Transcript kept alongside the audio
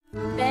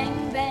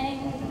Bang,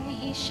 bang,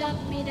 he shot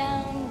me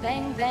down.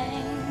 Bang,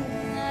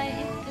 bang, I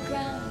hit the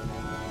ground.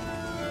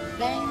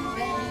 Bang,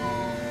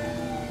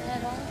 bang,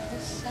 that awful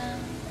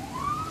sound.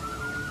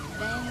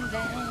 Bang,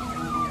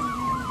 bang,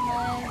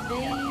 my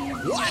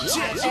baby. Watch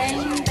it!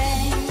 Bang,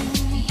 bang,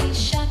 he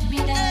shot me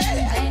down.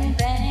 Bang,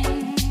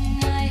 bang,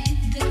 I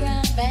hit the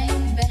ground.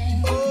 Bang,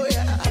 bang, oh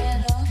yeah,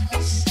 that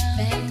awful sound.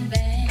 Bang,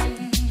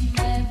 bang,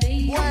 my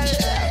baby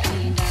shot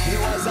me down. He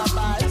was a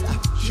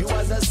buzz, she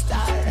was a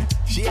star.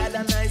 She had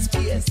a nice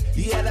face,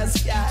 he had a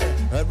scar.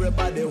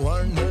 Everybody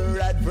warned her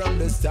right from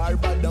the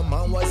start, but the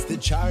man was the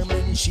charm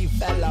and she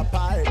fell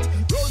apart.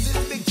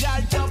 Rose's big jar,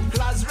 top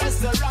class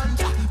restaurant.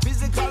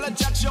 Physical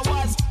attraction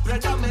was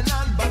predominant,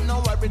 but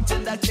now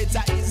everything that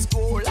glitter is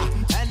cool.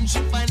 And she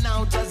find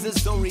out as the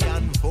story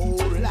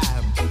unfold.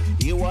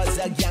 He was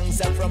a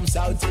gangster from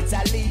South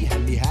Italy,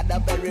 and he had a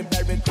very,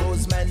 very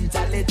close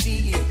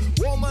mentality.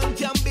 Woman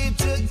can be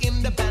too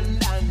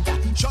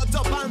independent. Shut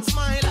up and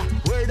smile,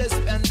 where the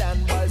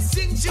spendant was.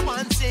 Sing she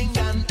want sing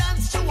and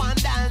dance she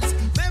want dance.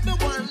 Maybe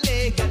one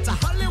day get a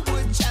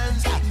Hollywood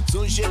chance.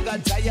 Soon she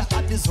got tired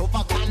of this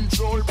over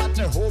control, but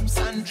her hopes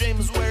and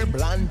dreams were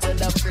blunt to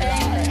the floor.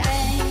 Bang,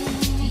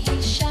 bang,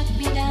 he shot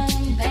me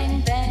down.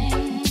 Bang,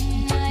 bang,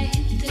 I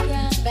hit the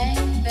ground.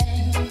 Bang,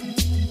 bang,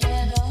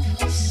 that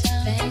awful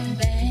sound. Bang,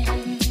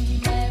 bang,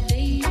 my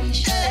baby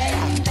shot.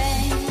 Bang,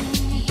 bang,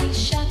 he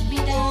shot me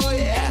down. Oh,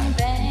 yeah.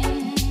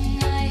 Bang,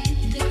 bang, I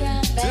hit the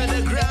ground. Bang, To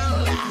the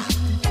ground.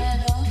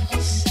 that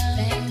awful sound.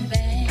 Bang,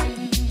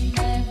 bang,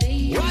 my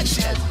baby Watch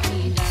it. shot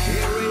me down.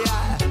 Here we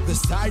are, the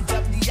start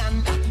of the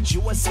end. She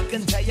was sick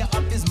and tired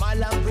of this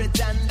smile and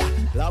pretend.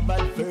 Love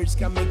at first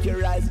can make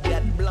your eyes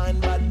get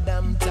blind, but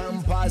damn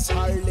time pass,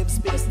 her lips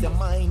space the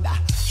mind.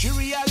 She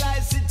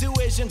realized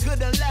situation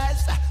couldn't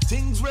last.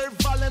 Things were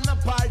falling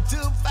apart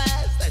too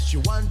fast. She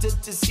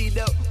wanted to see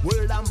the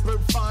world and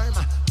perform.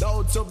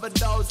 Doubts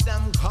overdose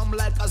them come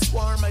like a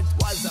swarm. It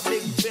was a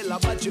big villa,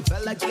 but she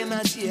felt like in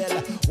a jail.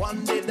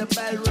 One day the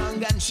bell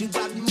rang and she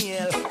got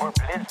mail. We're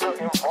pleased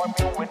to inform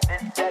you with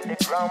this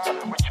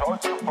telegram. We chose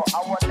you for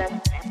our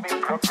next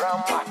TV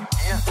program.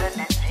 Here's the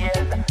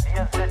details,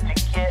 here's the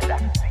ticket.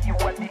 See you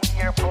at the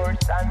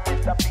airport and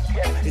Mr.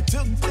 Pickett. It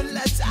took the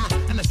letter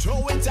and I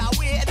throw it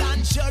away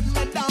and shut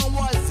me down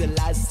was the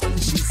last thing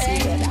she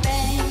said. Bang,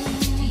 bang,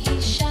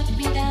 he shot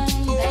me down.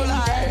 Oh,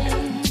 Bang,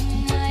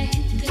 bang, I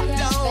hit the ground.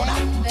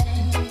 Down. Bang,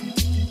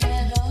 bang,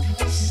 that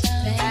awful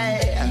sound.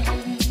 Hey. Bang,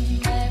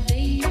 bang, my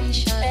baby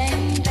shot.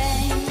 Bang,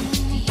 bang,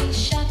 he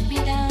shot me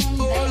down.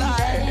 Oh,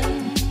 Bang,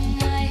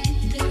 bang, I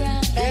hit the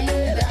ground. Bang,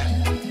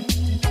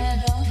 bang,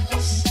 that awful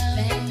sound.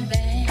 Bang,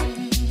 bang,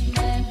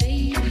 my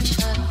baby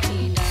shot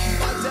me down.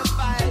 What a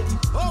fight,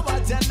 oh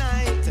what a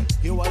night.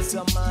 He was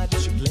so mad,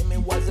 she claimed it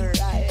was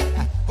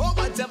right. Oh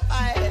what a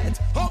fight,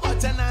 oh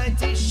what a night.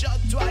 He shot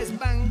twice,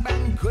 bang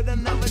bang,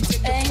 couldn't never take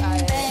a Bang,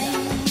 fight.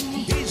 bang,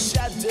 He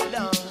shot her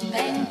down,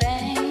 bang,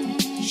 bang,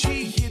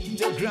 she hit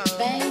the ground.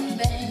 bang,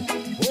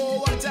 bang, Oh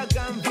what a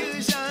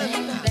confusion.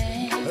 bang,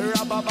 bang.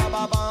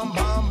 Ra-ba-ba-ba-bam,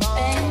 bam, bam.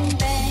 Bang,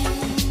 bang,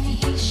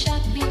 he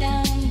shot me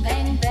down.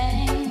 Bang,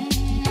 bang,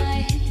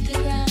 I hit the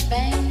ground.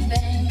 Bang,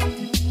 bang,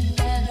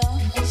 that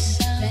awful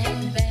sound.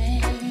 Bang,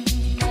 bang,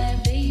 my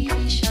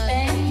baby shot.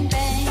 Bang,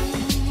 bang,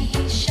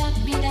 he shot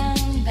me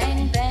down.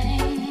 Bang,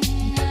 bang,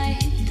 I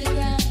hit the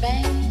ground.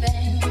 Bang,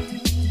 bang,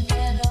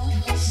 that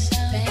awful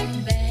sound.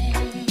 Bang, bang,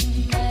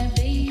 my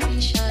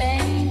baby shot.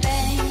 Bang,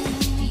 bang,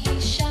 he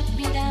shot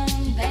me down.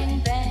 Bang,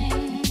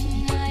 bang,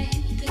 I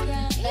hit the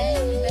ground.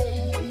 Bang,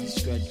 bang.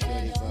 Scratch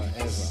ready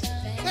forever.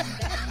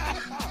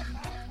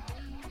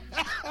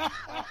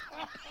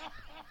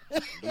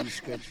 You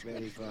scratch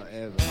ready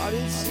forever. I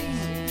didn't see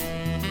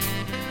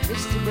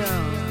Mr.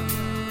 Brown.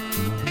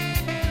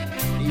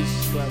 You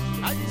scratch.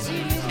 I didn't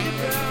see Mr.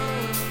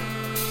 Brown.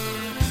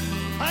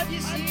 I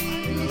didn't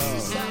see Mr.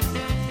 South.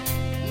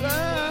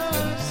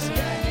 Love,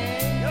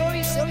 sad. No,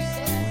 he's so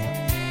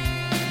sad.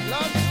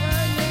 Love,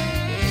 funny.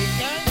 He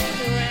got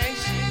the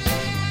race.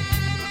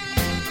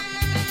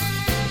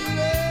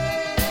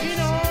 Love, you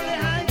know the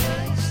high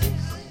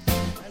places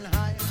and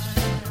high.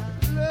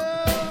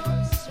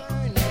 Love,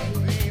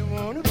 surname, we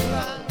wanna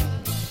fly.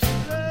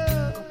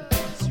 Love,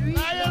 sweet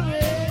love,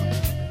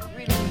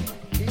 really.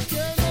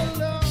 Eternal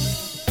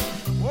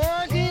love,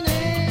 walking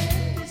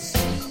in the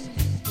sea.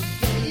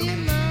 Be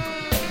my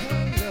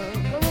love,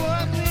 come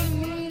walk with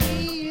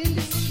me.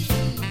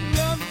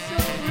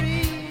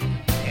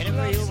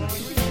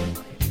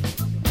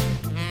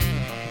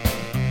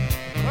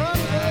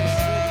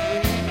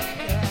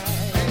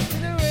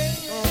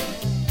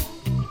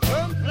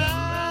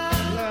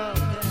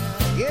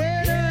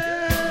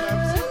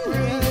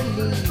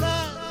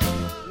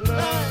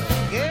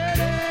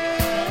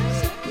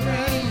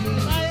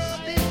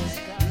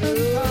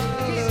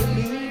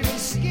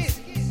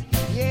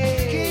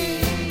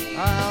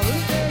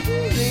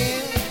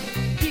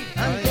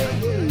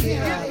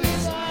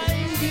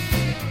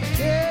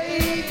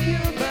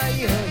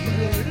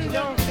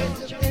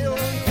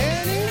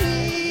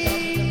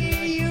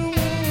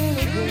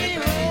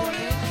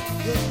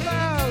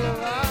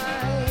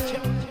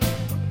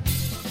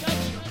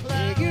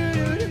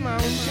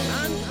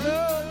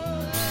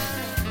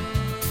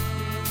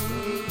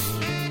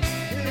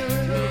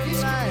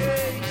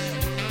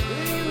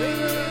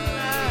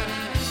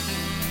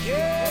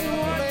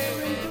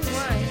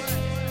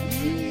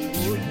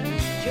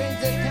 Change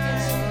the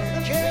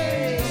time,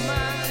 change your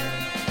mind.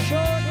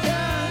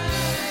 Showtime,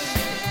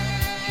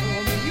 show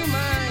me your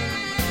mind.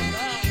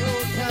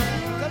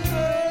 Showtime,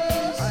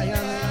 I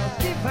am love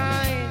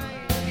divine.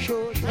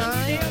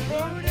 Showtime,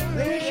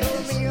 show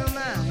me your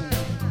mind.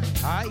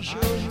 I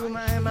show you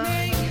my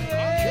mind.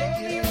 Show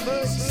you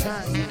bird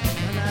sign,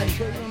 and I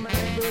show you my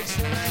bird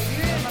sign.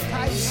 I'm a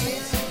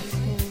Pisces,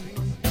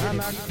 I'm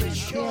a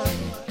Christian,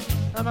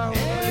 I'm a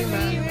holy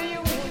man.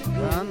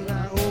 I'm the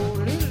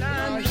holy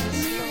land,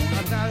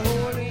 I'm the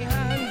holy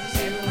hands.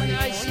 When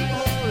I sing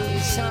holy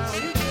song,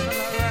 I'm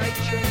a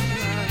righteous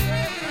man.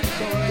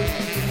 So they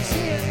can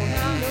see it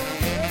now.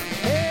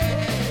 Hey,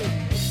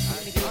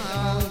 I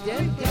found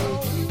them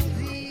down to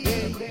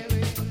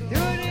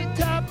the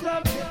top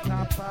of the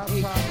top of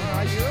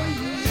your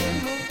youth.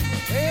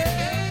 Hey,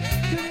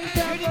 to the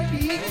top of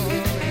the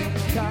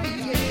top, to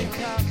the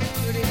top,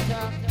 to the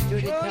top, to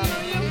the top, to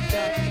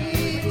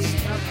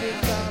the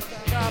top,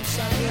 top,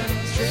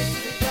 straight to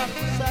the top,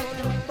 side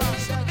to the top,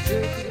 straight to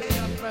the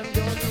top, and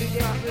down to the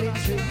top,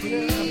 straight to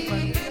the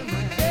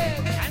top,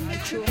 and I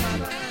chew my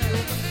body,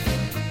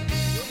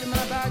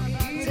 my body,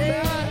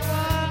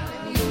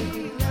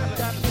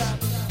 tap, tap,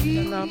 the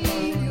number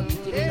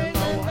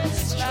one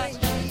strike,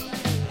 and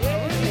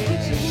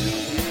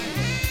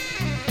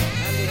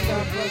the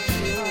top of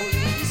the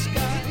holy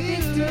sky,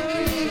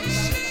 victories,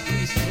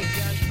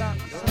 back,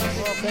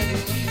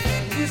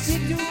 you see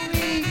 2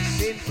 weeks,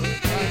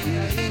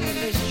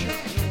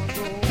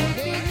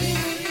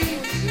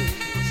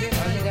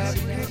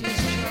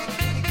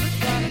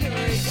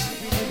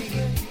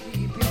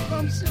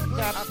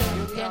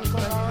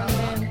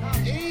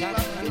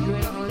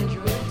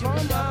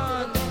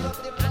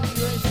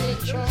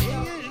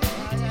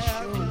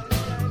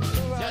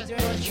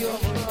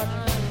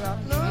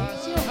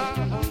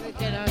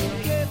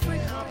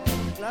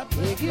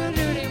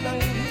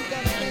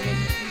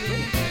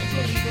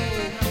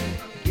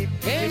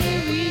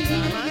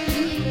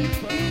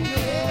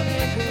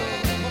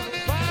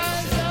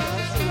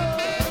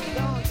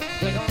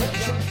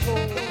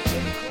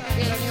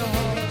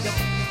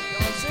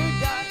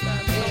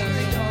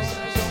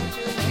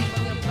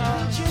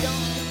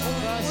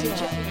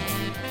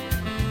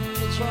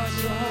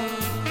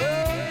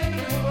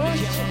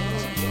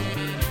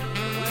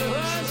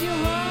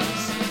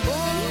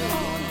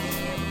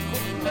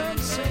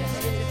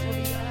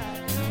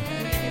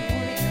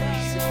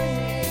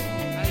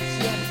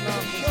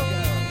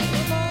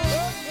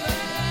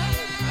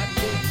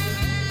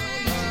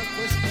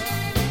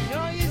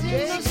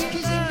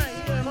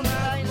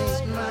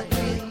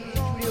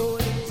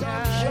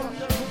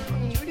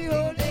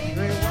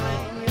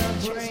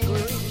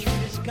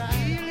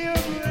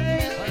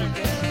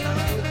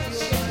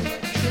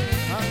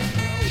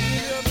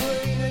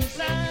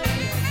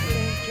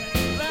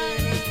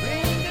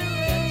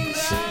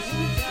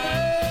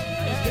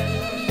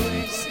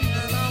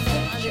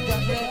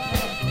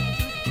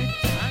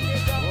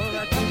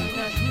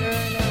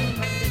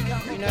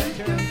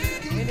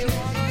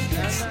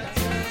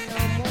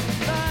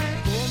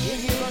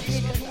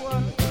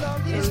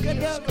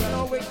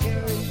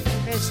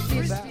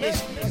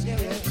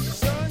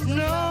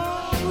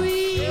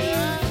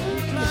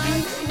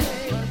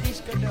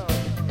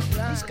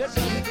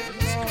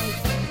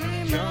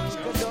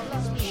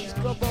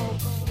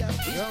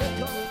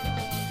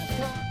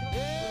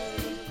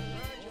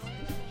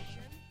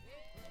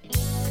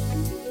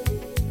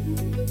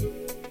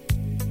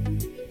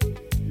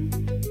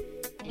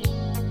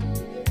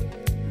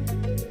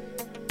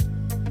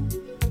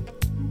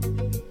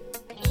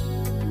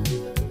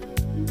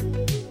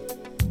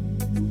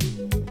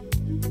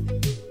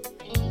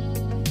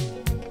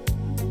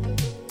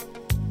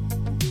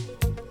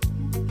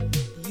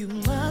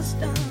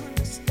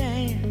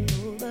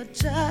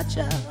 touch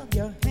of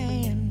your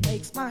hand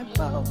makes my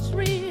pulse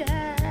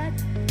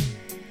react.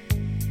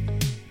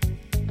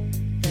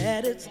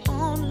 That it's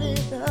only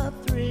the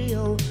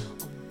thrill of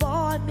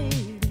boy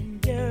meeting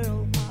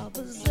girl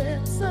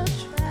opposites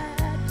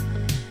attract.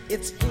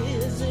 It's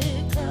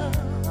physical,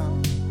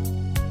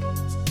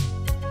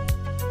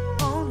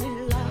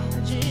 only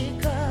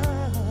logical.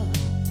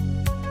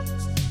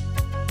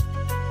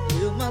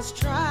 You must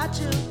try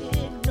to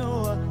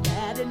ignore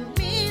that it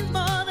means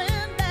more than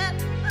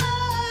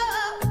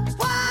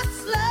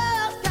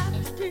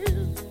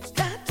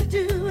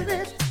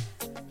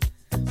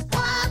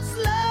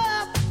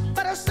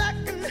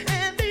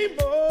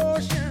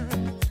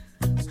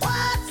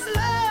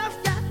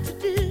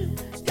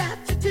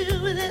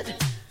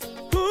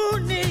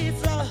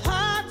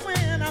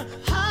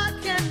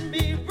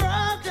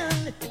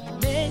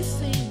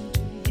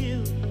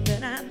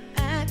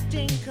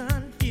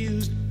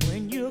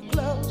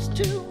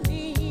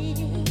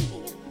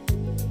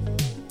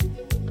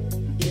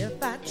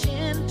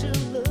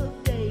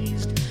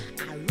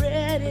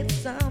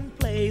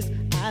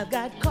I've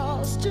got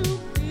cause to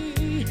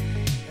be.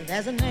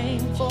 There's a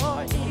name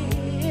for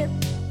it.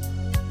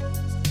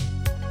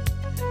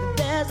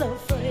 There's a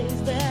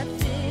phrase that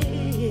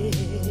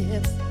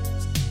fits.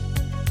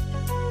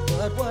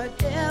 But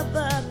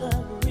whatever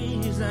the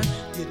reason,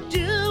 you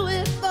do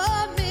it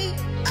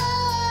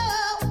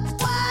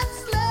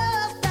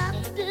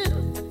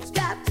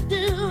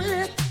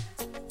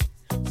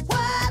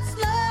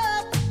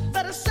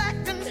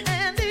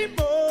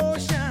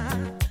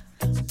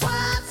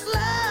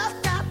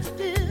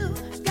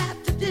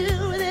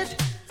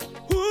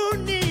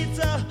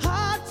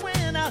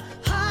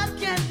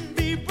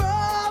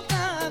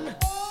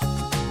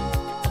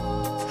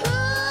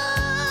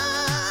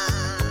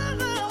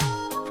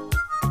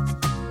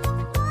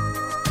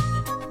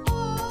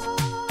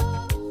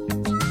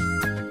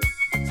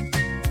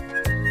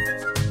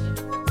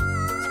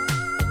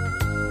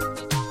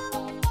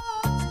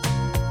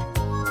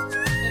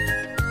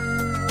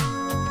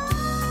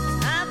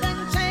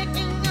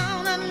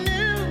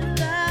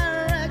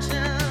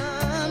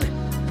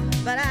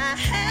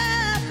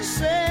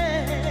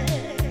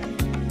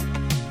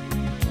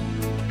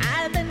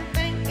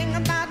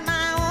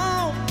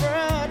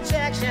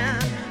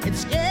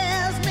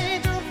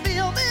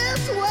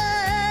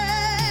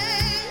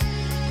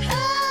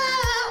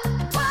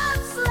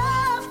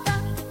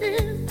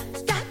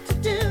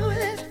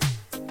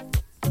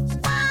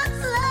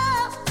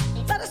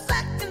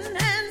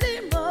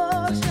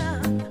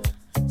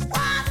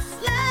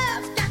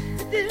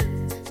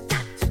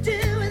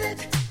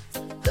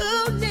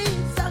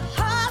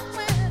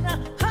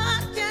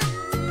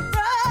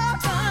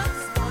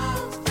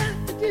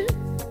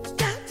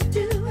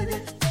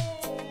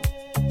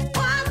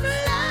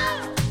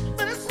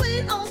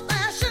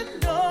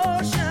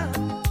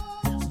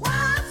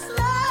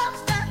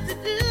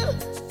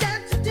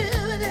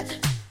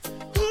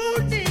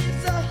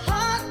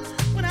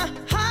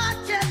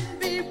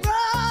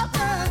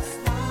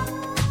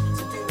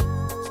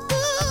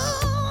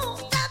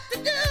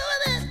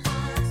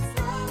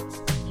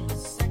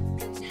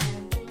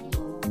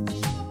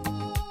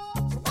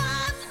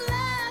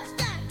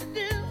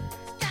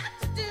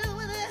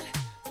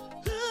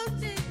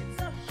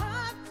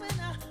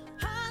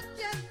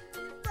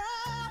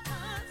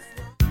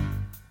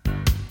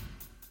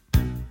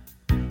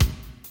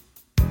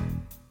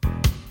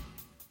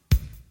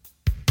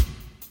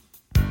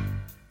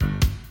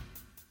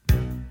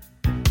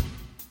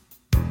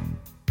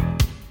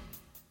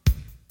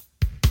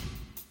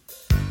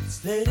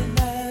Late at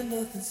night,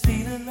 nothing's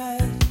feeling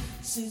right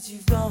since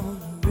you've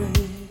gone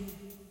away.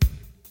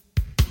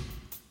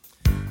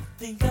 I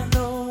think I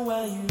know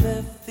why you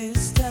left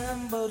this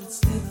time, but it's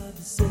still hard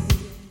to say.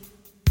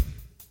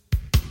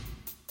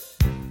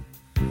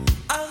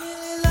 I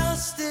really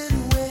lost it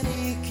when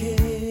he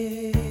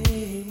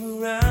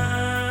came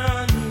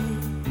around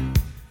you.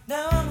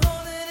 Now I'm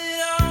holding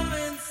it all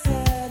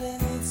inside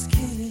and it's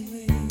killing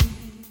me.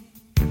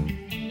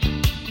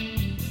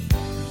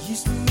 We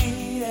used to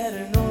meet at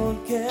an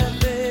old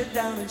cafe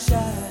down in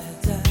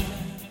Chi-Town.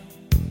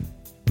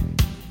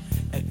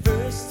 At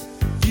first,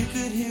 you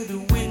could hear the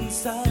wind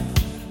stop,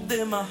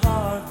 then my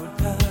heart would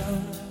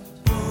pound.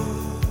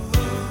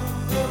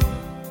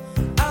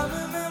 I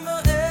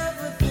remember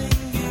everything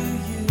you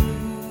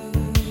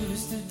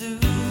used to do,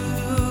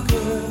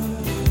 girl.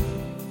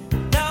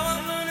 Now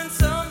I'm learning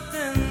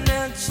something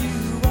that you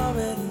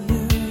already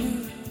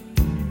knew.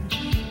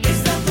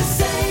 It's not the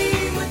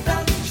same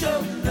without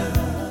your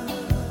love.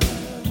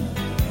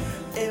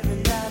 Every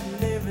night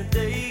and every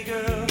day,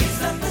 girl. It's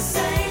not the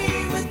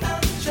same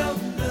without your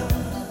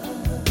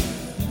love.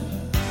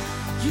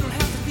 You don't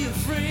have to be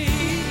afraid.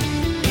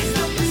 It's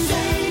not the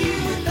same.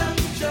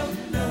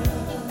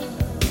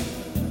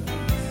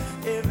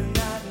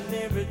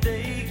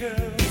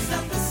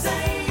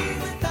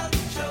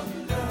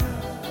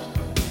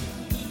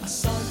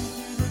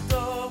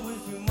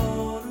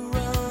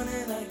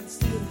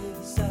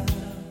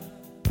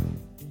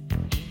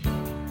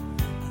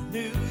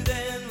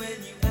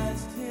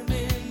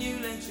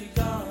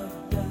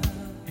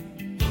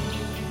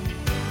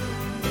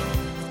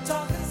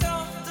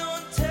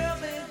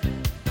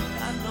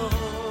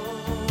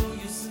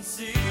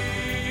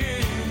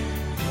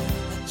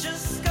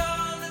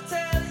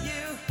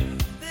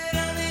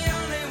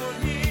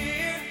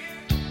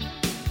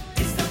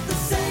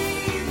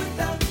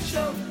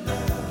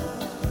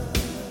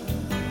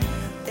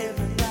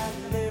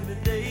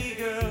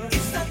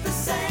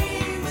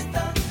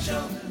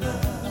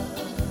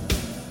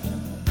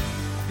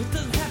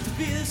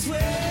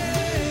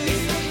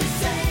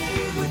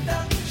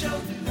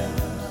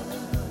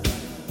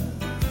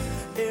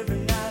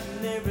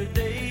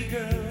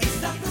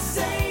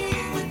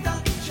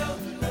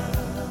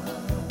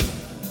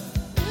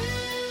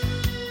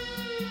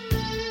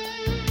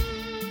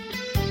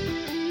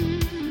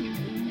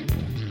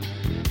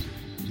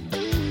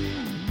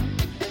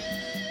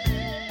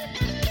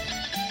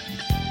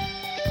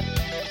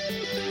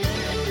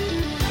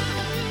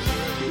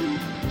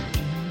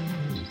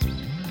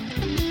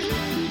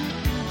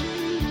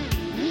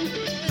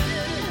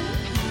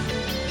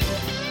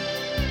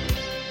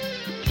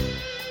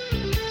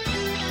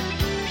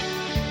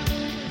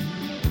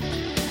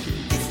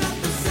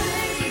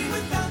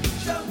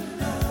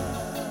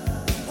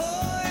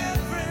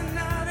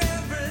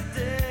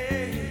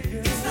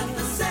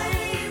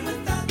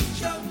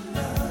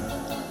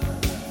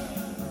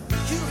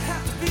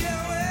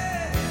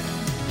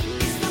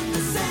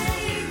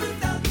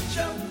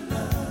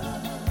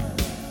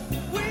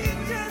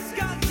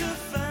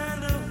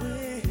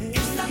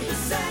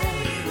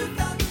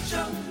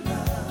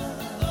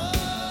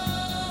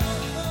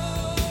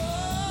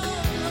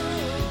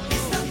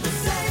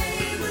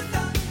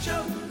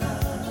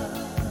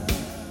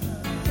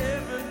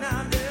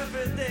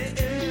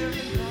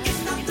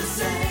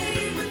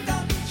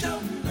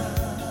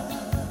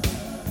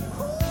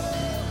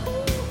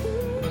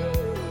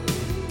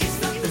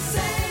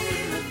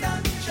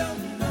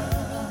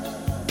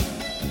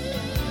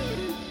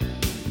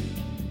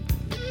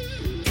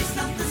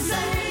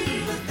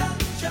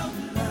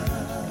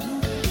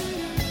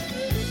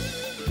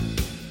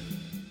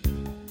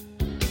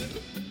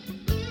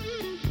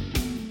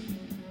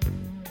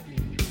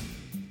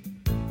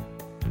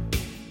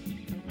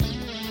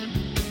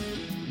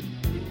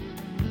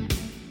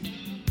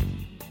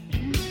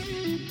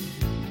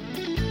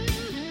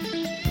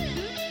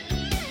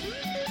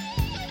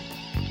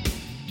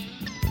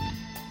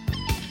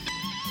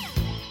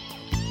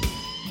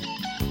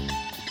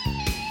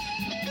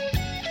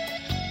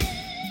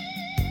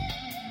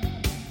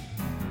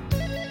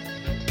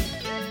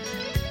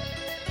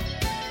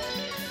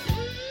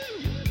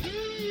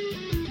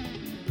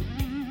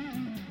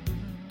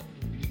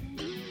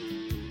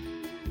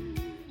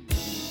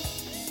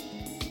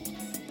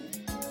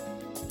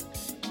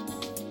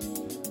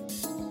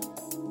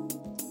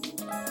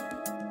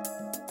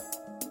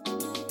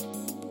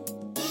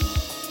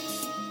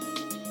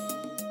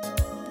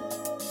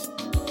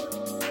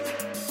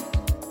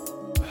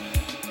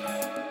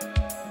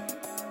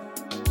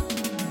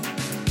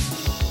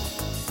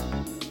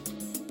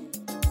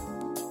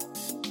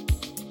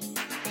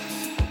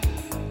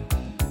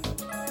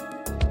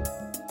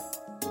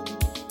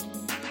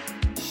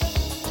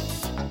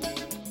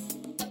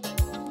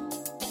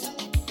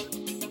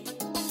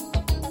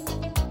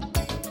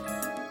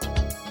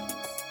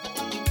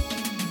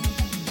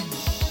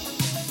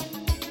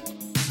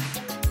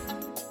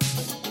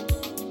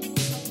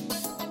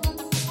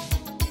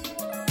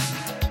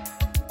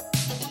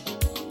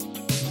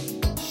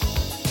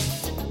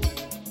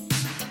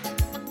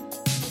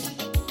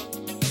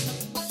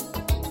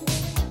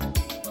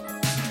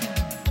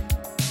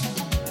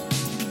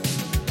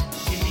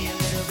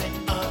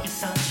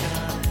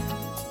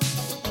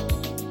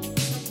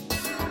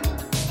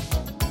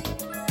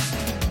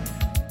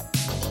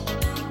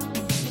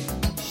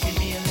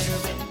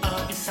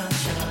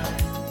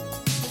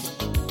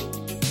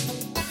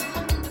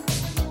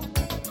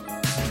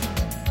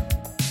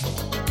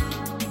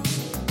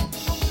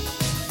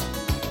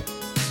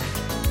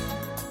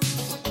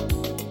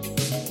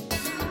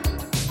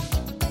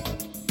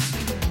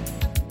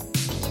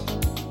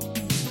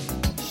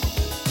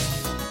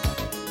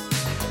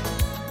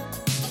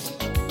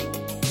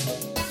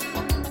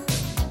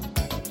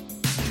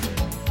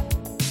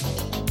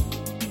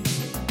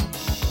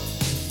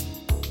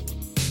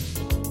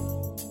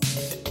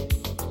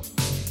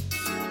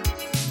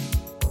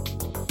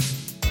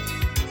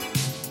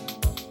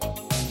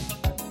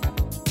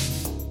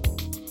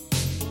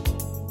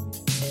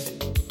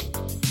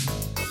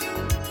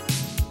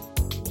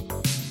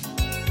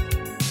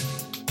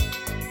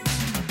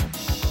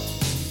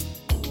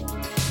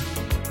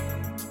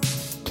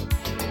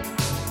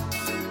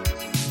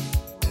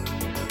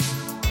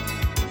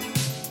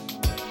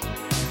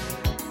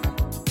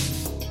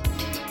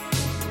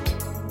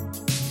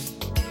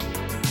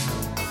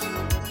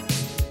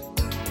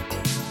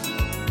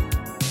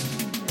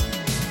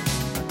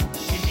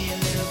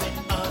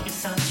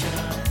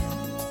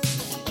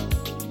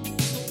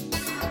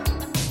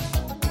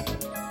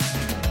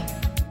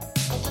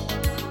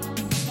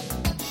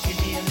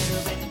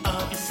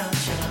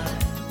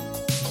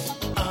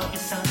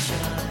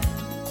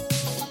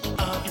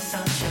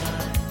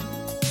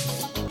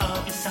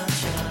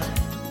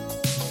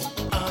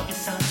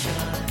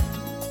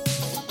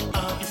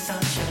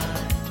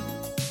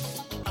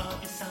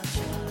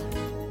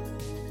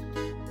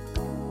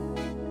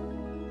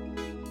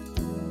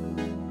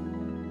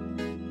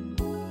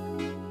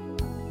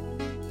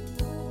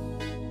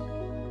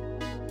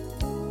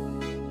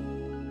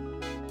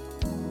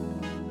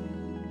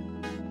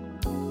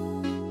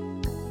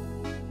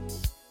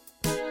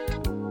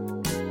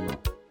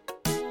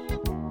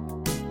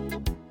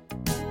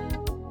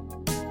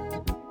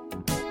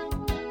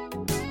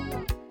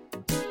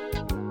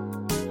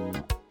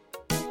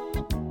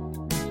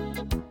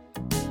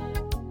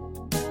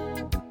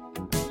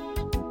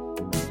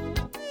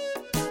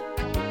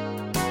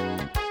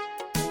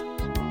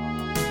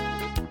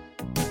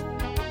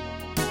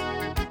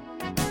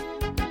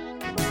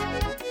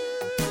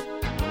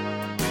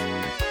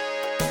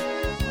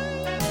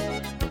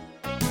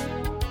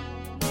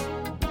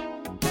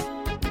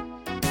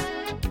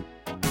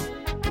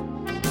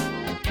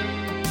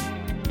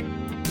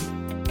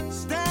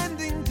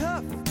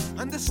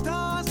 Under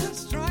stars and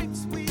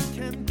stripes we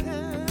can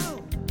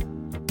tell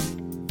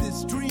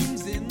this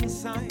dream's in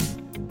sight.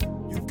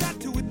 You've got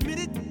to admit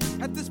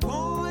it at this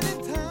point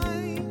in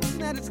time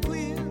that it's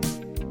clear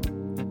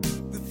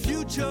the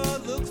future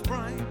looks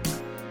bright.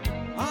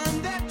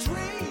 On that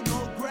train,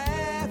 all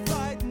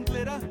graphite and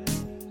glitter,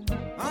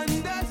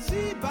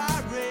 undersea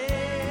by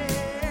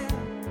rail,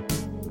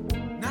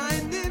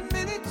 90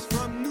 minutes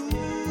from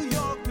New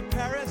York to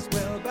Paris.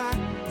 Well, by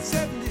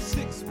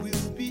 76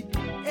 we'll be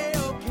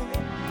A-OK.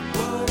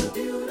 What a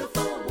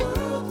beautiful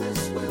world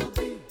this will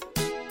be.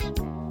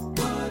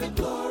 What a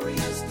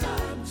glorious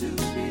time to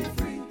be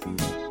free.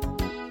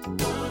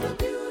 What a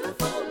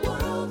beautiful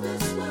world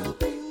this will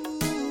be.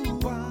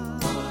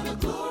 What a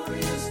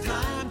glorious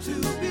time to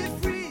be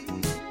free.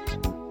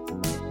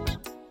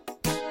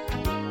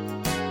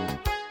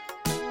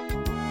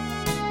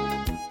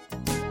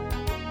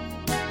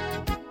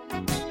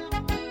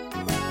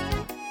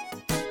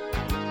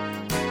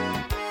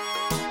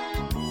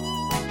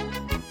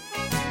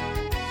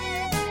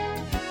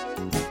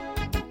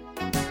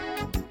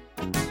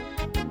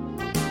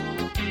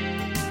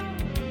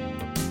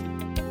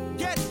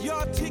 Get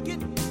your ticket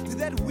to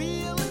that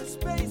wheel in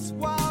space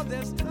while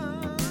there's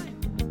time.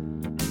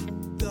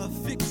 The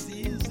fix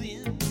is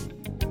in.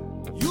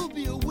 You'll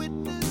be a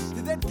witness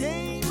to that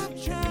game of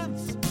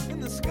chance in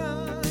the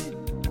sky.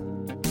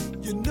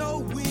 You know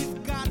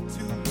we've got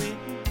to win.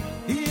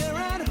 Here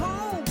at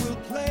home we'll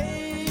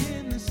play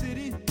in the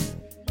city.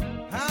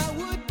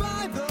 Howard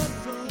by the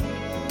sun.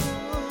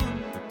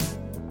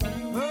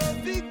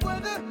 Perfect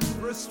weather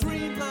for a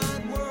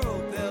streamlined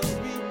world. There'll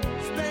be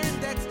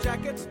spandex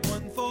jackets,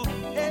 one for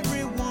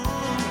everyone.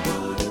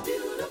 What a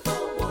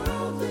beautiful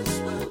world this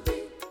will be.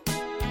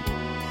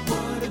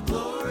 What a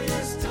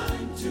glorious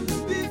time to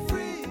be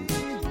free.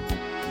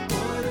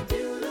 What a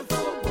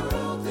beautiful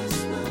world this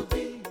will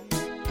be.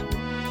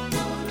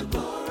 What a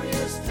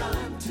glorious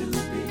time to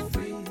be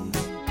free.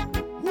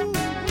 Woo.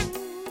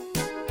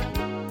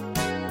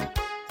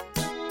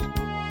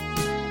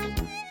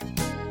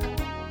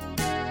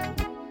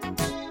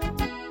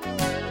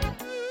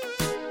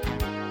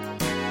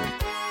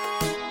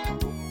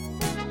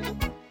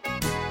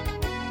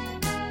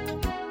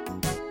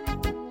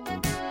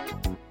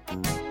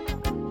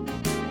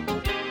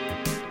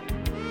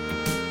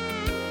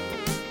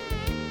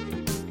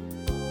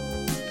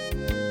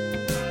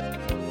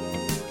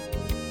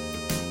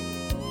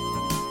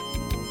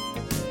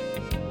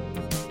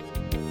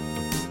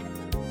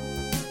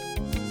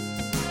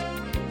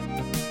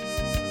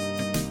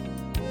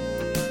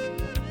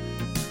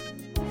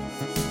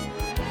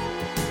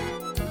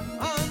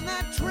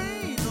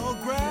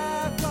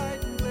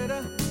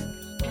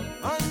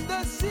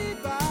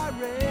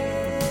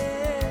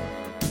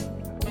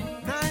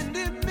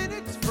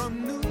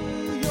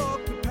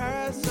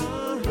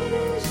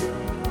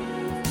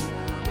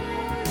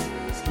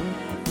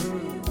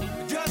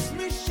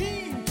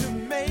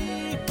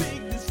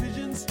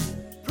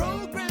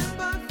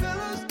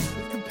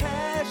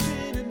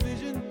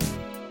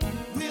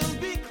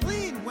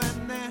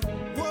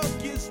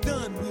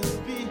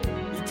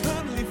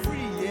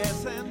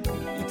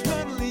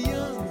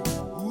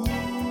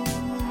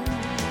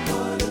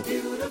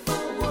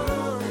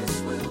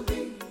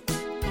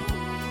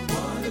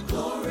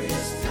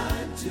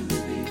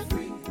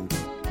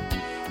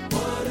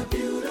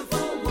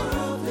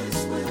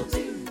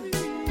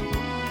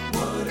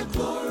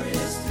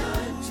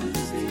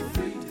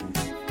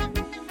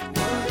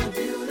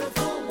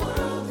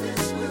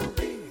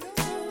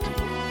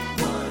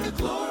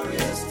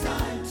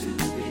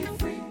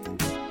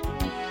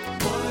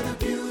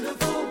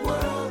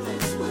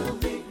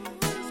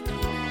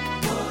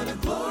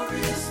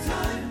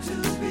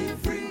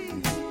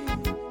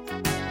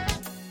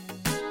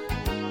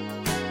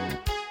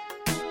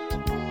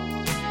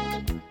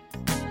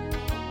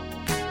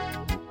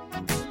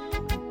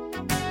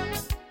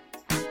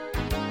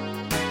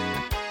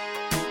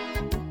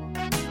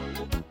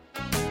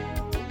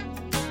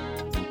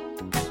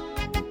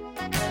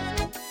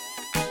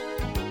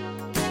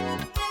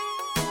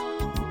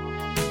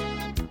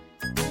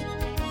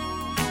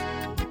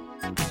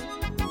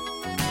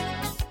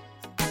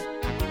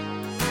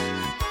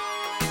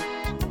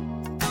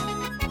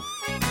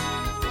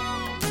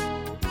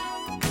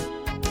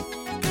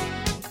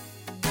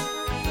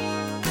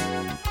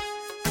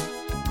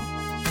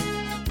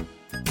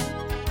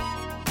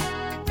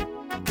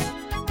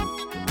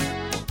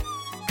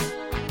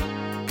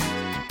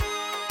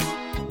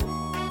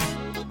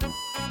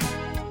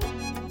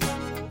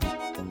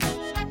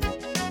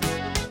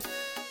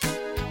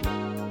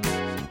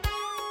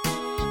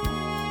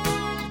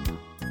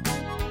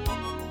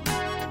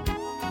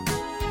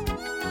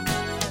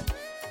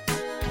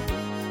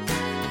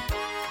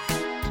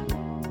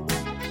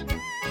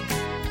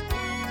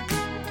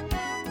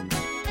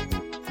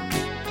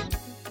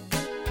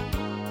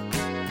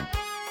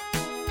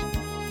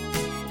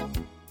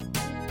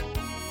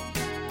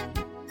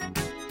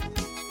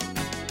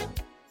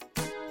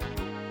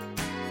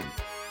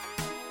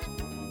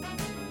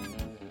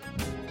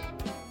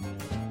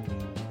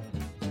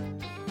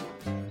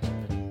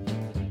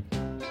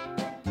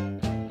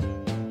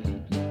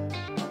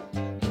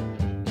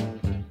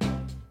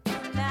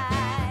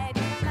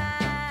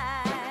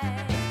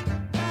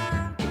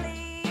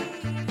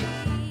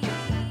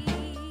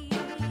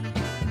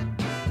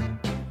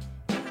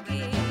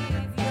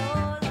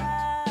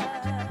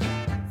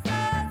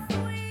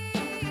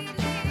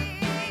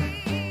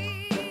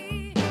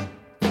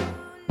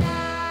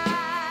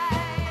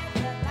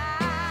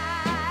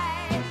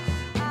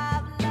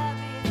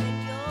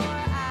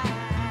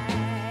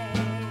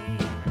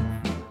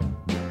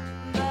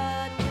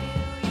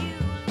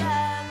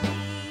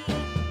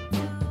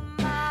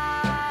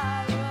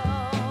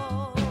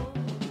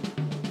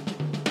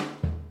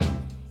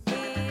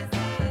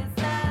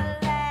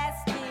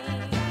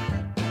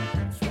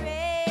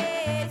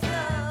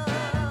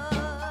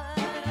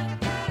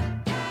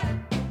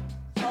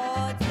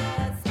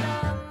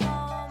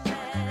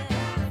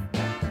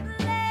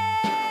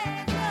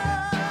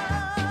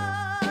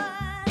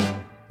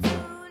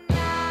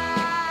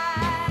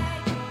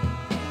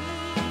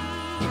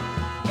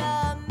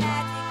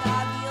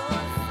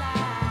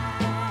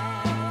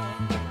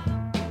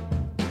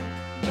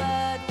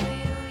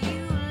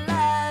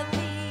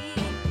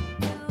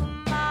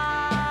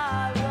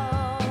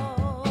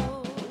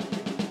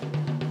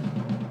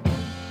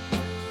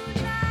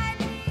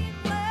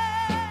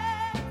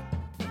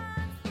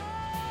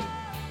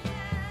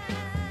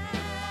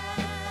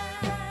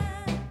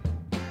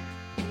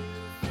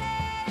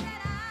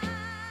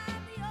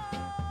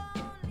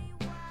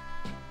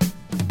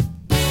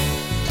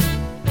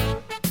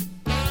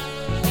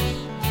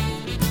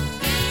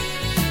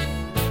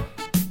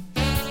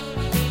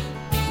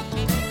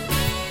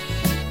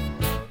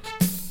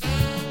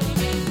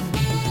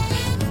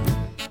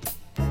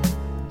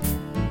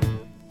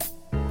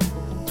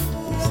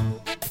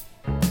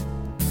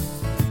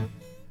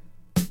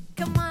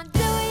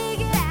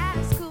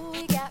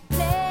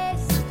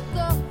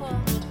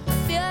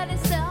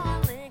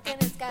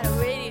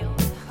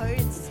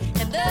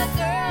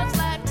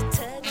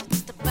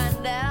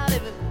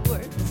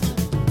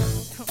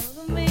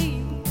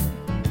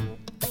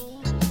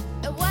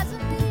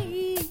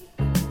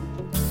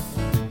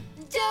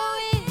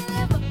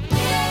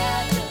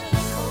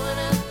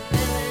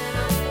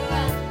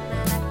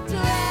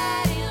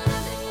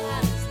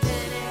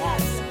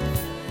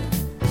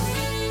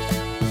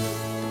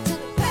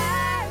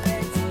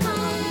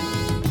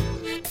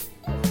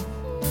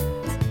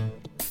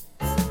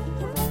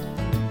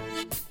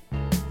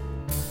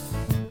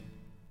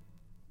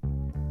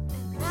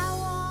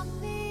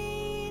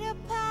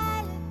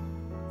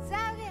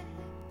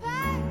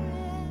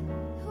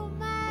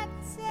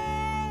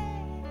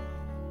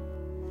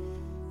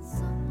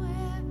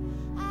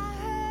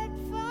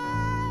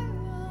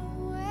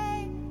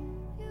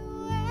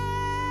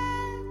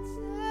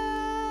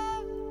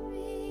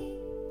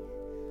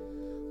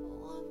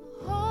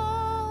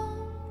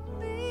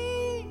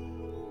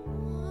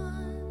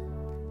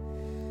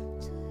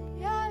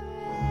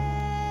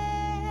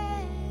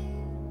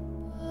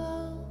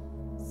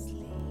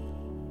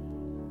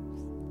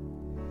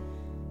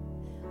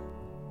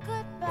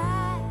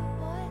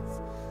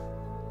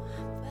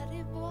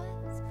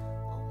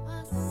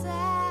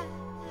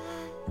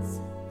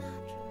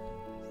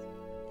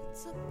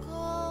 So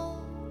go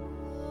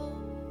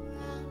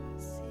around and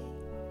see.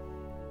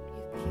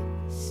 You keep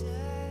the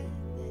shirt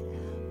that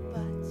I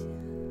bought you.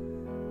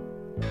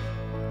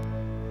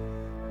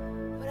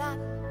 But I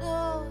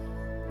know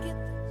you'll get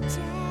the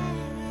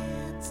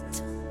chance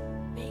to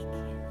make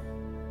it.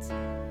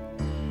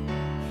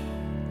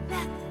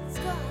 Nothing's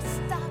gonna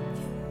stop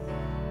you.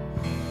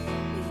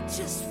 You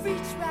just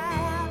reach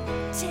right out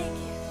and take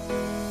it.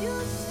 You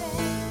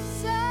say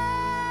so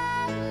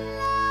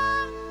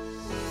long,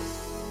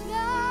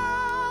 no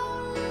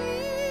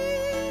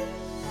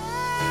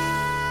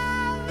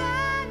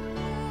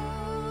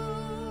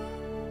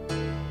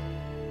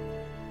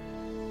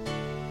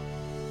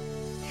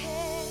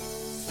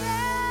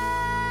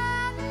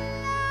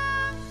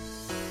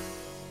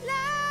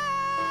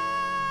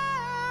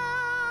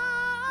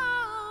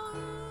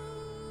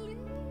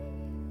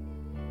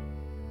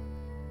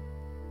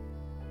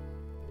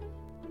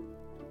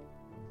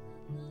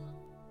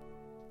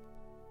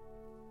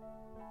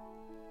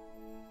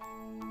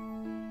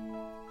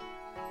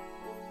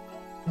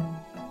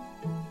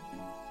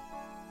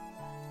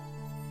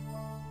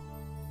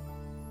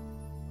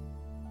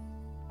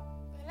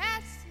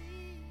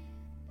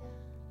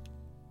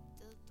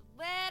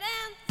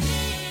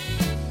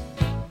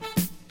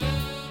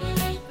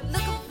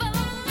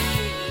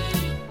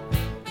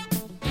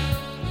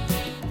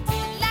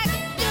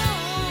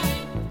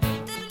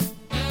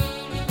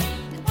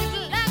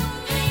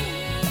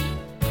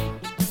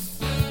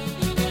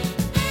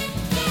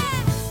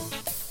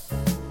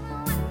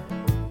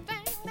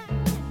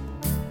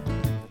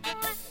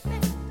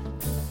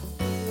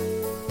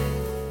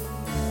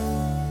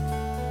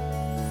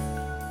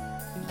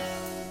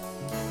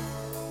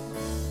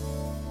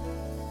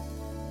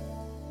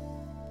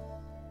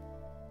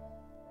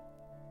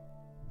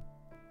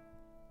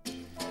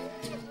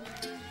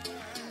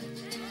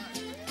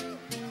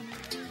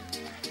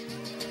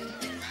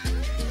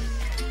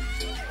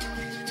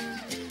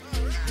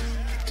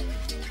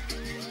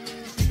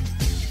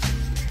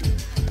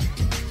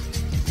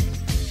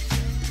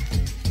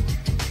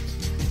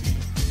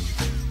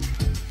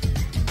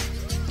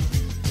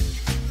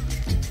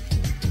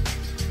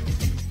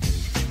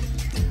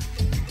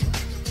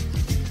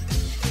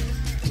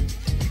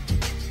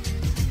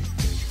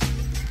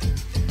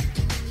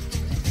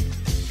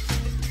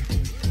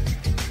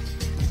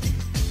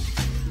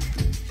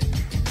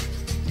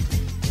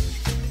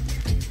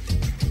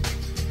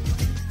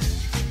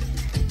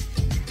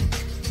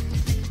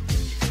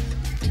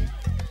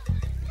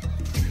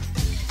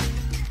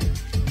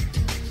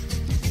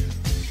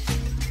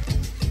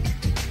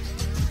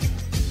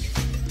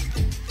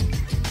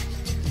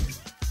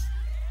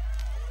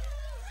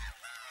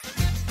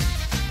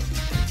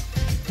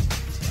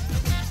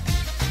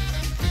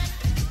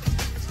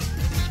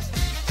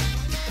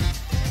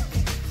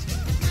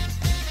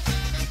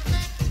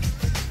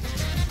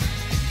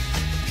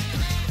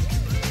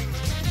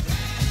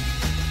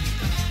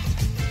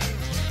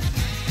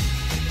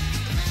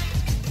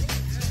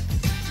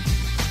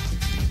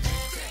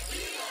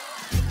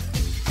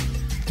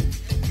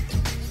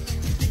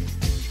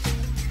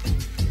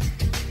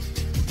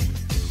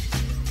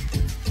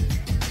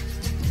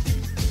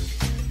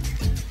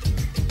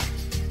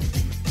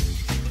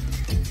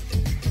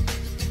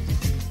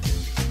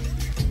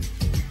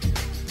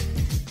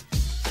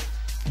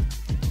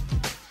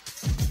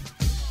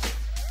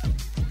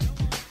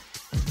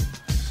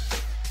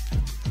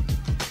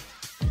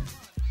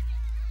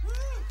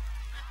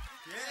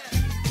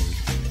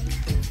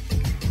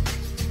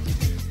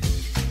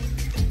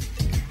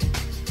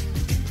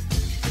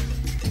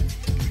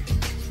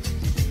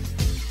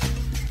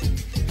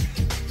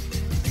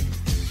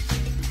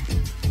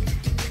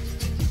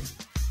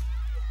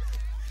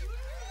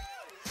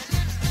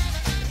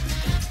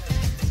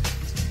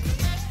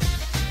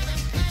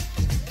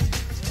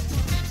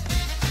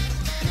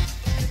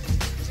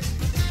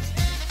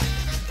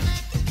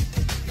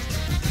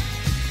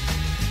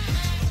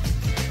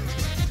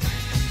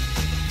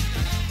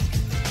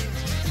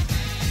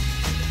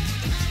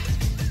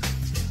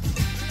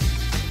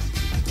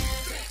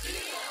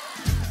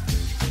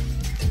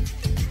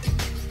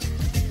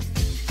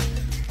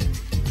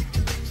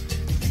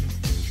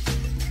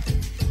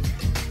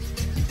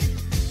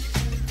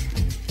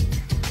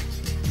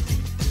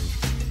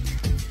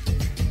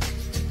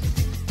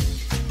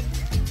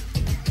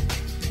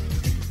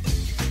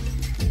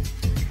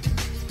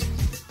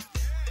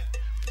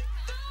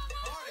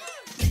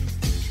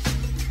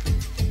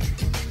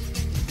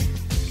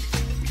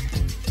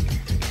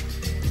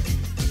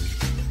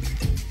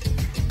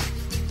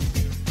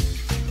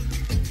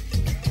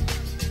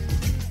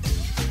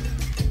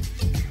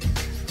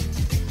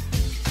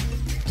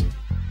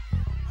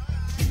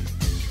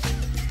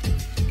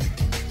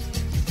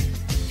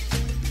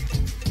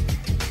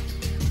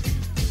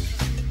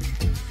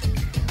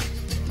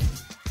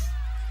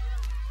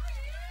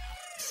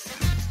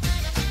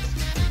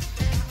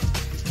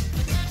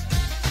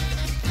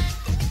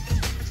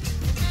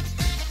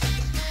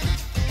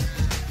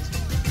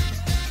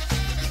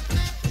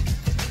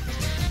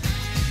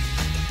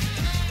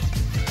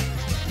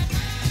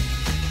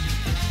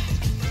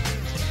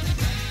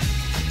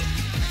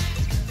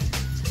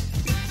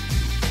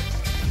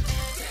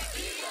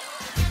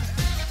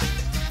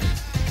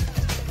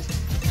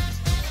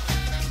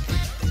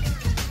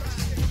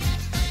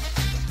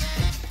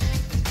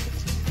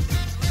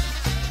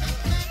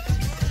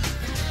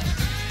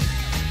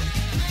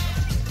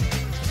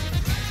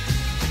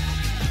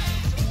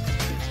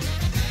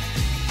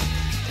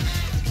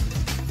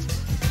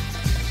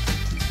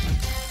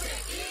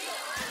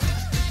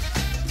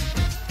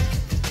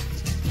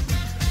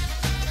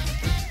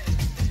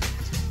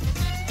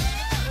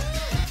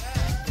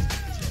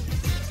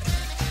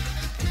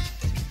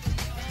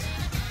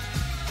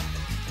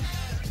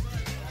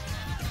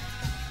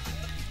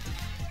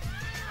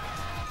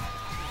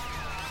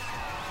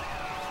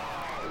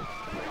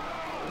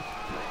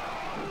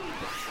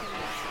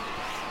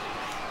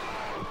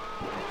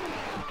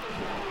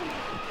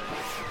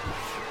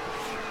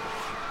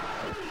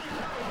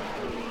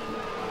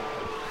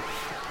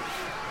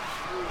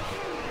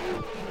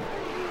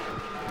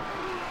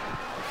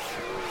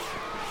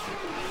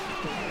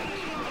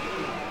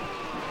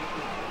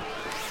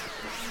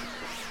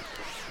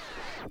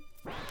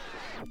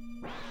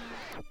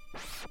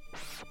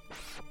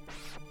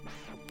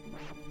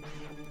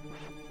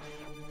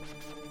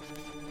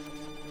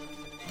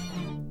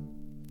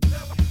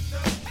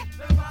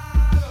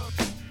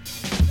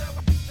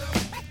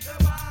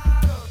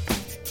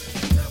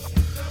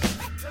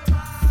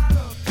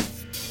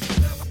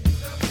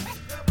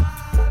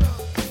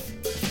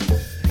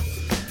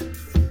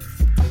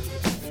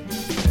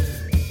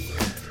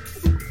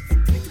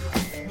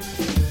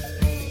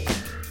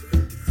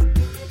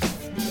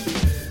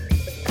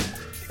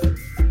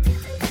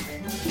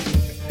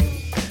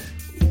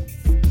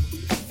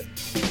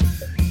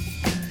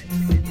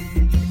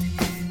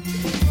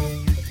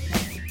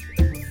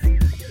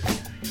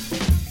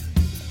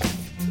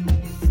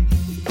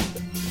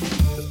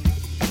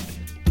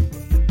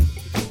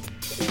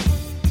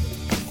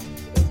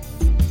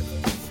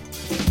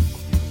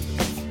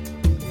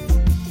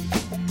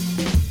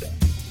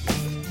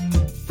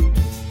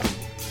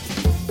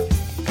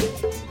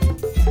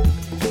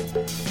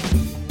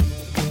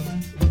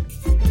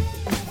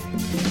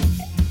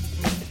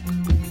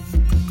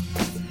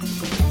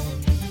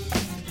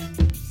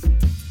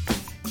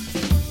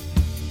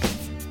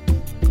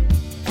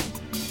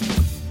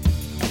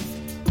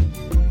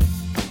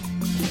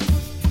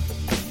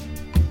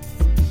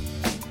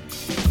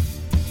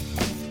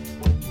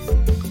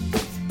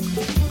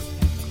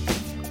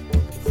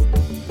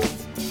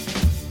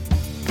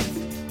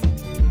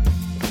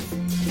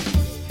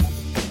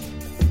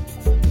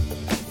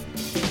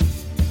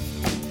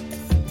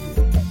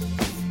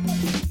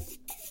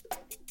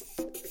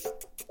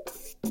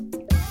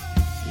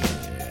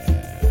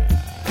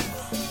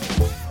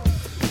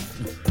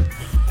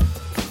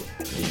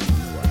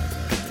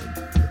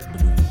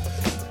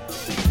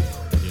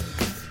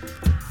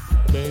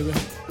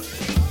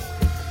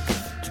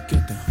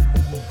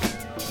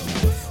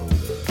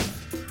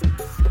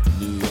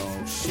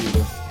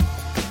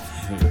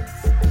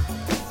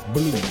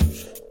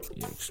Blues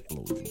y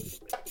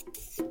Explosion.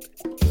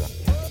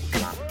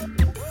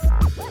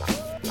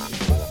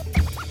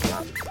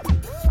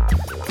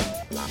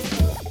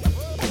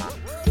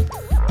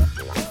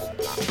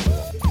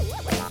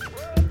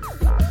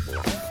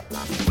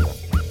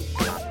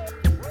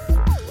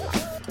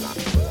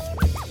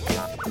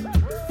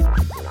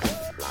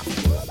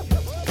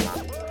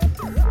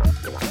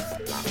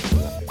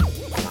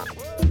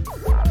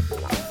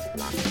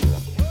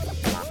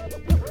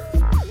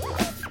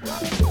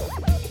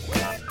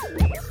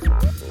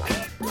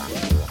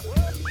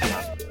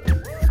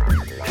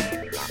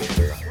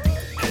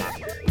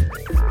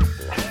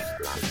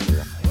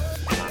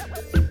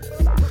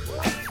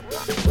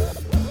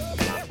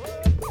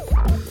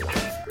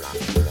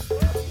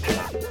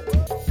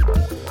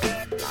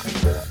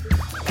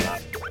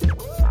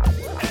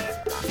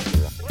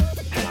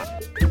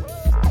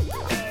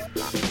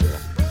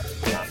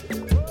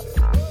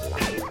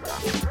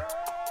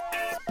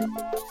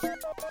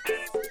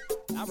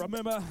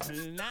 Remember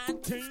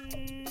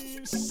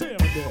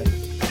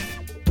 1970.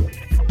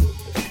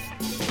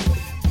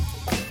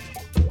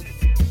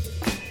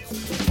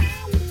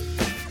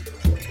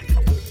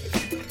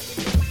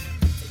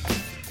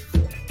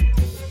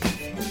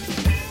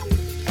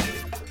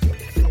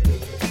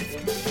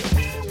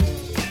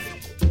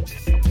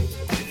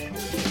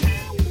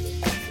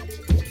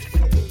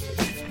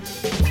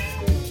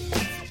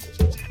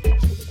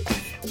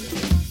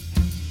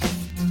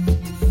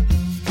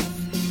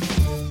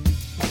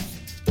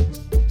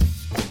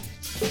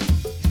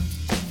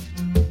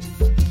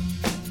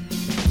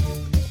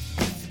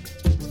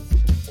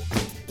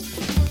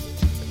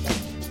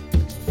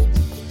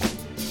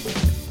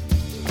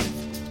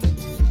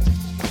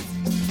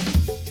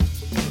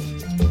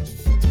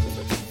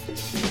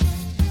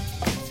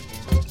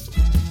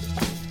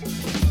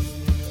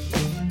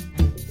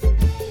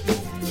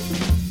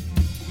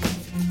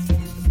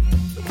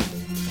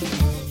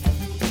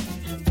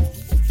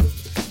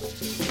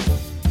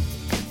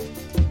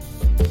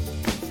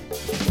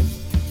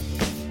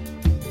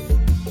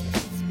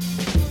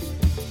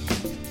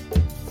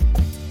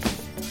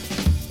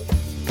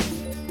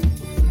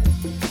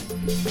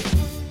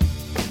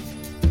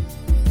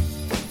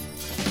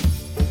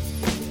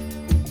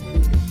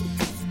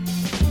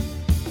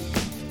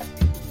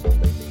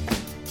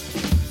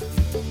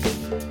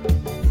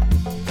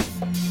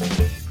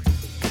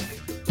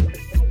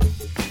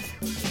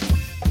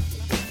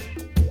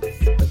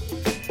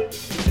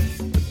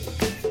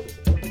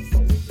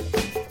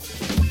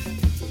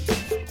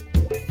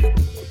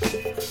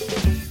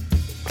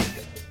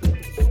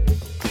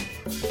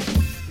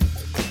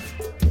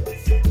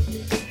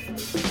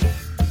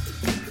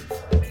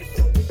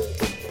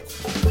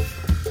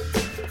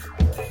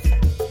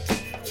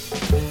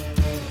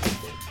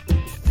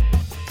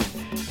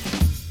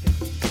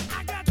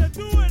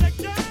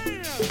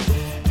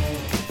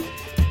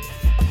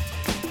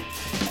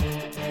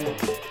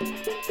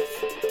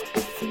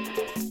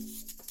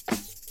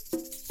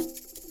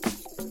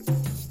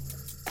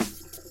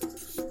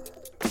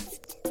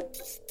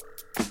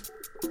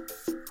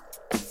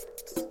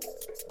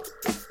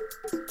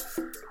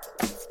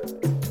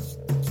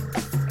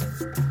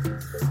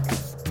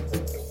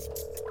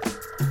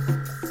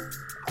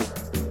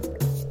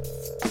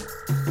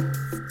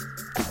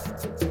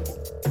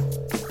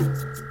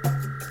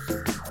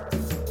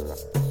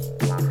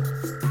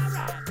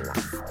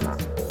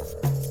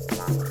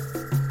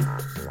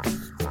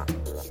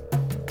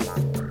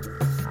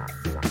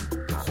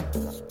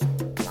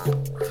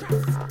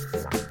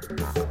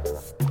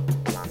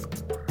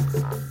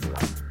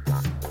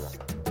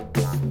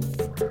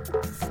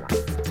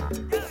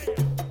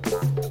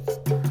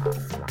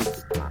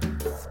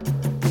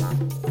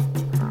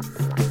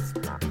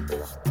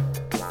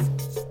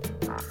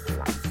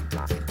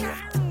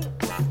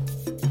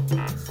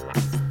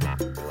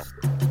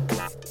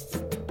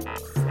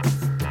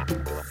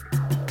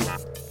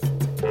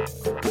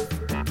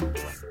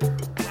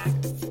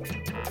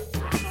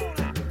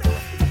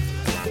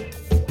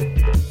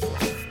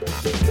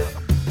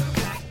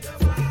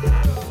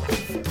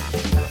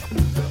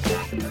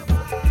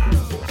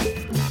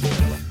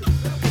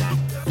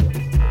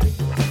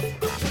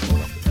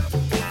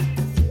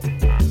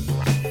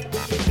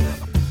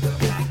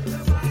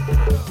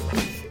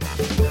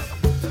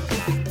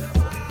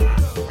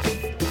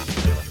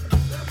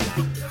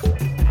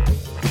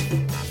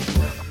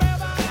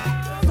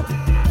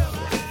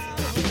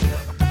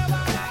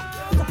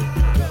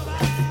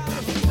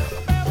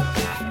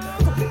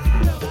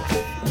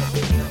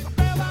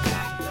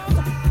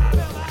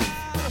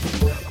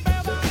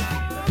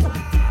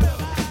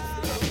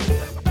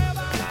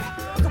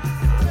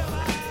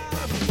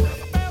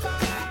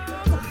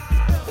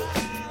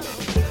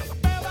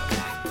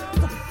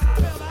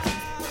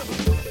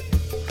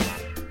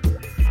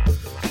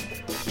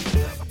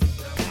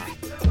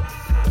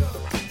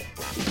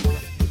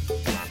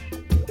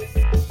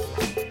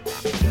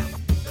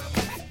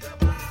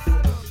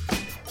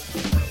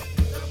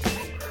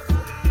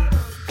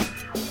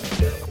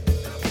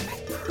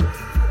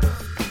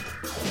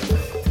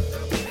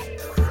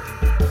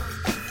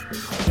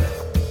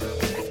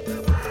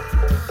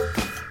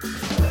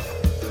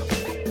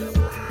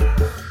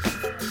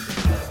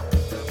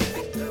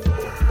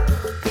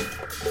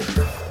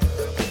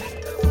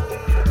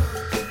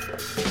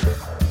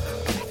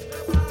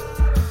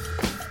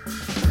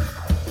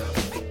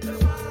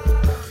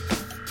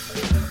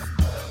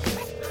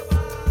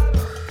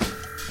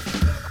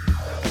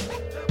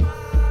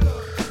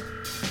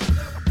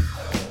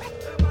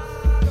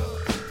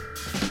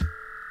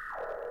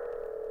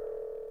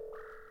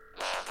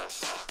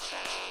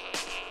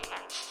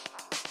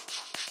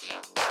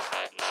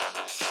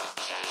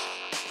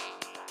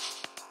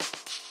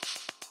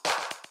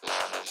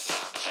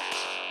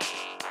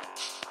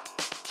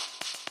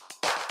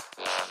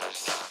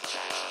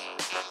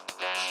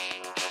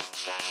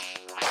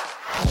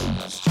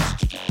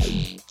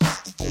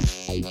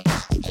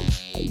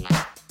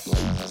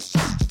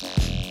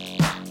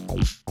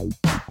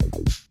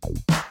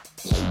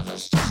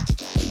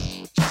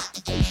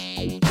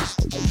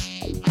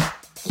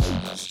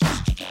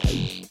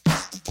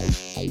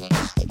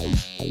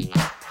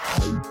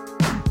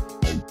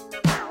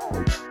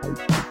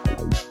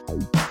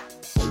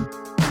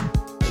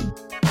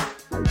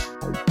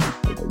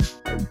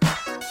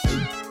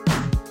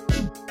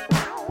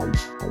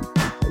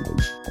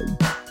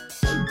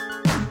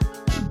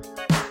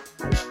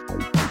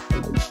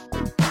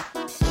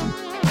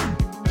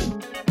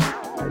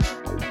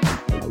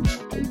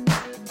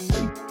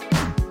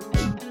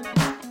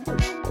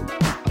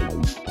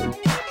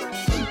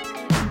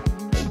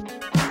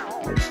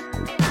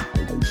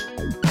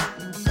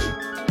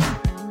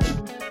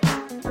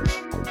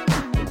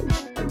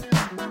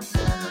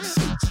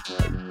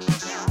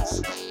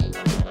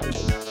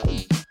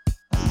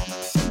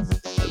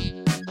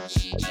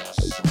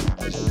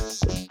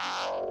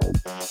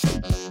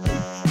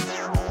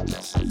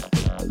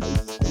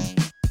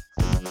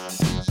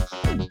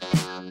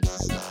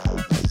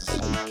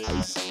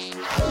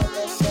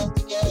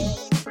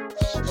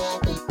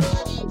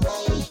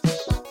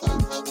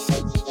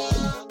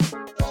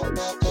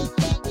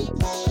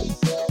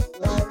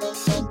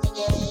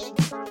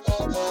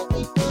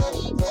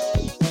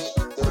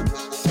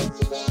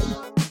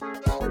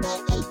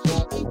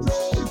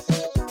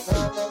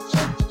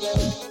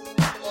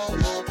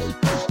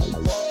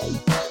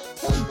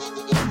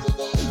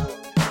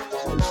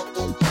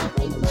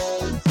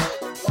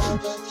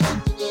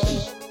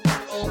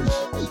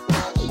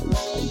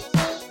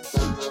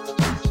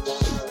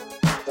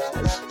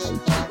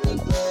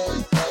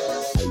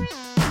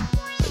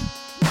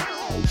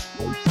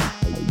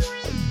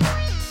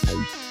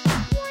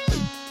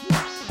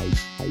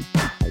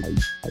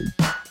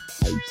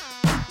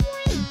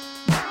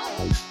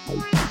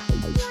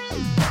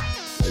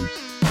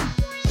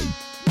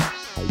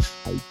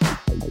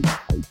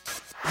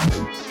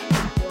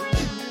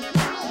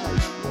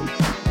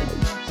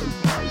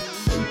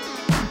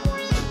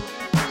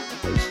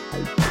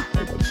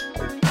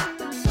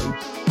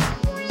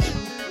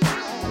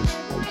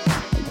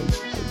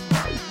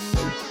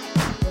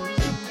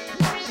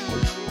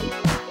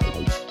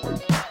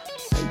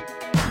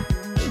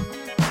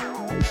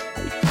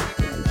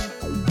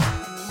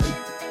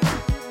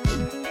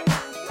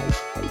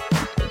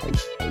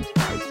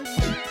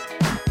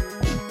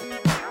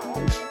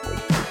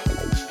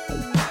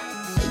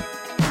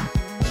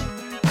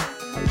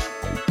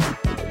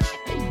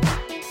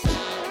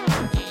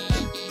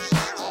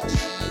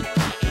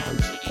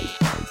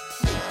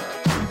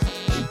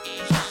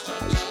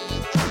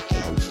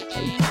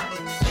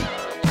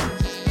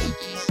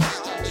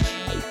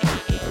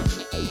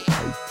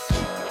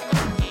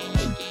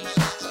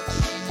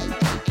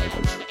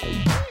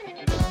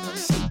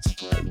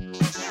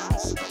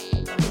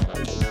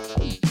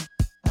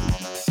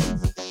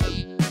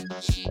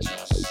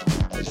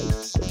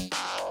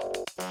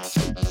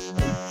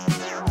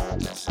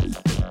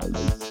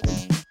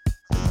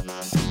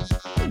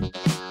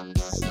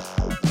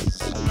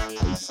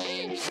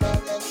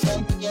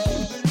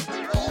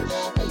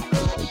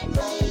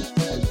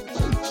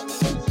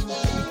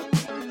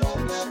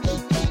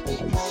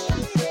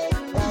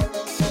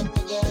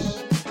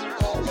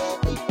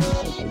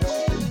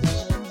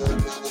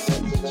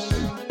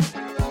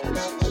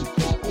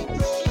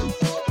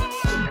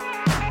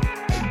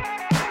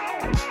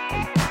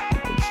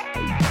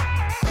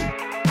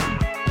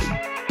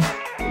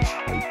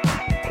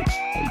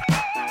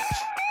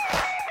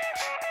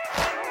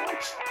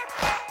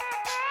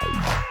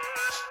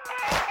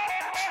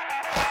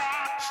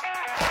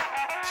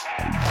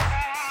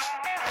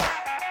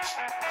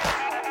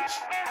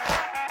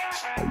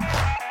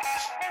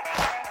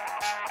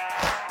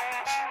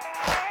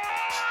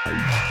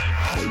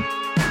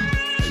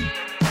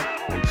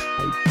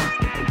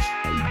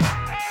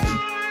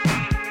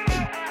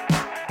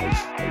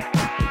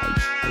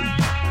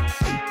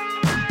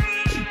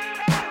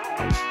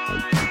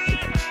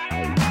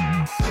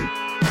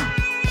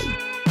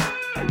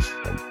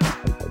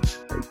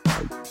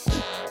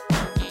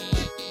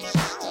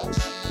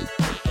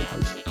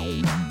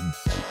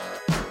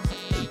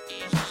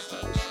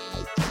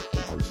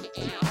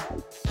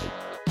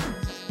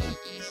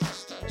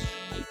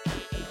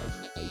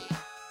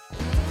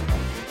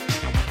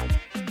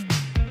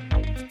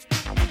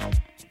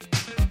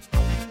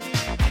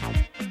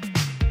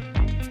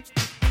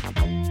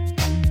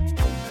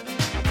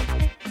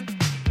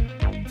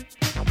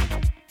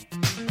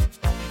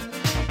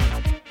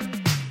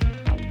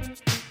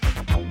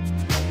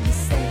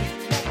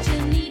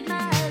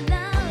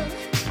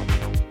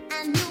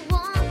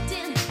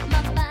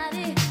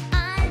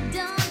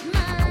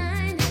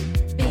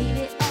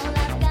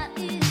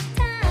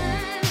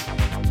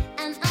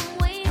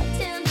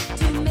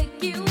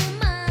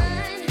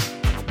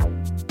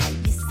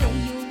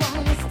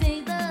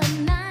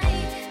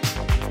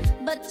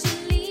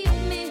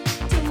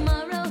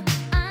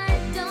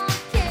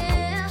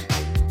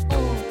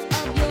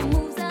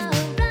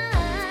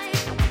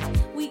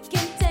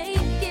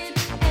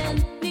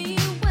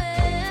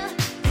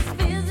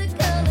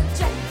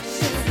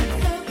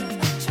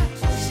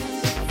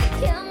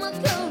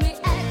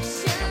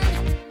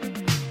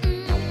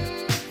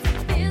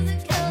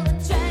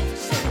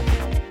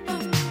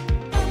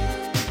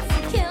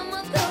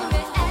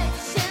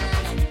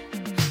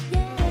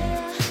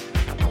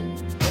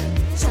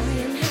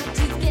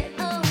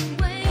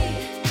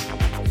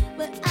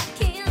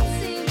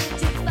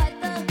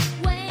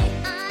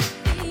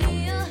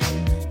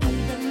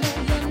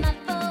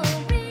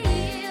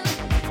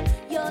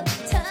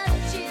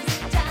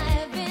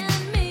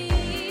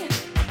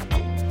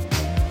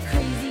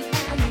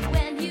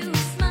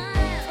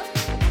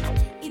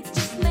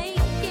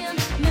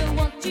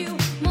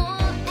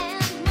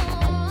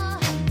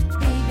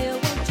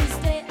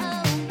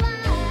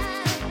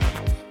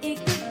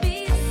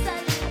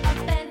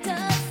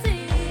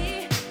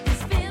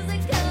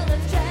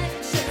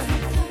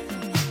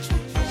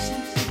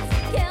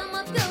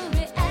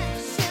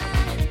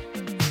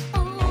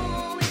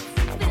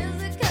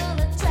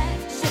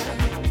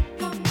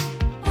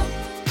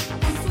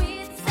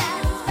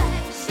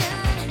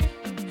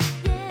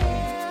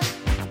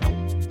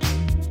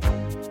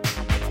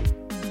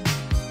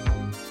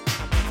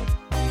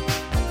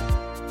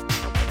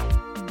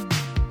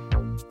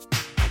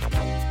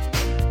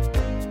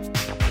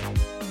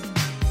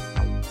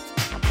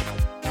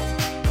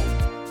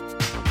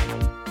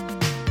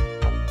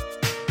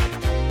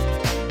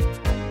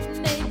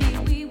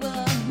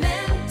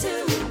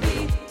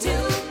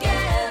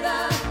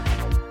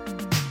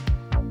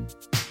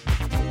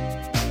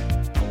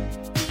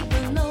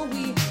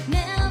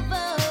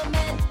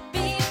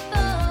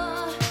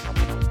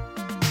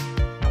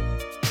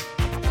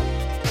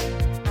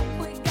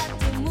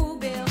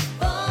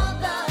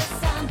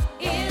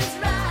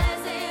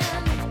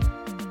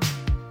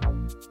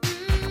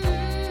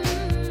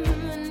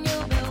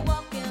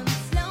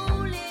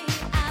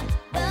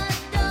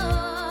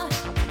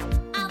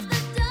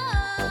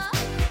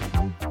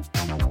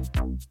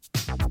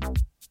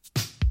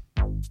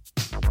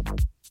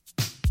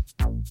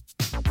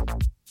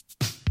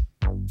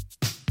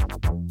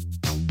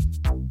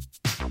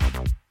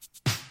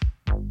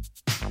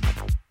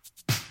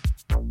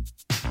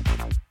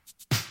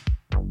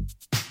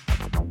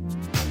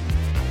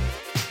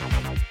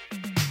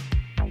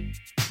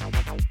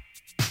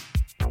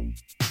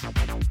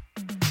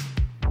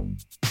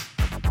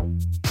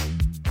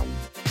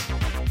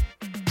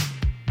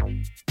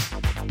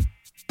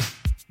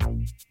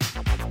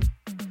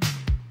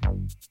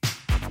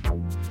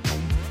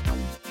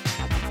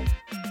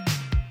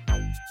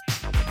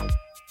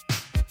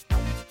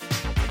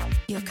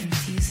 You're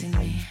confusing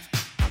me.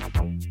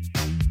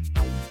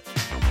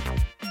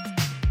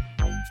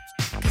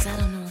 'Cause I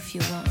don't know if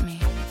you want me.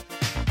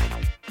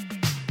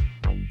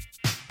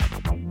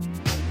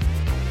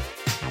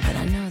 But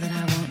I know that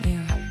I want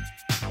you.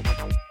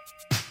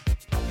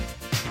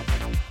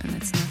 And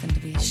it's nothing to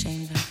be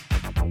ashamed of.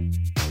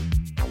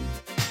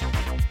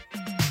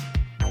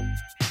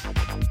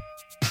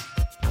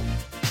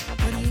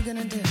 What are you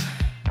gonna do?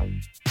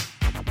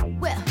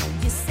 Well,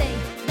 you say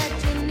that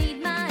you need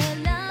my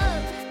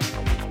love,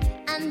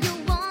 and you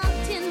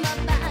want in my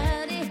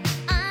body.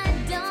 I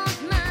don't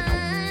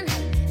mind,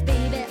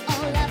 baby.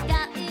 All I've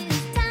got is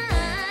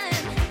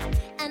time,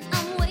 and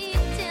I'm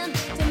waiting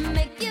to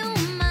make you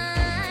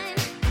mine.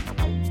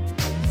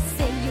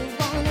 Say you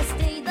wanna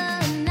stay the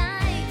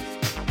night,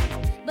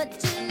 but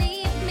you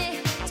leave me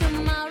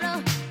tomorrow.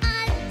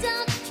 I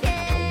don't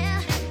care.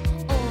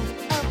 All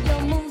of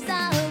your moves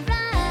are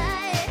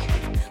right.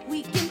 We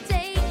can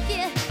take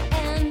it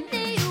and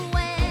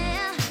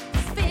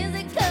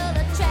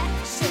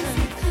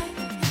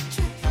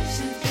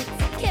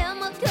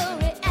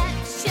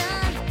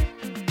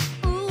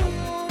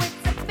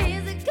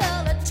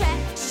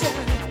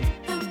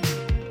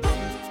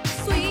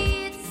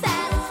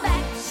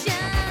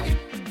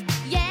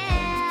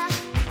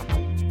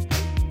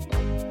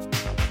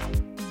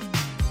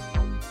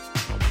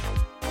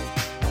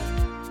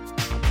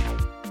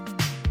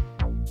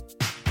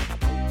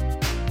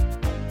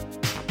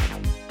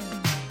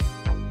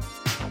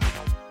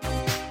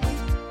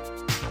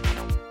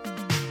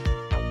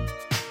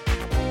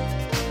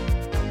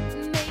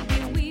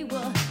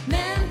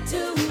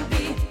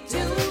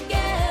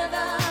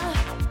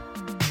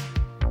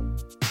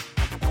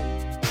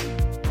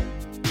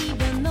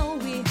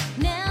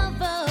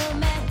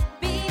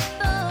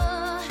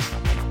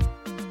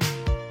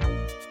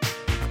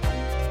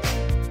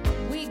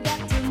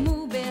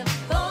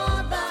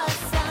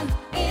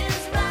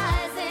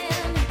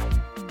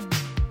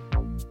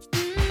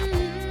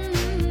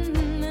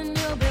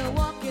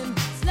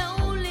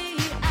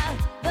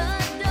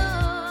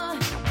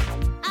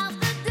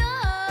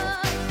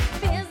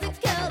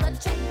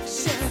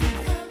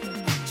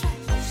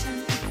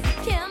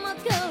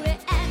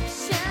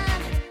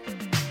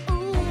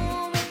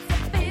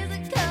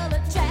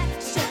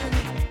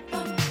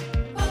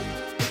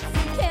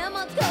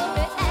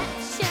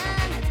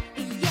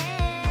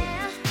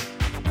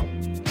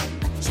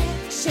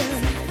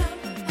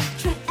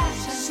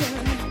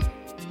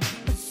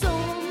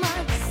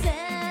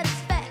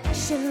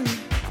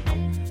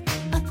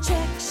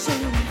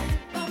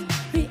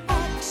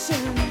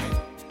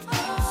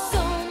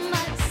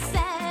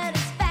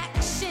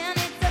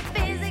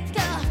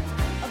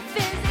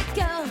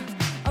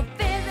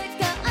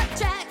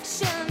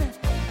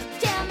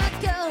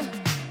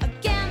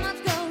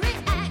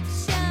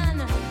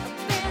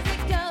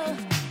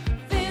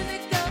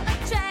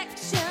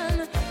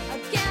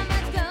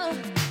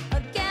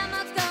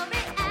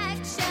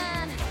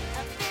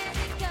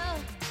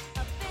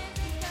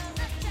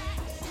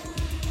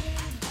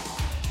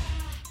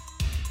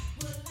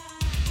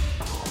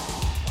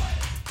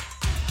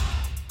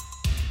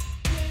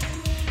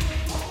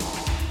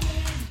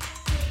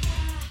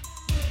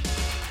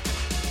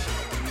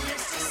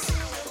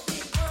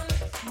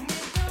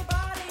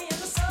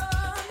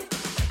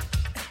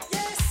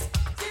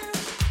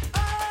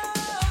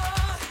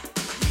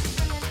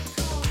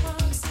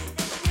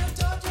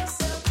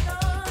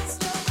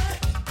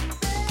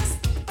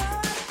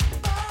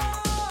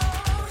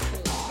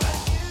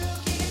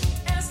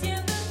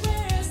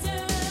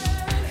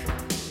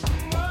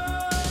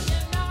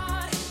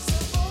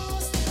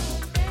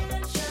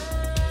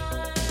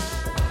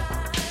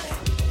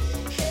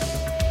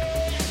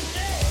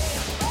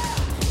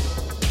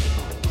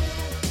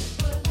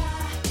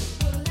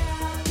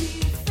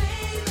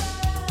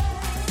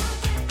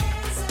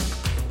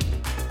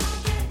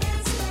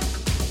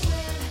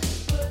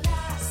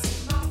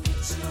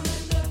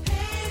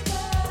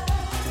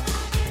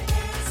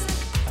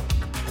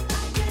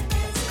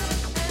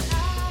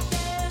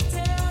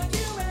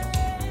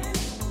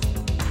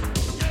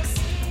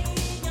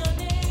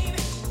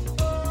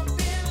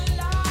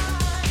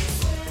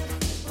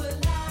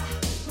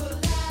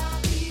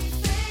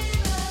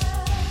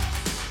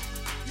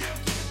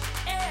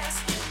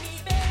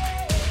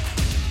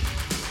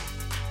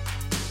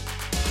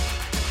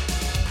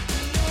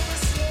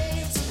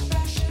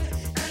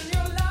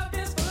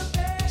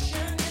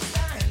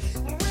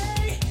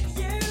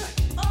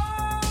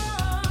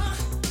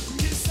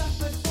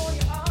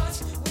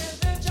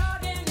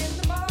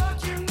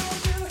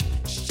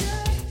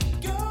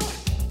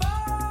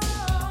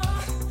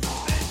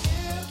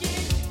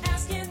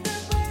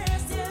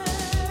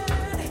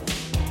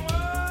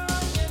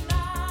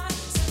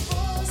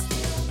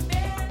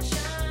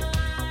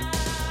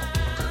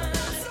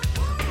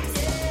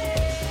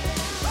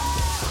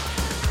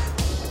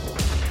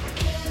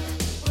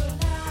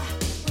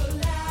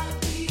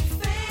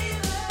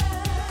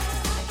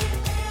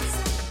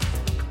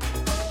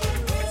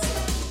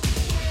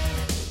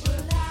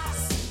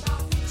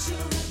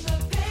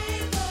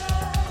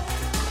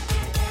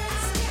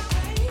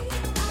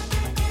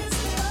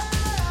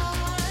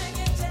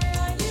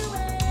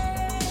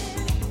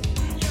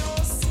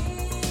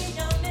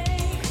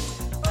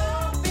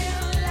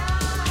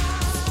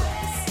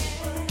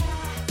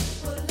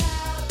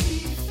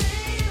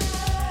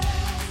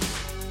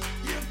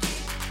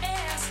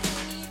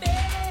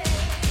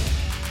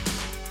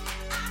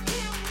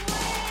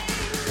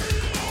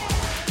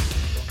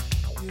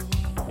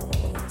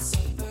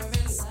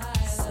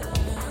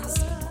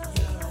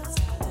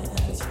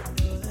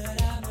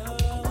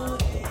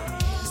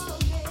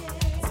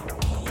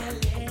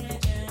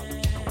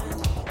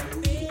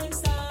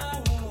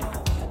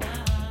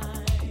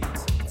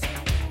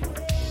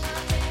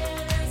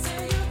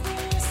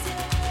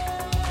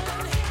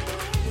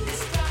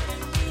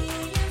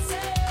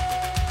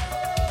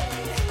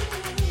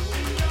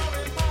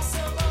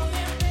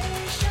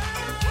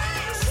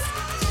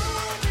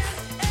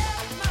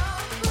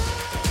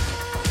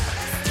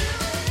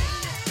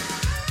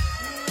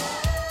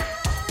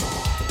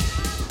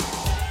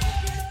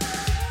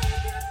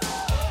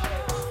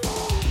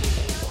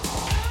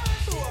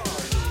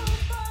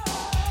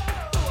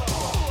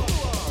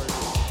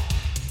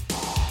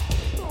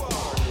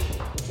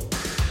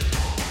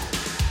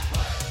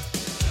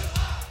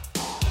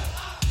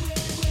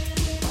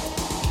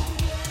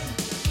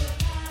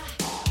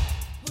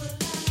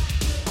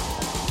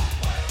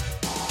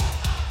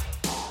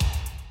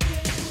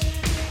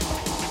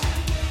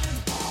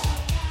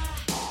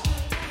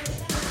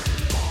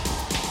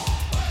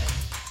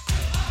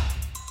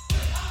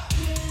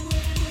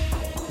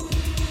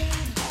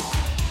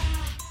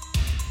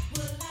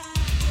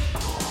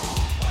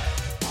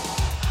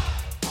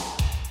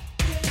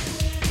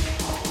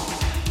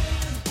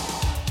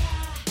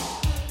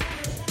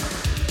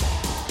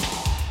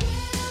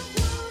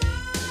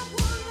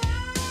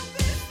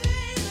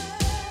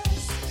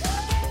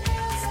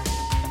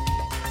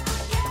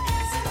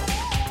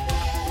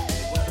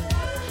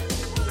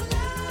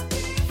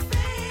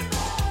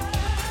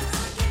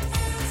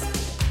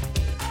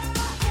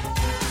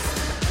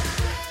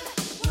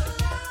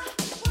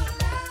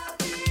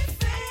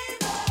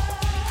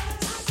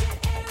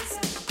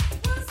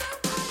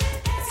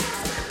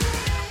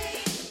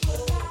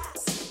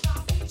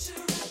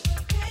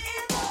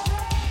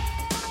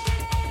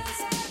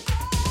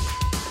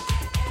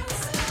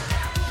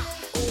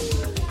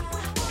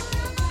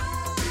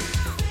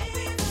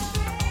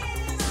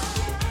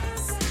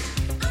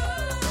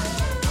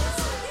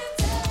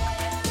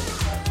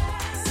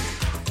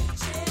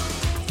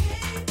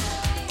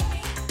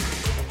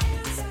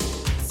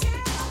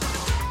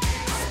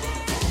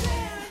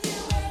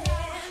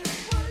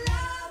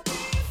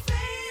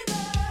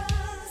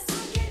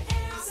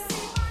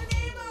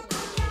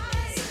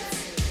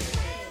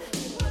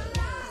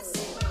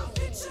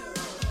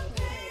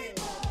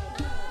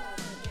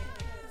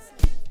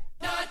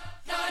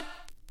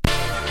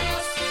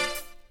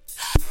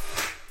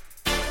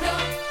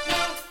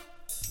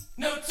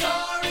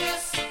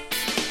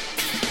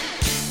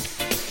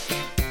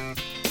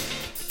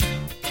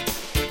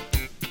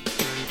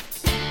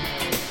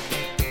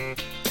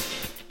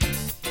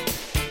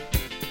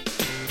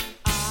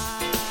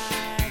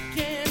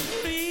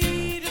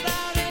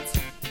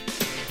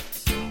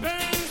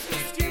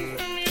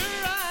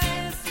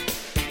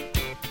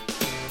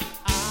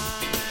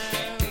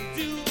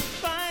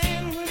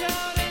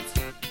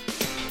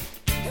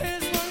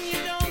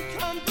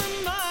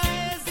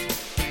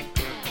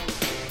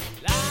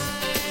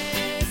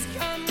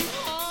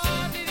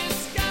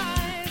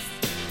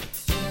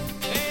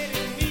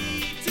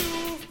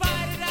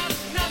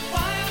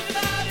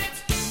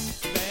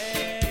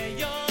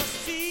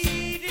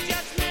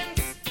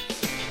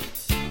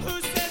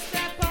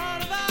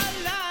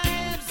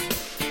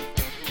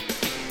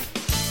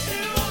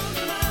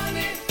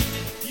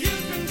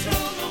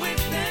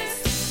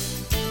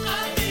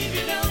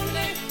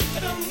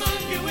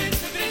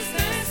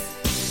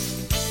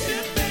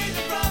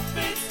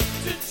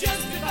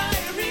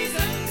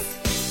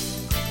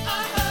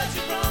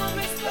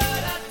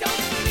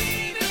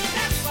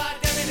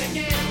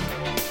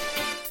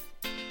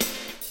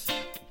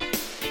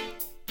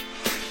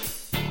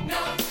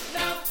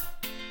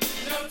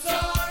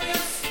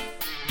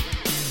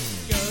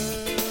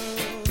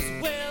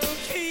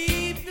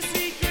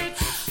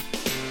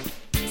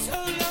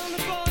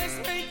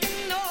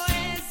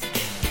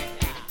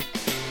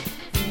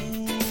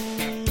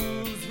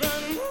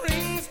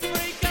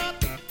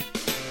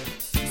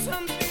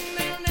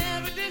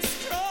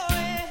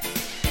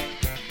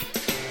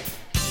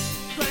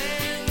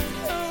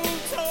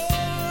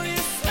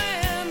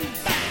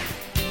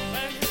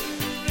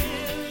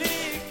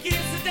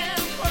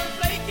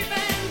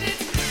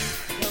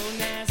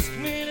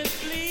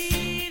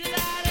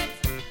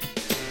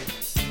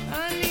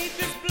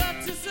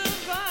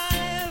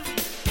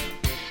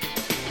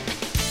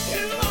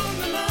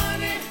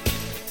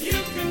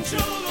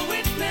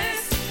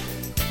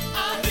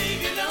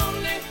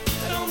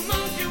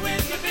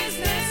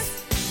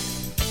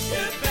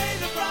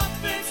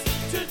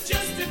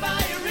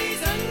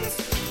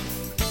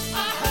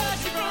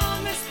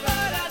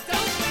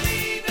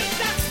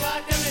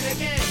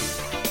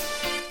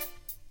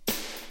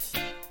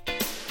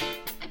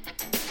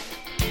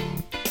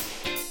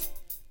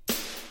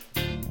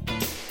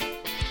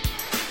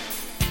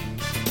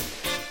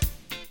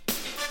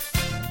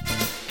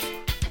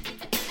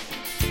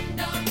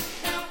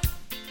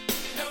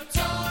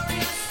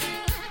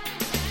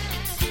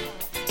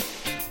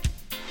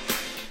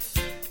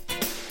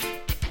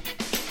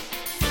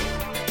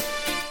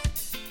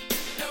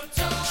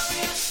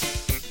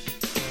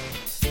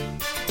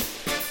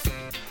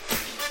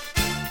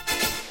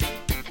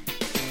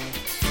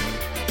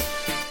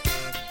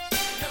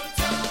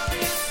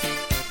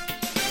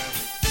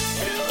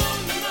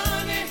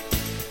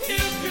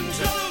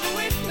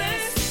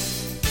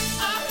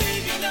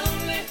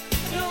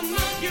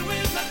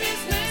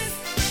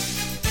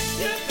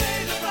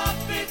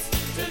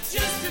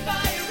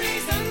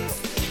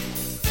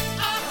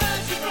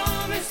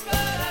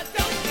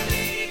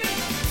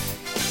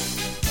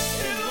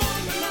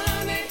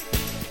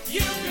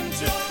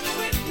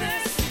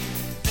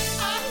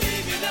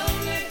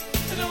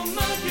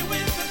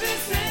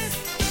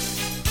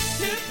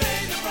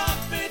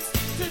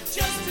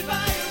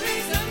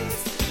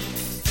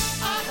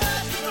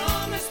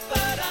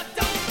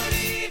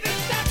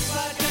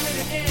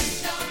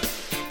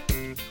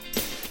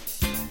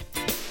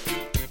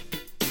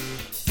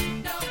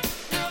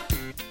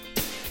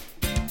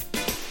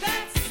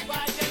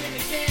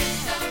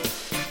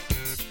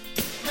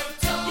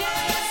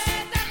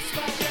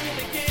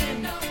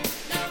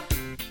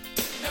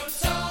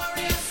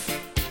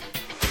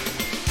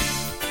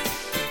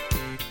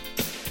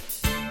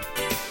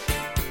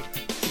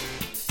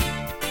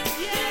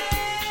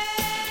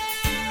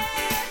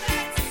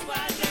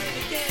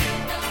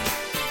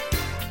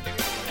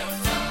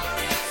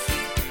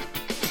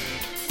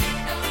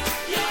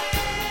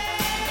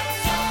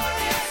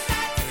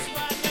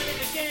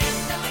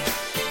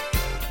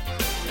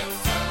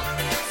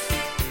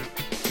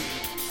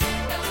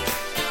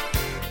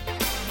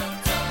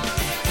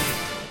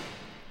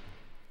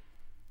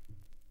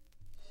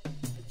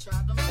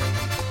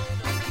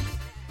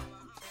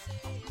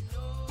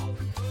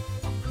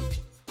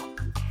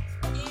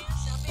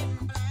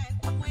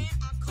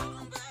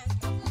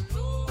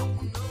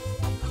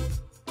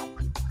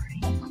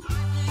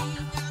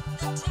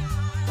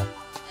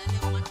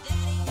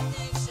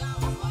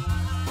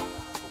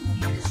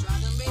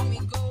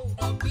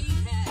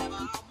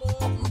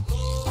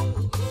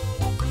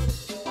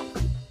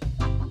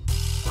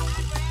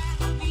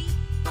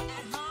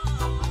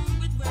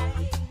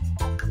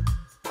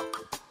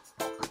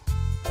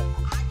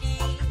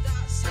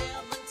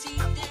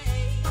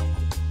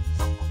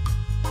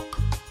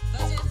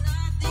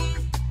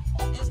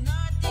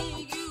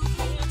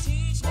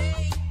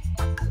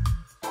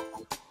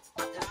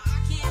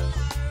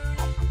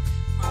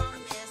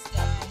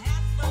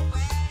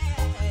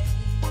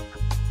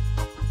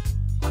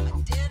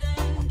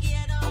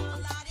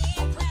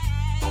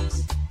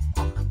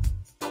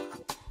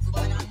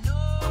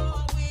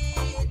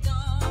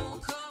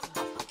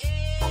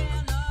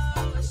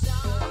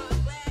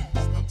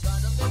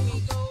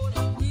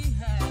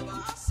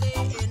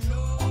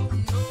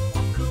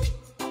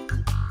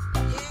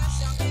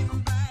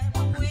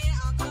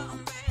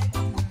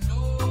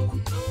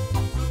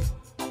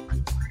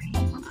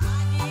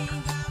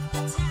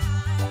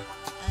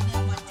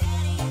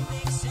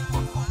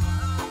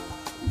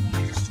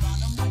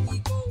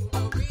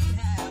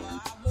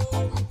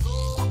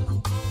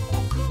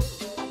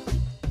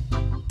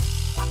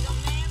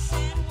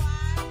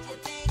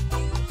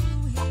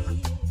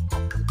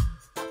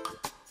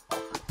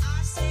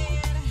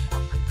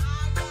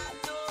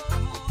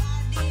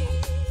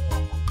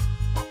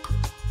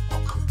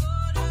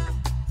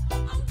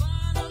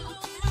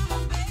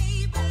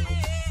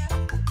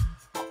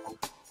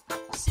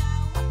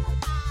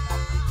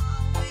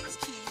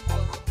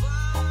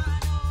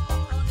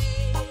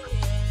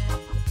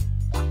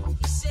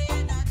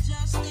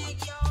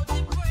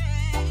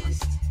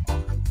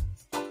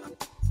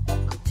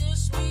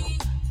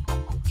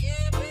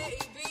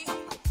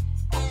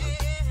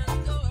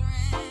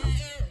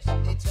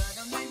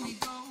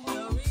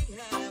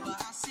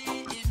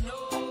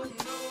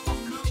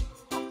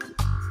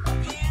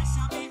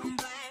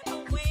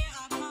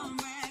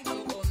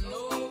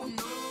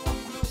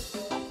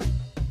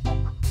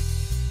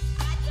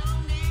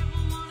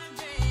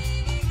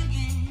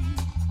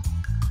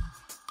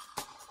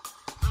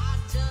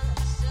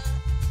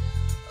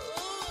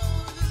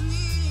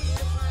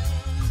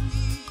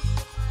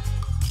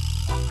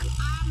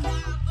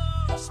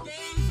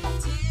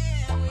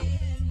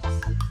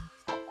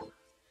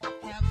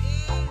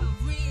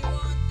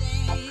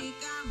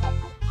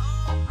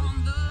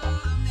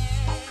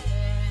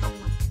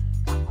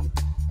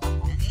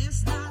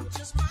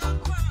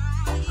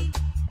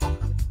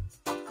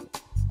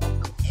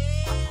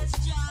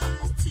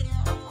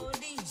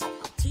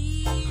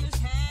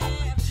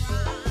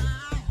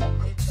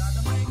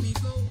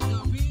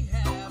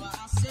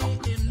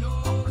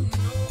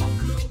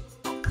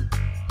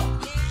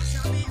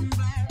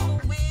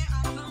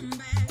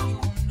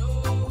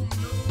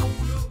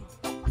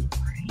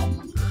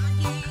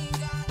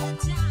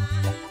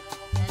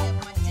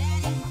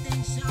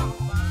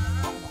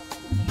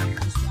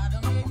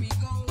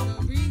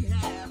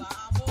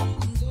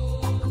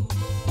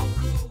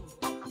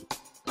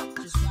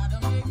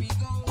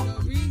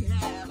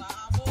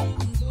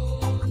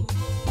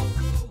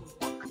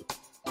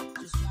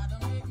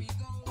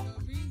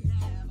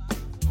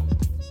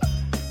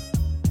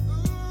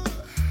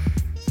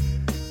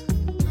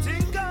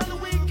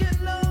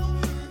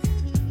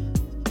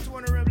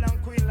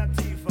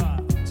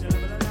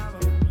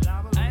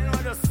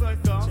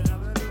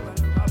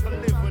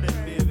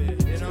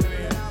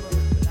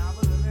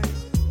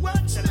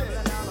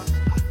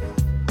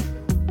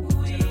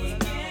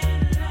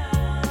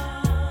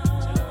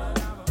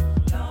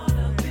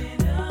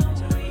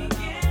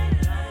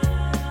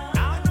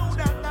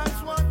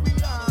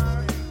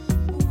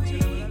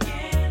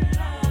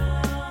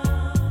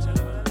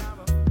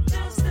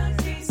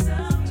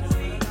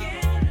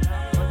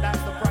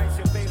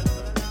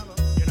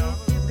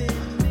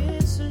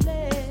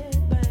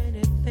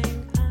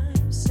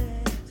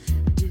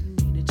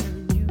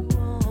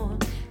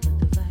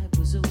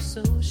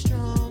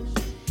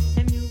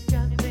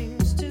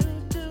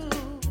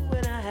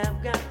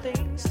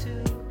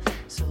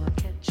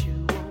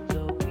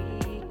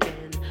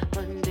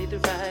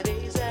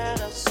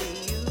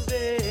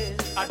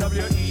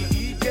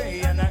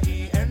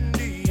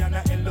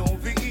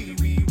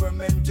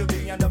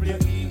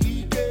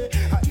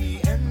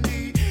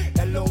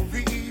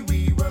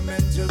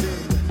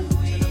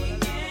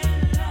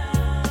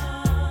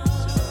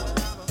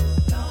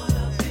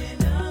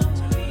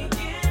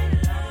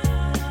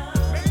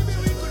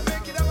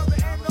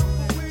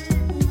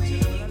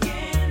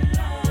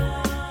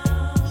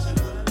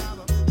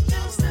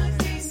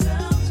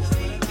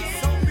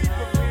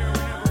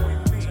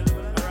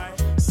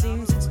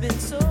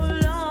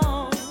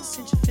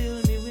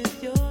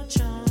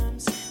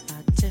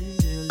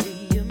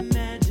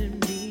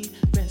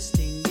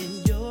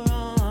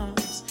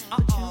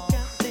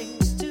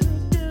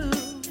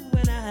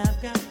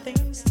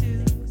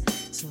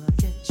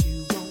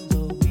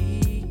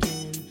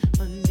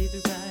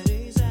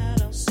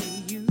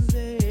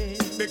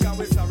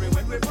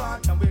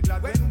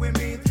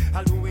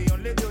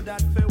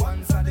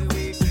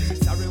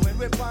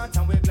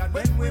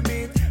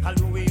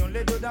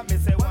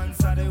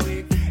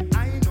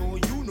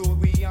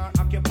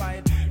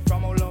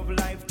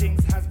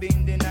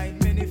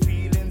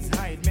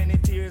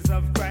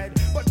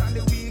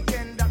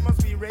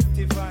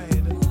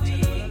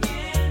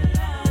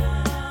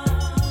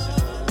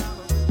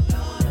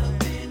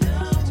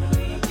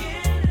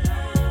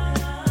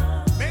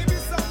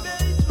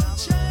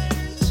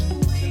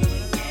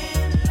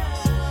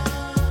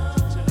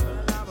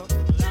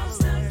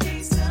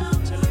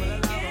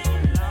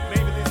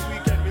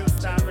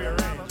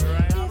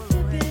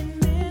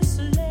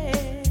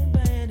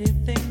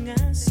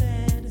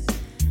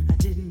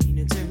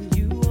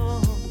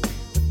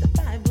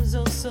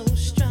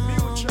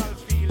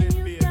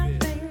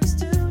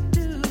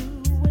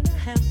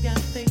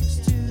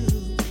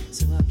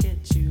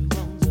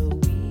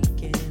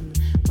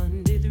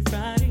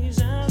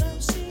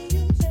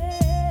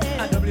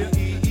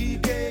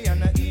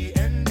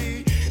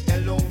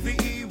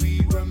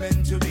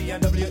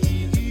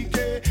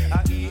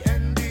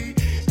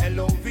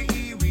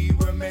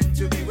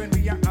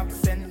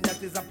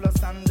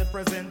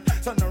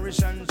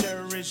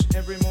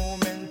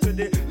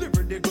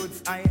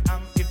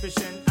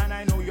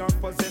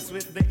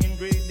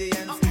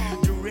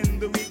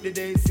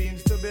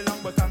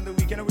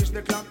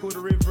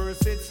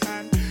universe its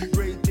hand.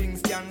 Great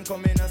things can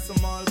come in a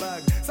small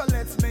bag. So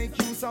let's make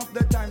use of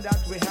the time that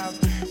we have.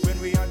 When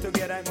we are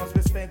together, it must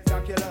be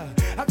spectacular.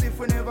 As if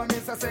we never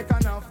miss a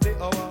second of the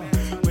hour.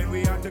 When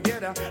we are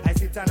together, I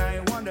sit and I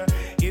wonder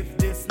if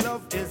this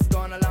love is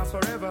gonna last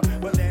forever.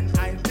 Well then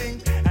I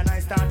think and I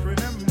start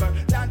remember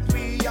that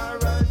we are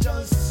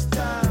just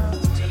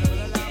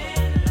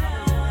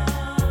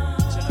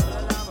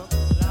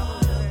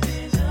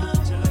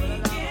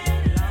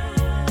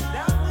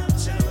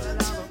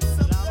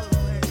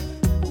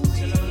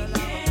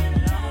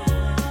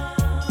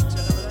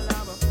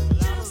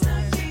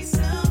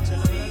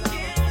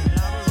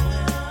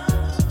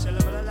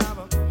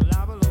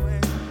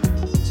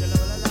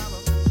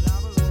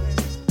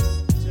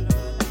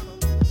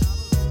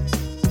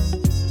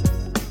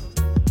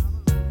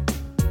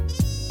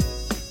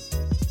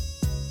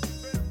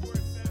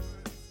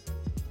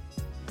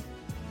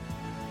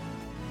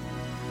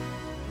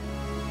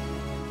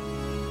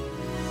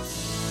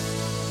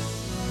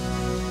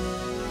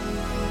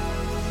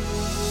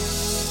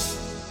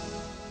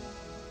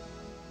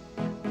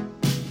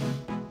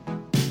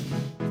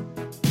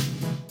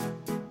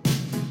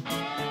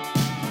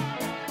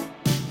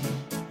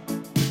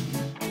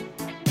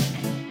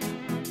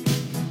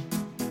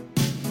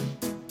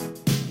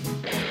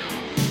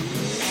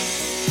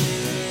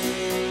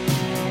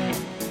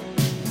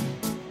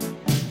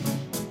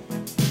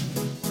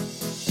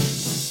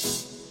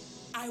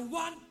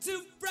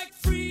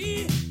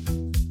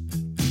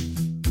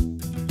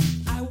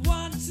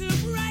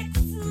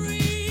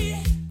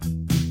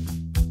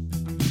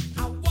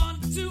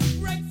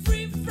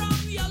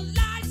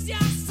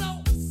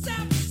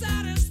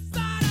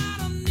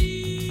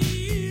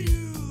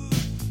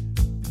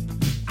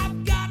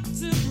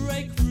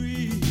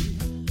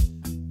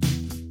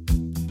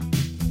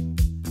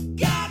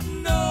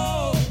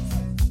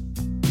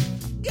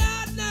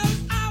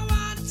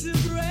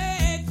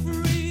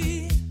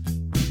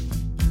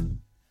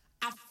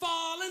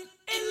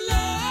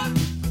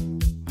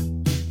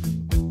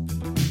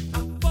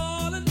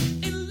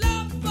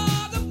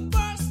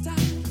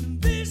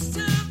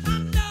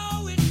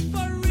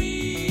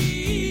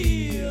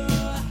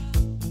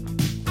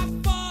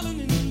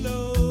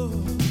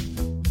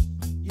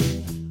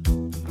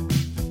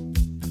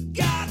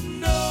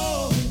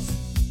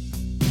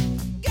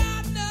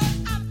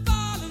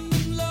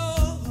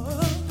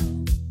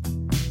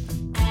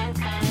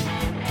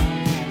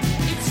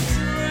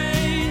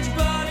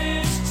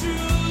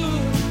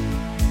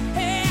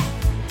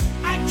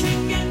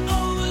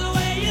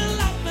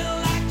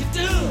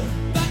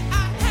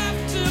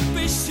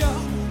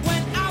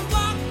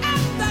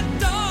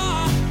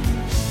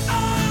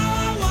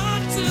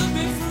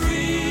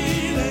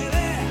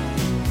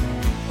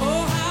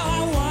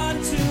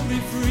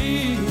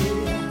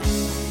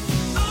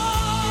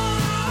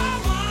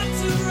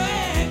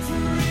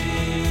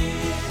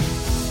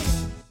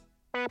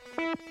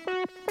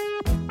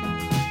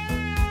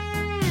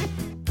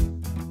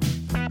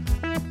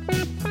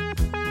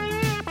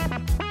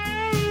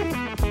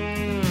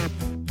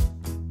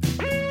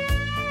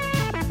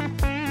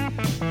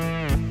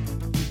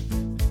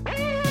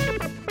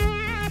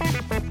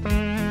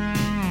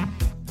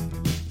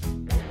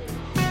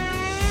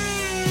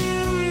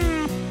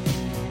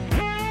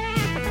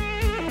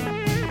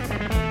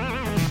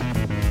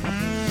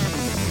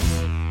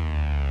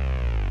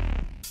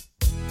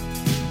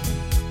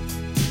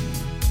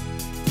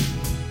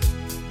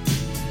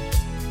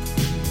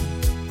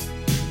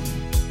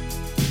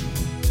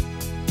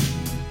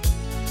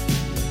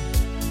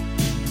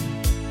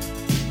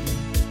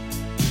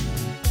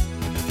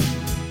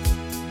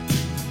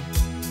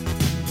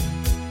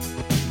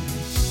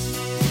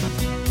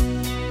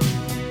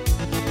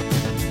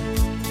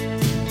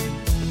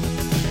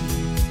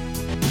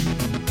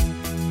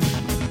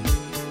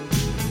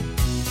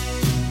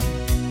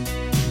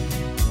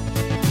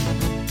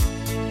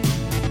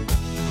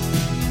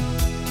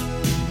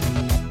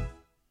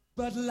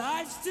But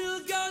life still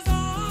goes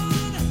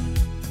on.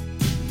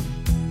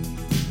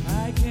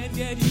 I can't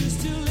get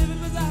used to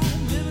living without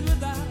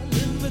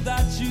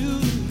you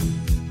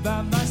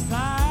by my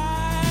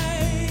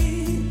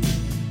side.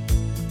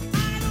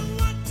 I don't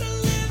want to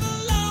live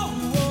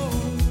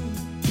alone.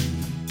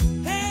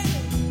 Hey,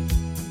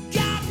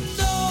 God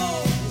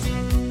knows,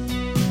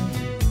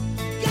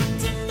 got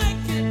to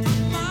make it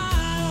on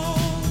my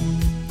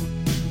own.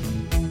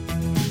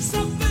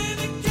 So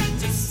baby,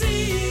 can't you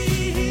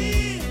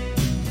see?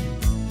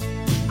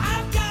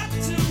 I've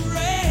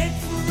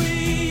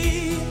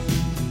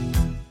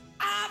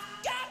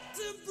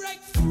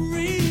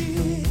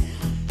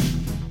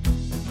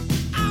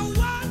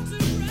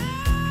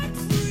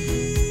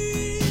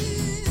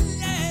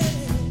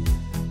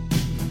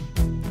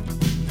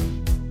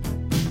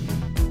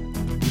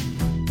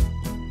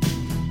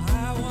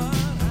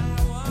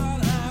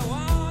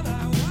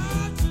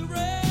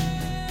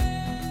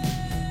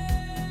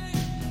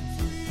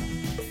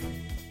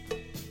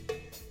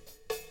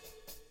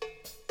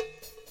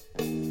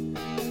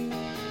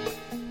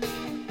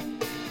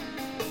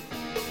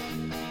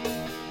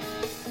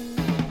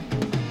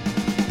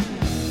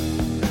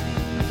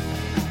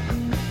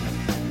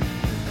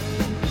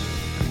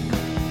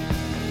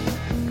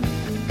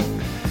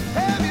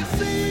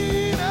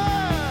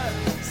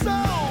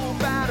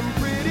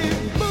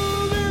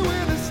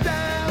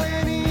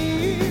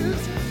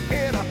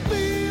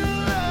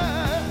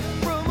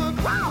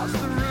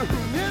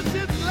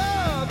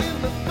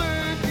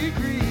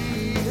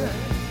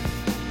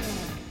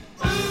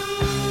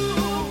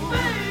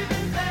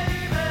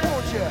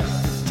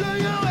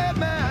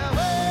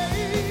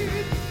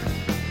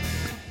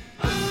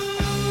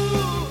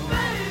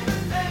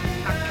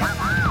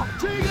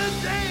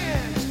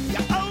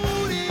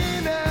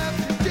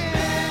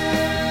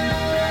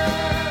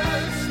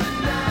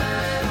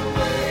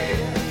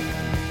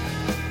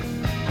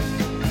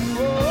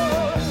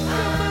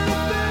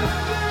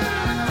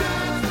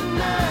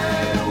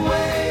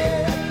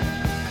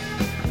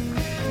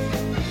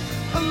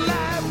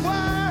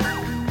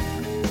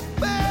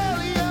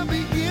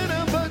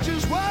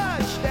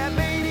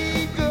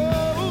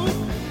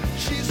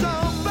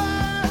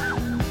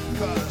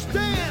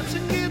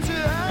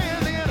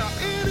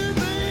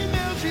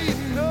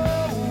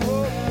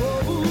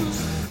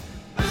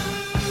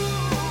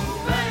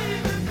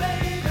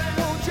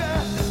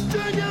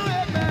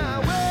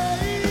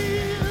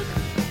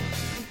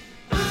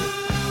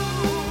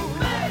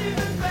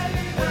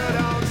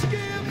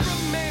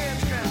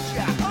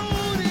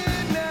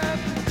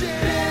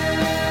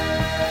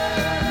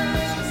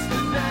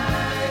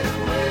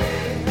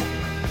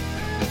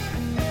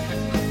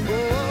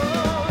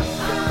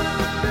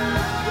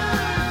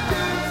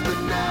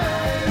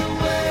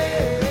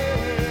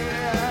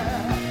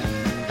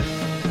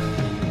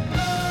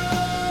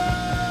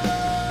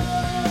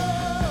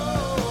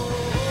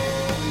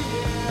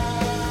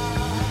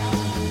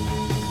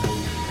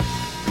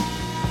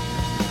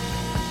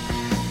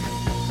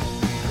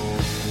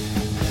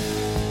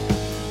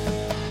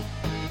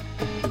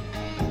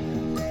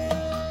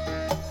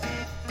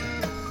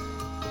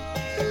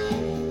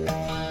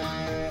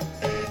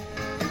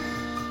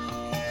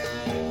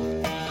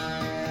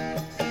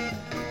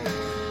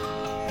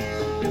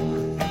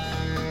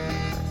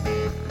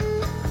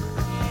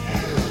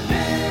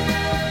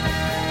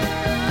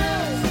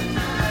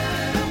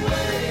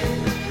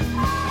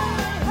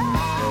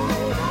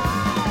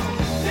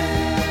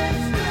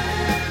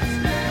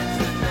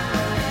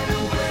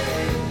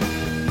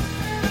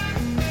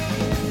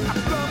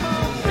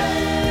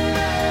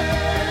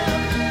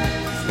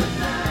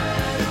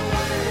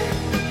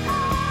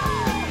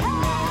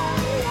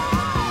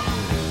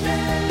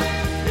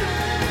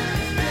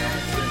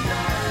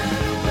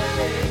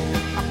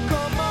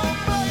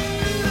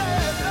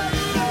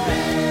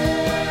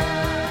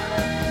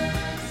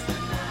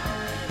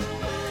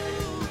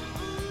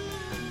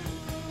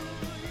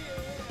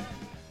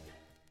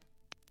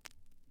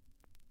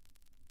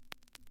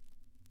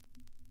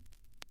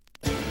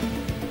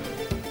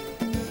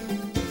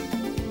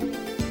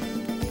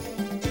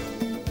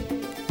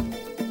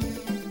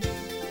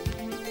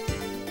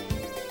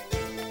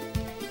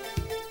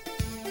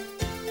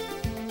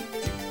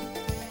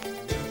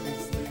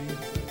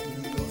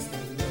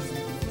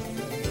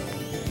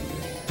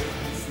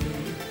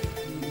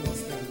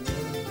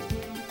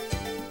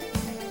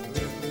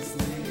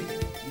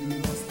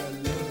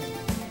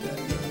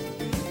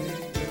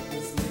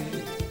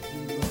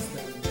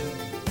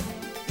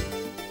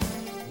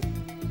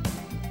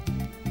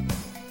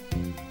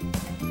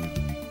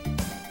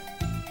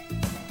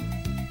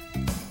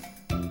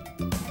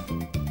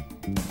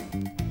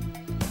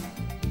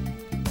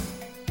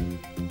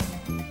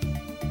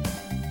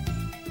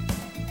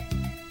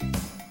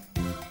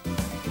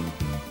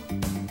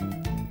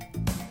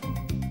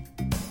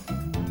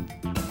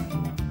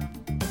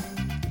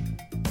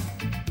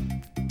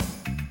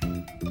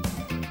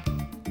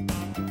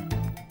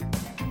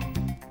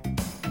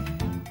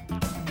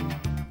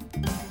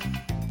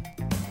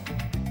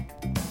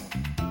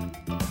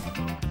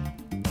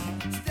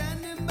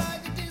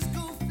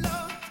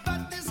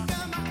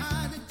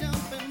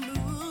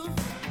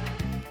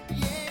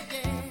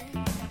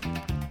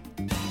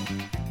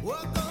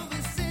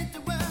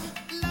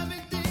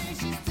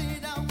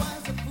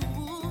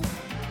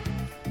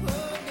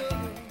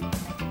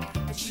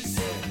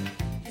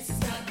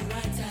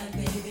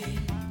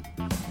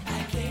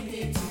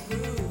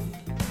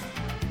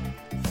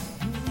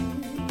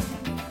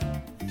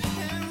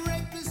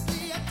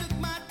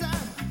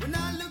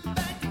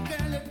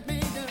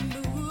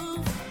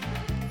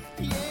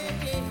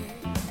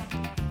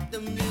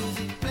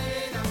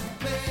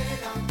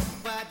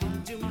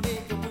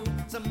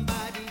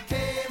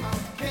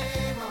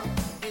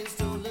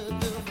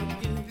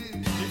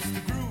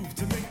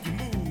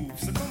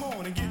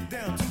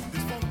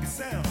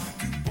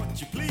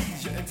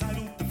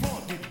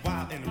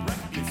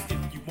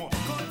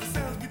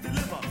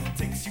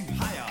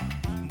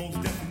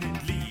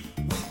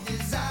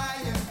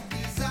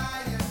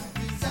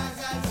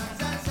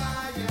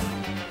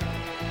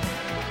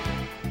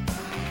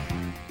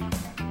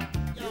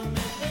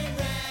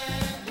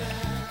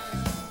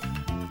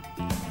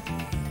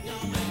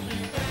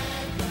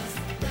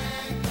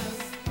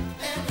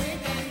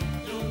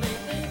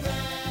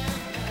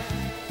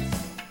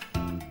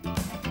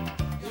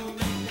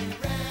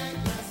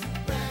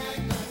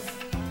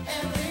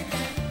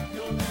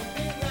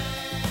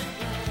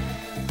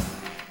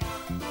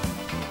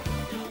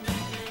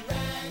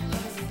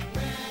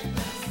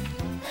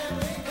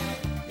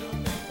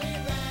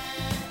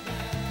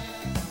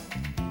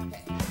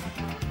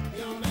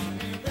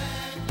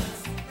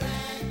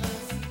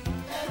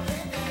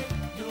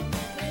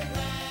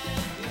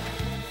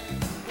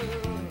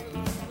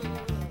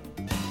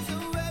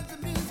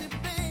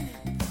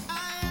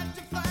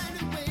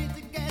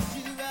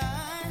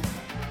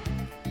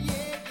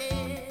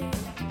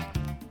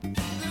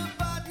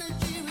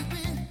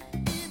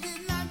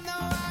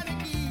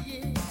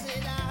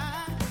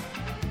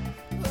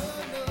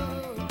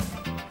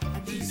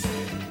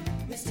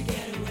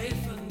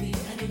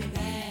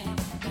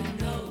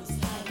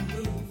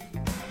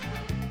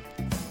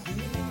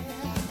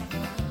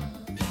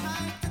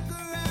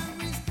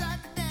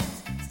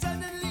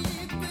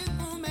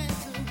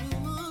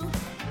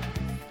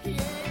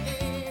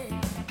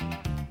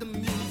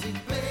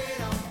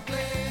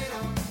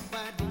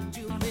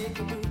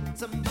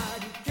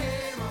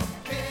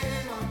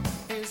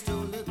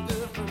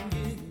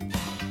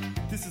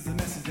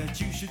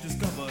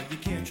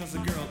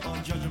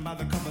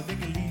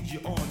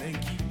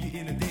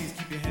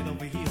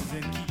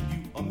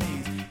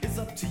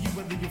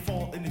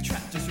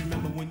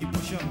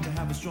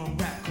a strong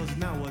rap, cause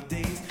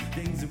nowadays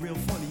things are real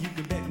funny. You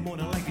can bet more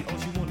than likely all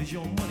you want is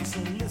your money. So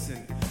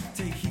listen,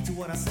 take heed to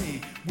what I say.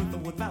 With or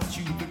without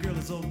you, the girl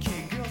is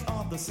okay. Girls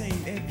are the same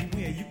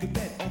everywhere. You can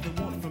bet all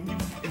they want from you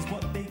is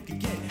what they can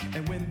get.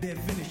 And when they're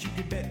finished, you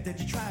can bet that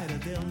you tried her,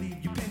 they'll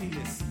leave you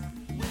penniless.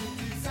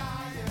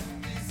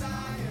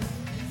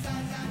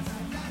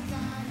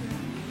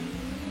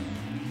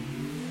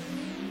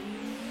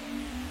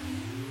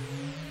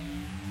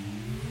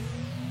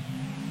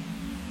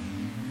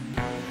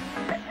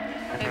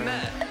 Hey,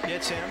 Matt. Yeah,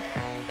 Tim?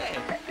 Hey,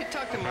 you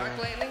talked to Mark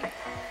lately?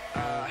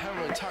 I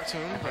haven't really talked to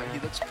him, but he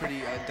looks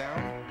pretty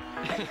down.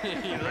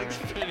 He looks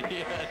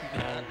pretty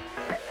down.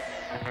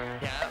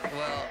 Yeah,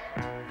 well,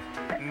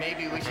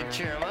 maybe we should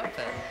cheer him up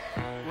then.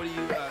 What do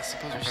you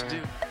suppose we should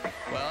do?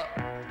 Well,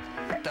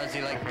 does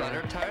he like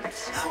butter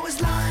tarts? I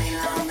was lying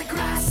on the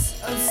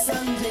grass of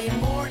Sunday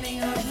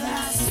morning of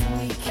last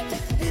week,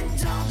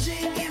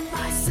 indulging in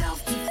my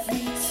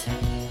self-defeat.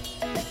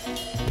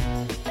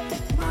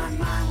 My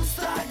mind was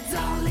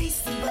thugged, all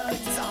lacy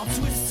bugs, all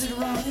twisted,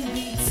 wrong and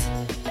beat.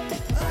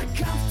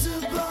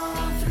 Uncomfortable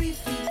on 3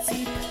 feet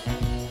deep.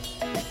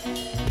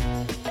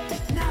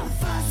 Now the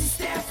fuzzy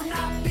stare from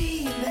not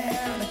being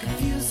there on a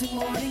confusing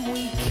morning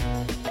week.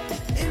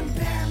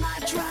 Impair my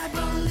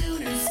tribal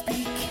lunar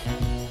speak.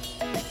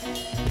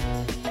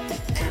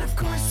 And of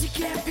course you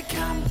can't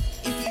become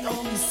if you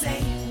only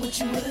say what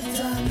you would have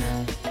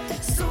done.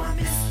 So I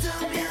missed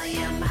a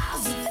million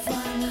miles of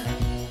fun.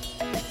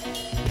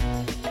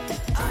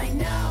 I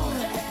know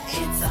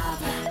it's up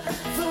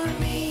for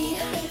me.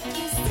 If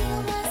you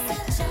steal my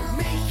sunshine,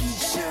 Making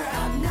sure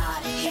I'm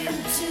not in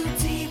too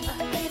deep.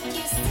 if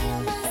you steal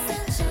my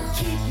sunshine,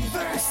 Keep me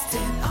versed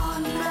and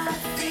on my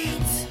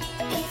feet.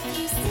 if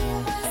you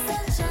steal my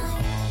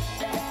sunshine,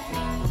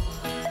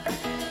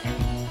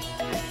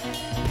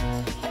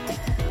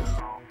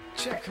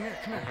 Chip, come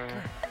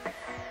here.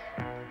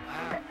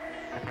 Wow,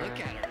 look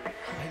at her.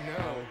 I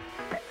know.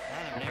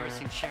 Man, I've never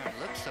seen Sharon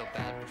look so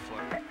bad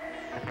before.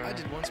 I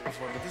did once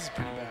before, but this is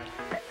pretty bad.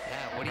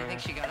 Yeah, what do you think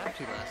she got up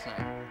to last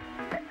night?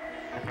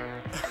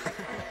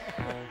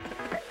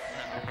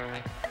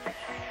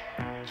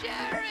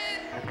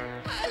 Sharon!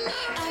 I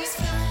love I you! was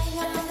flying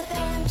on the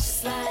bench,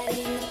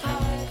 sliding the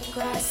park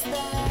across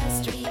the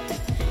street.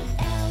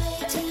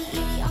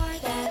 LATER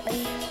that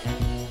week.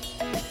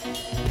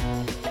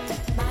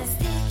 My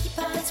sticky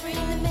paws were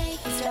in the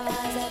making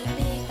straws at a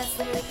big fat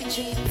slurpy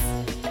treats.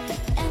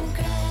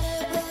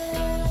 Incredible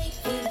late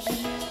food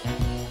heat.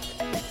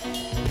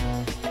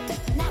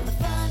 Now the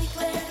funny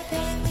glare to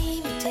pay me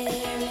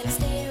tearing,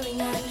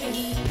 staring under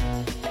heat.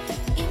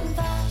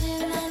 Involved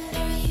in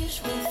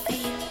unusual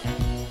feet.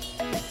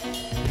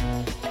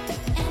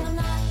 And I'm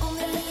not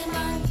only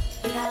among,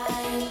 but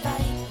I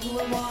invite who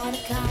I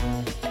wanna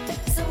come.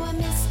 So I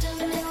missed a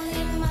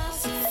million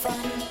miles of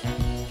fun.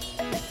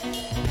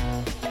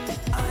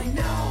 I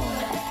know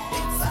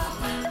it's up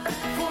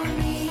for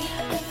me.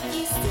 If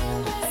you steal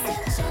my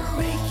sunshine,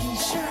 Making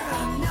sure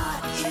I'm not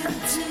in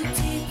too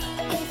deep.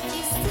 if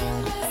you steal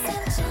my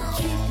sunshine,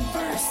 Keep me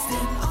versed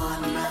and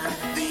on my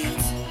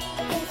feet.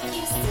 if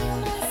you steal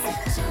my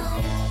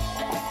sunshine,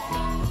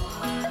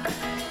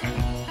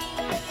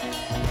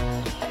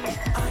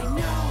 I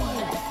know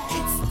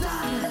it's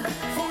done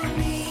for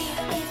me.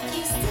 if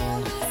you steal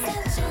my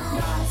sunshine,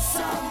 Not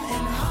some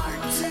and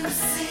hard to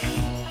see.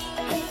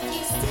 if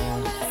you steal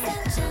my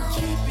sunshine,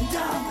 Keep me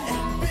dumb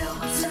and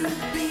built to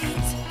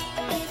beat.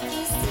 if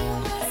you steal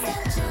my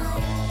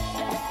sunshine,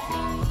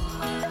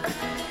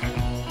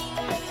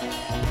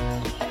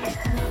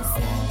 my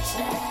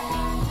sunshine,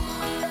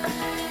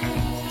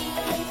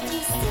 if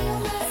you steal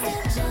my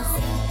sunshine,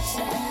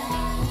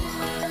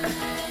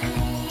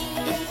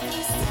 if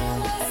you steal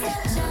my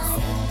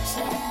sunshine,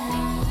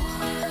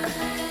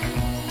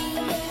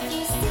 if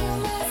you steal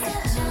my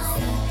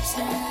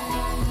sunshine,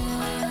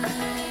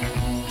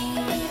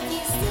 if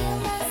you steal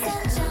my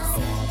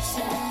sunshine,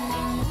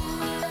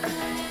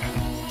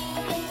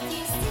 if you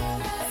steal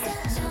my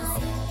sunshine,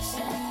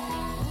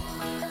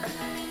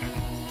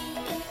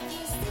 if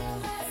you steal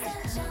my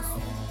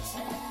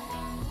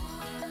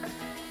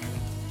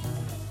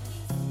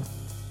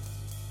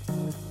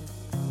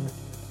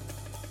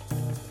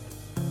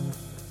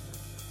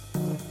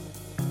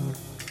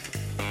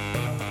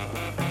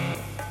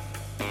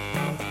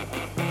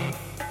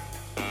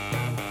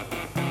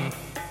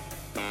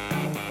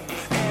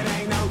It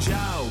ain't no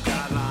joke,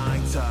 I'd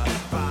like to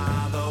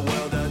buy the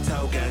world a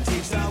token.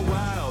 Teach the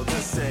world to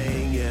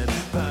sing in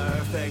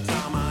perfect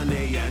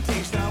harmony, and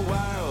teach the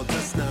world to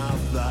snuff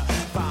the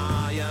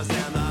fires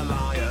and the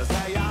liars.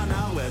 Hey, I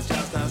know it's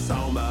just a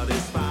song, but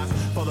it's fast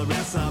for the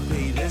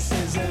recipe. This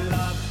is a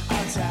love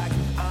attack.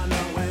 I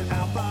know when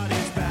our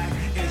body's back,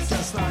 it's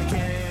just like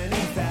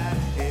any fad.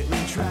 It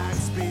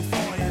retracts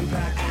before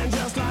impact, and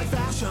just like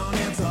fashion,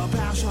 it's a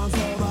passion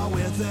for the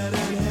withered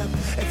and hip.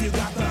 If you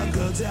got the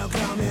goods, they'll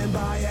come and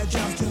buy it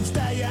just to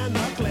stay in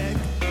the click.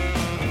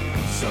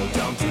 So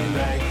don't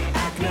delay,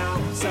 act now,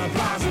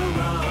 supplies are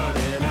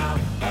running out.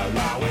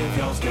 Allow if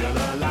you're still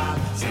alive,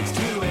 6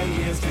 to 8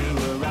 years to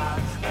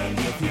arrive. And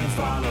if you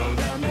follow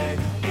them,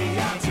 maybe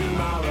I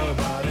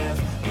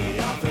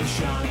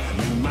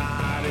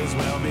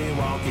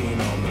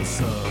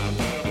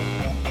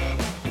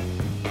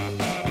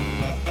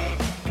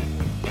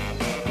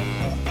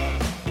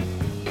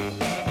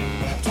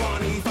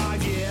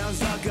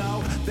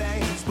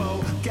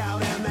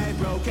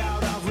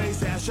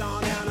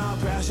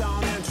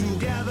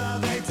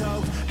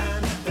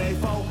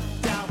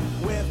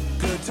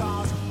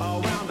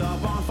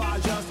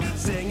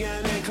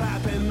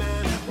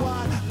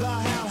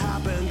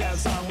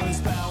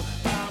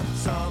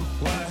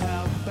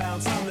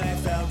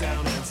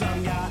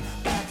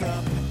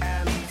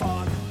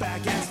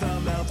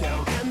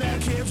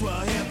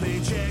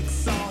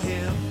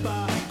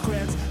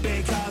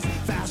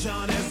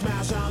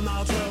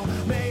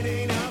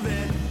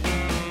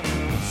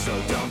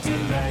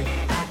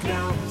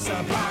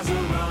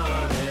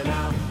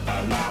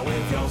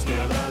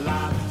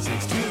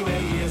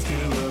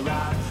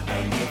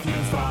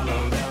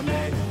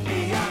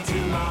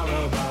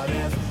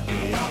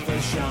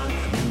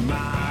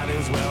might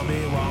as well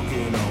be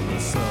walking on the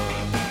sun.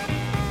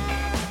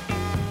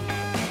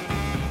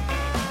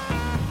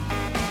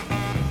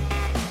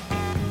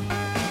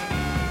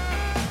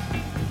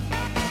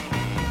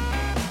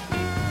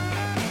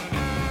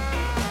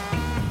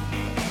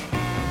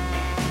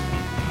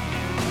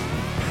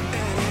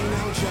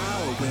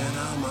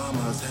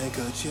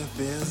 Handkerchief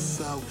is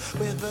soaked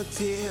with the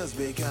tears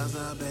because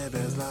the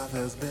baby's life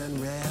has been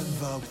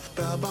revoked.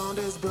 The bond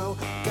is broke,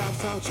 got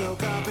so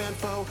choked up and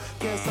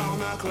focus on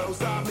the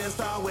close up.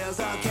 Mr.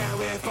 Wizard can't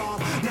reform.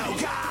 No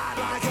God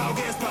like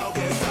Hocus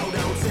Pocus, so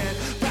don't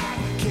sit back,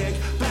 kick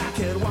back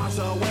and watch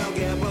the world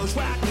get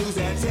bushwhacked. News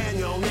at 10,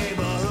 your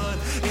neighborhood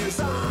is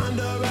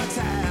under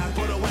attack.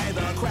 Put away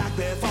the crack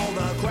before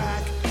the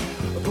crack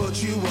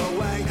put you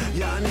away.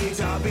 You need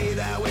to be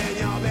there when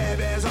your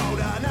baby's old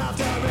enough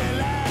to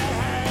relate.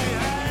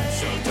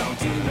 Don't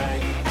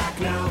delay, act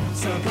now,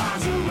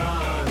 supplies are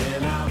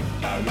running out.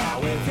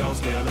 Allow if you're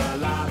still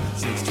alive,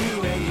 6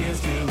 to 8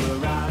 years to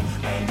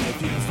arrive. And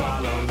if you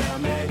follow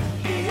them,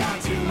 maybe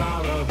out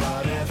tomorrow.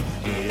 But if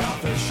the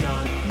author's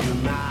shun, you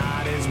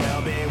might as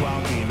well be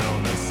walking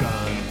on the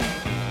sun.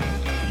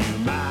 You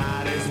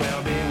might as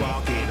well be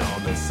walking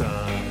on the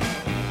sun.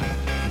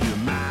 You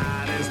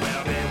might as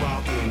well be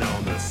walking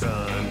on the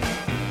sun.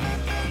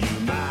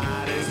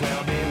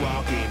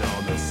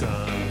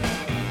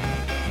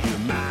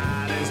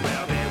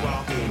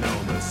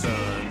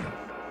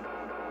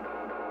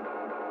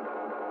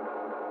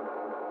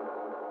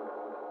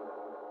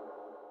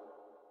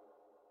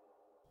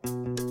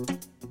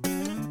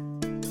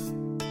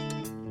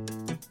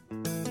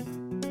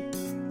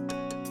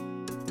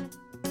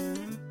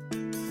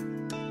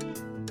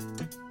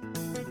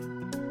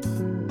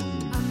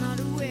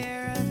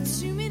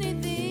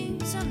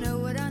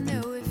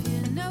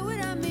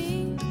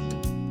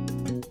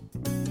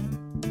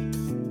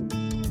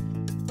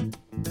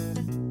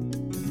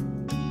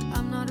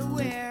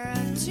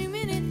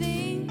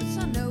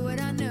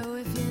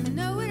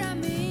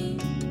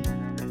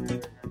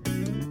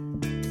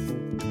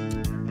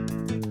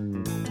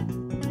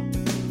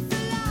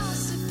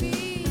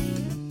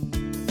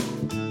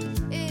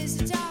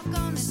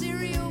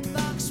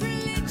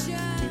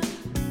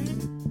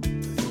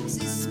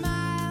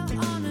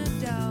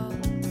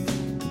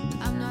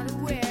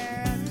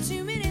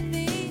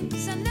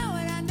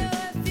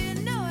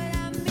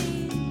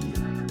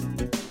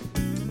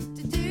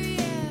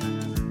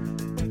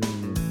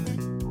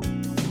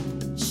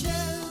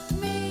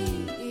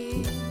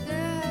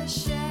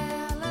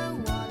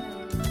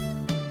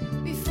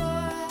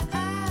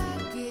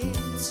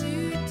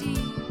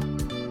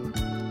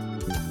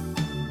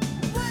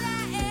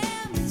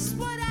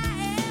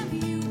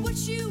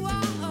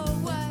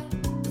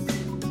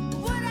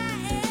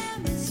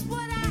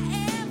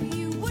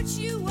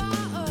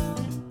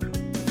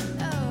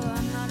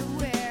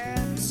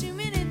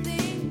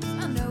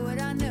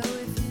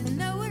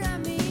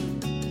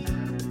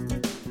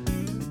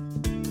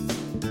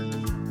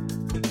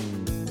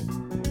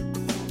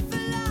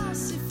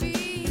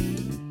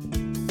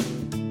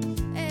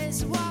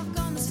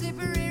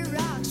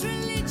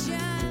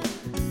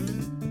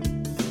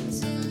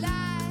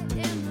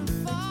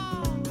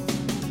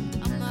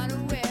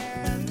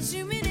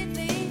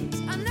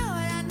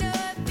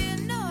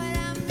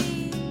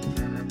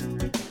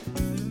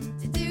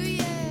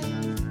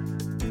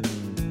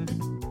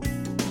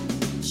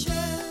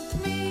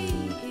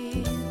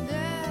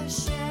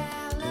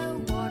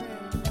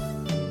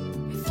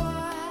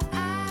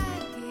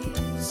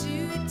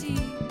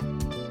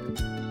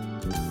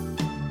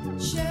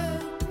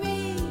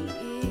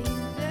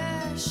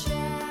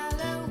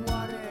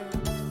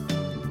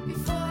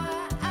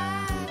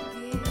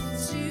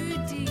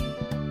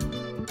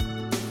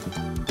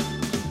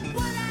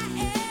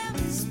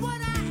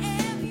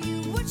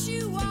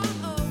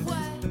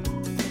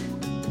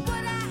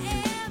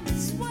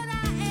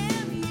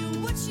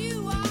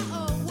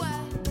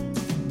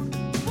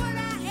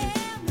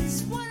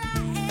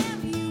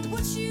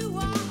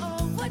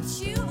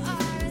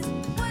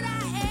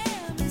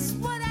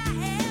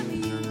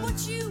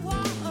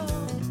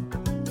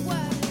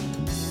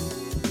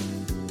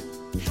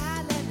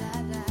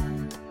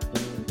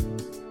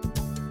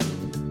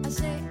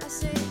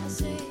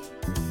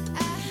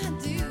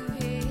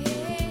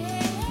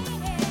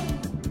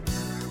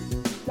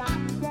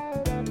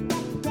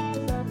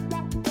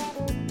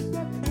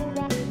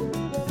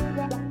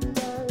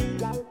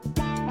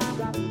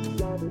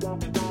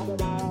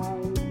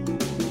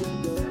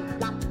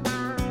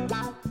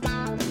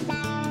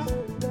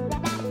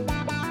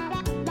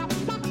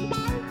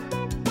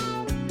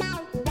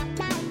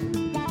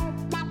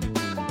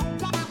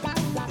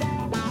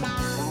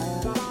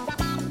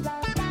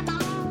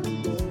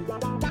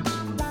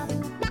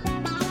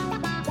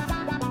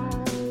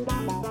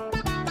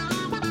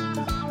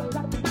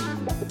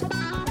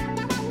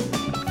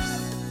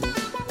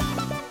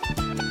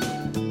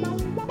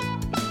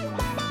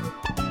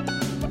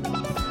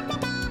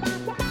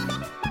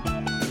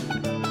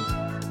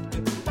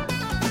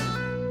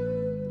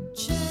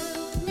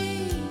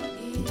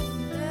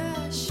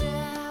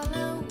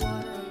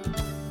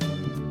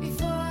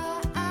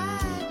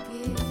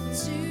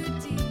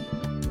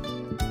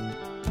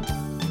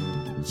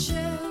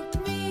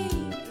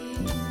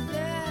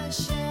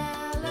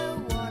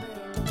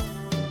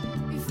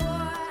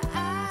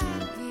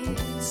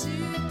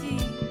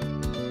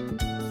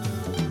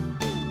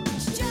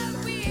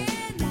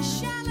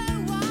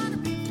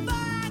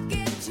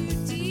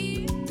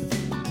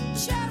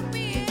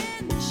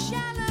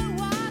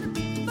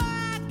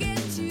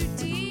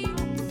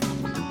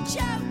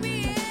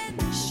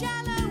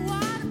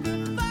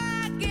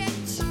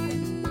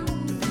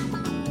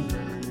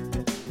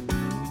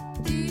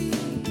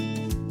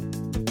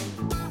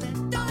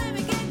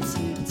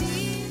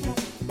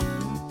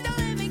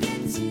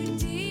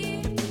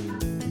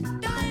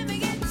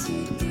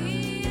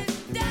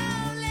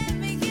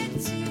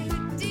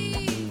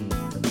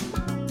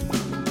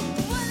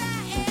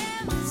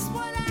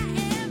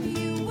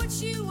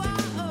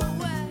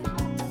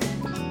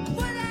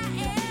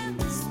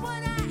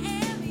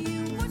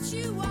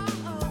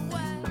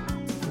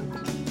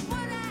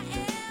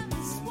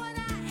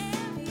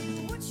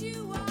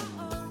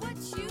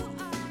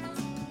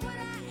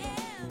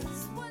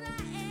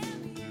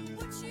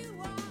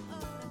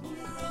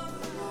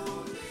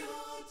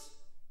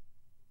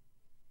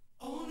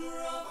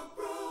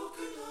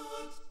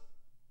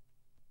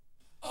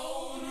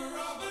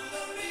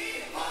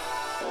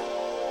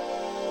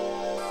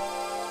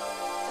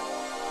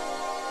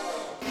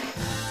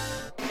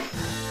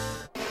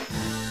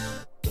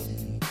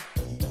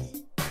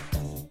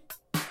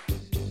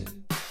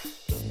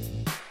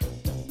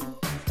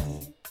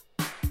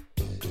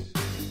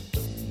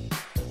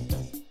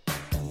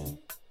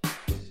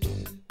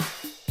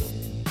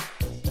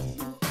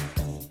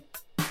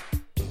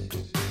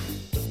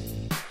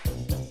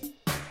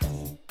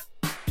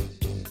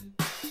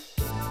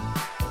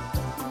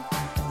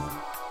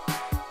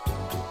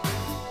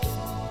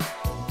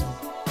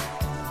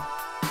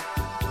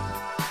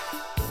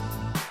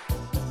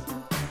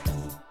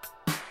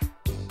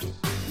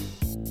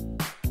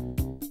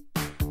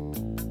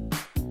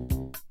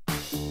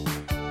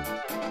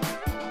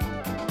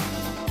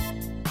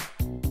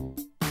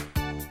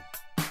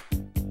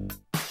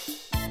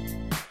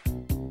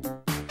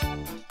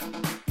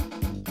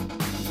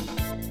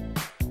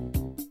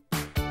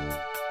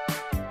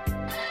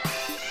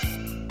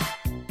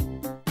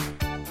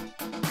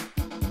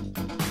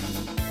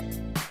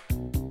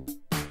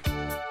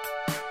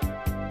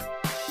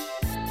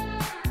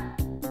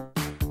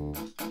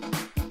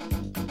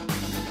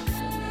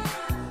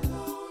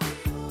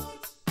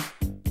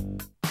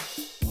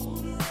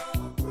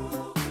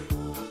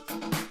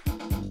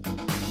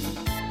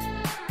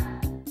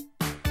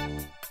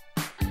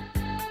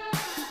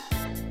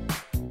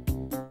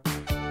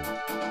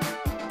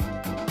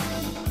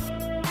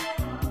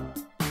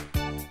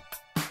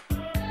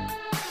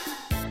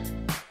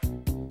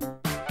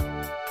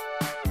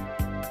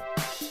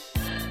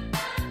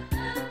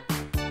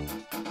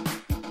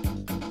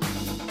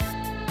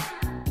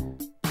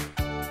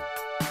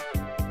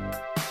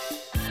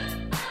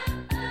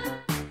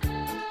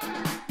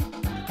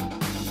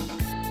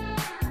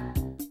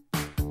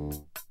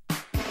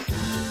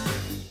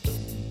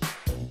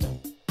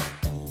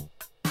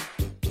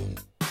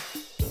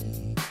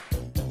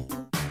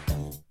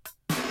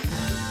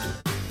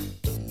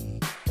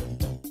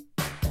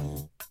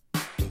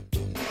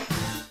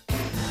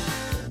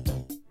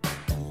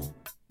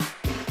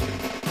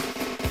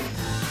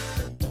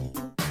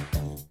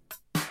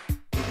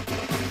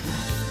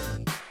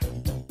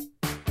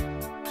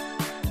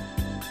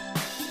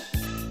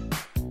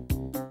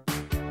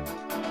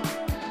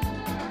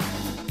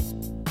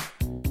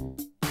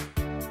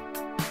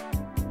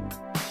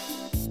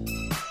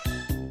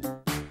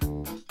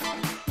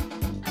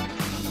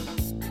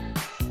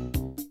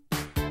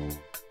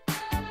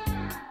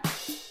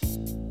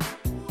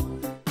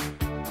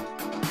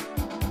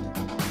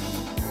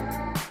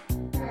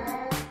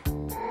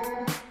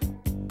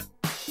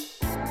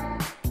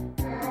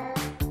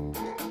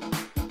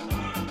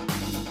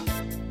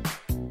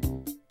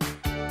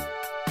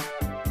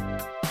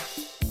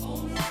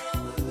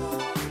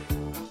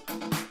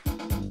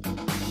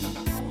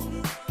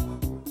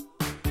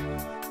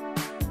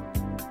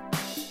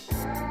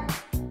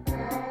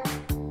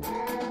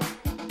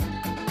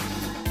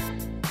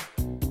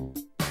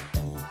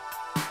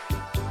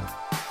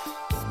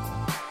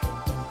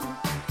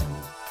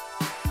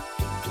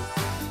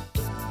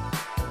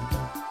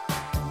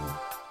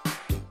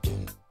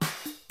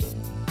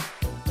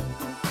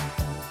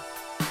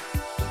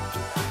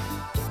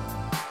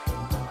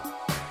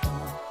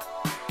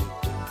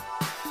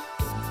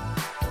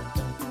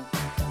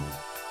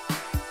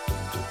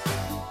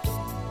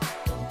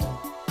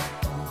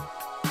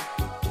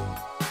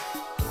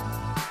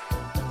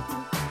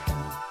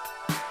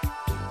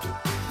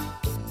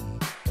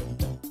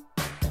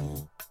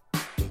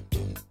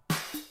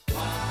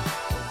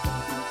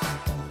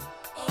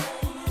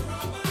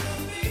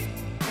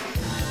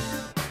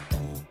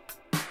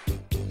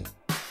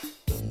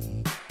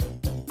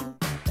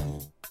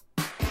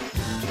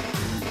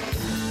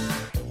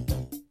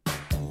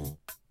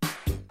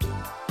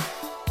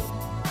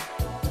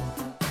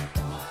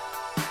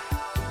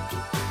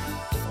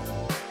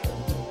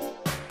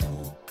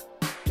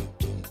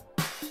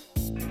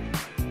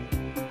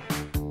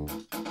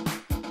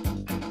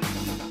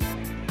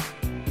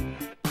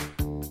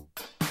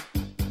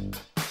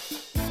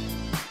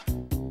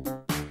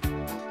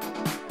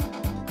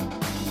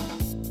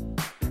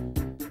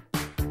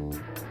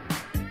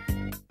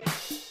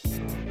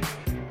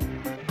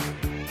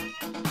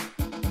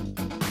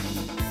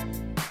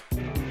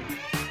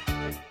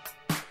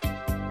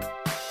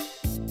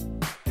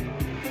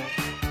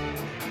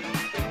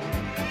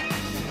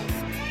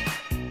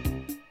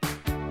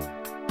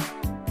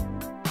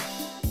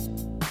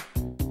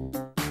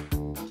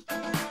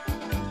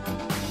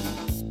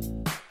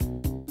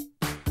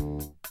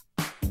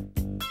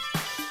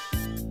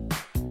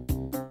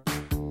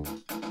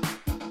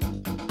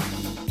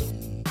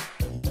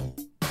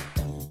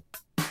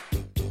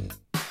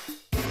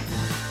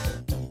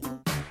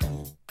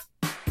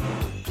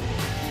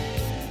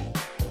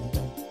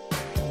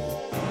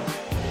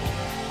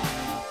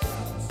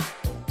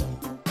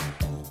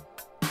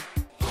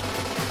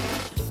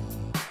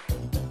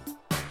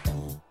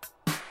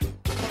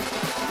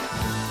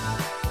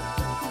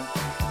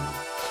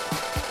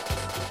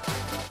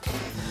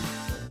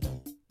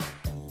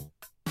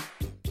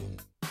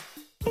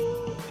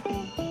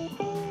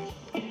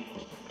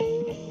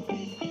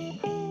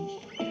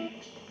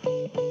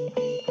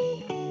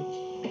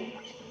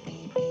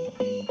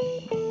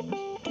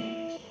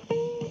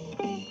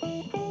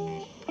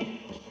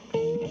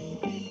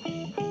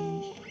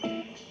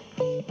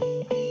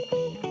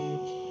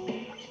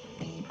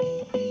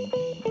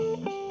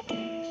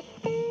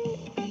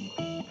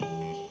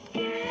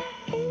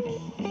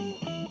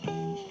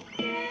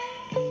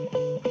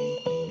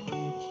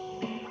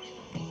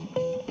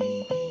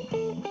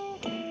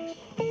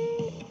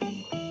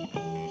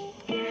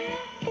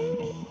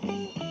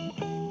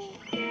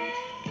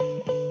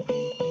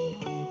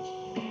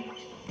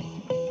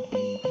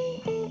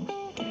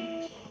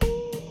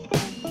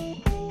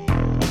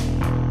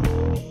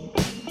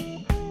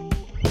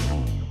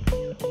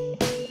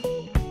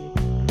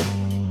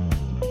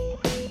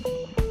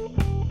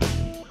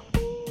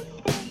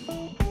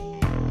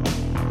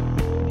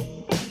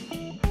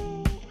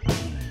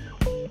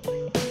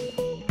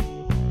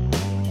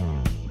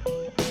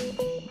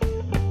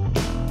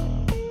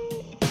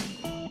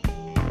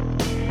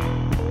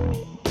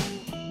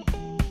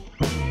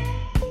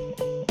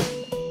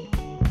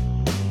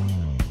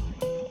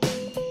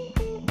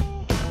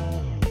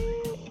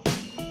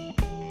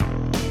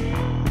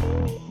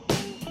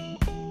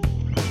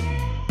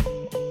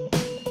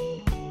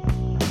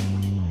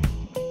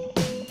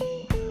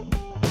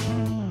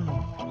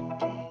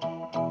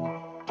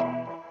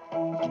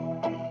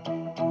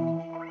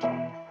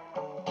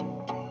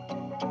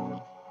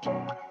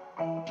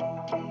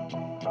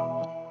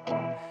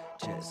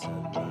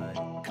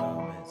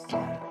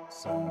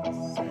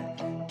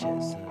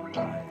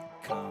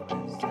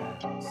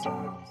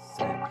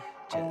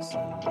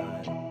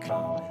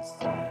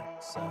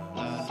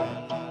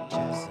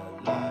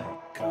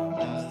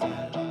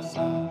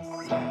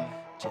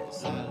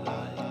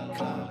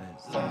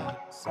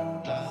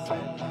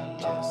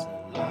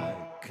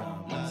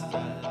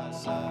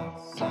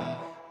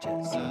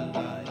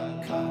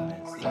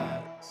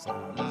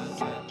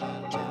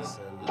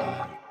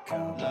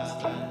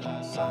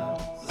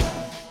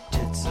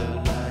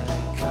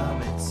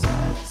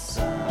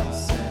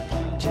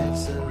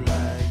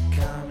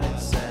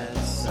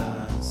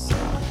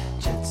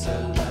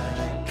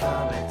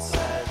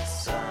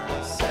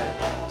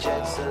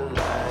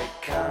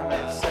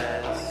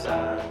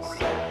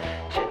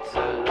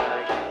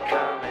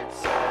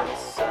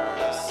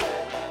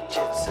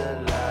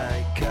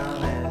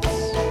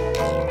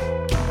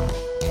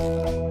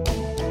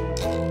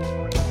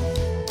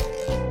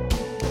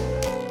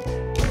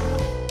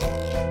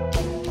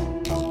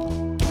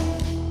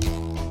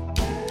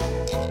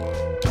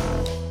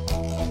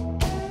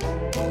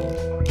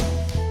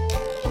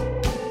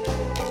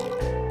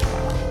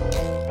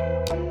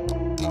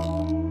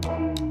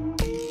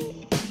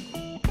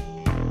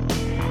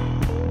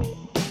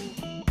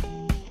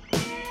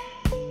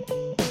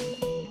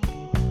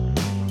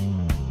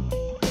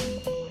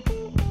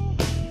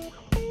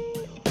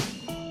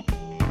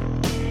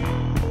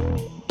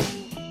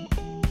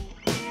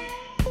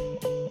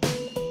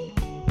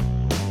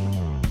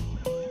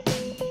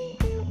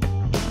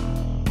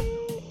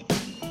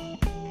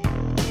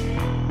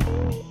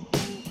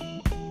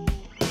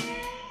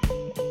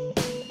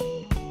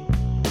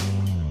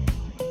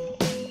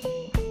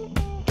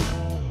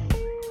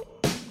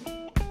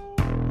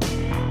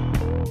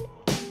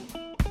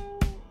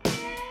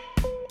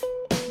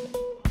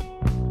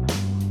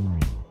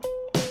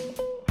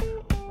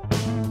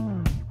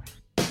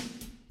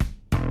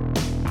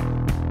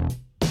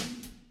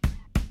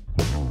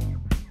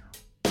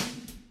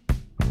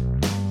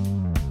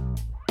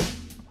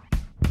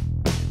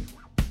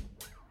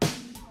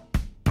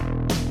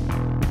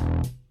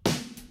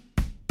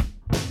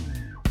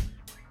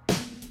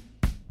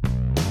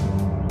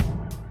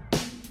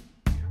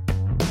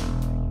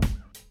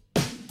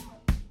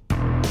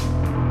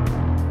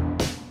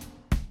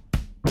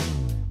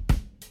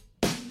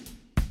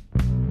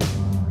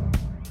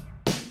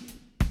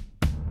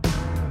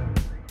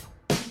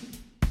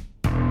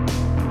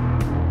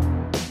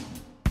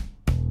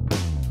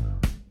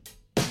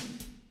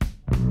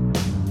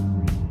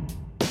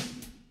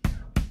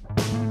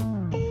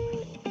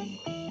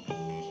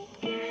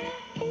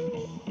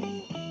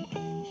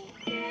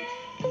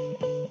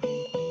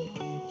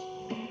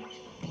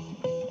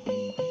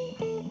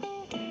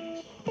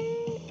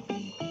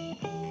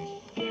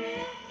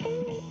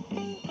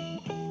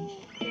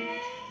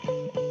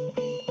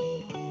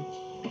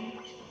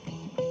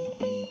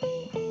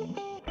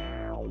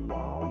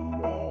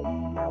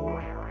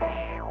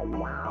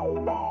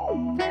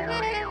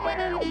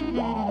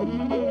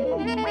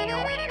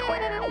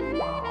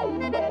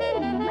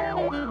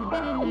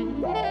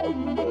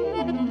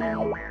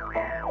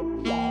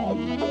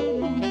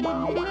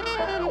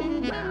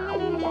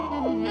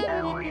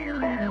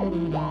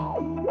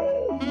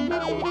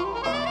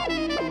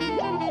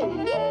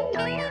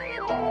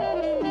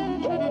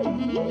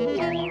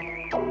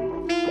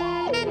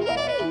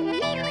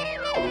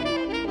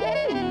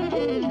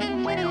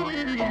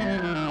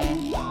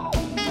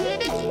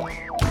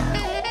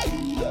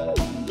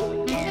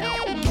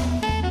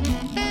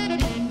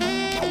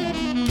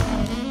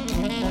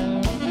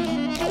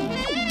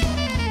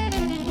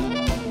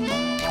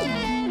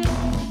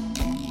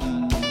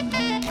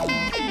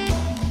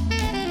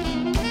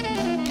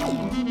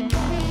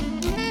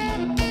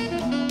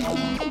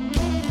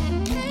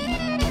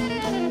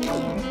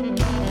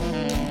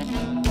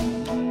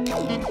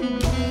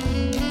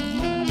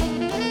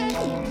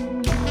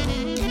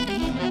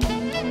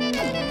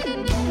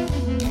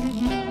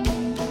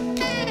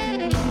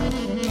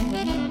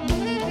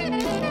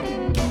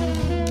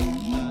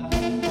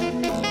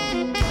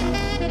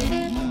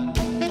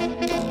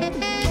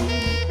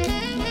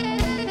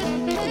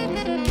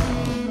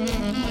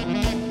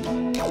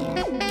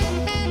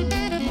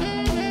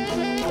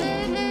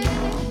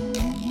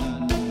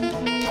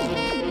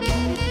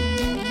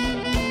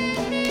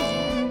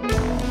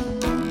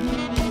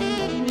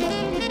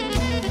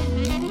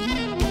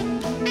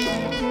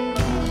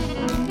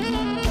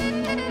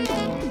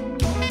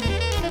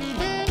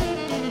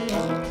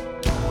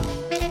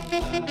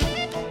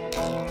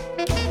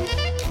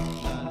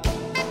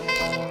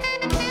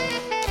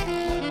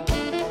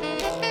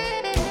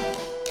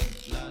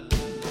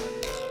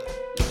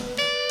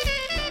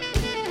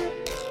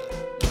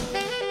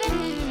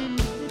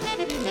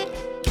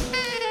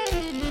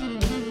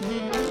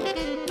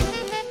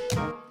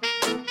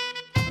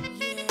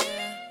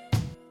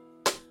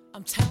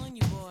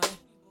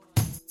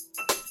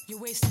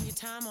 wasting your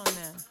time on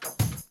them.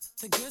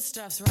 The good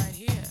stuff's right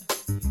here.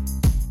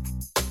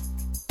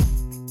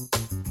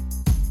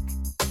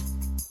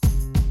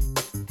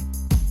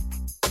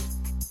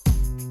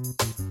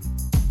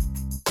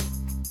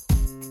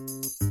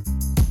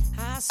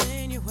 I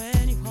seen you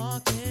when you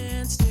walked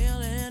in,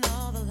 stealing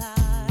all the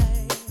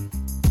light.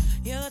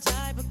 You're the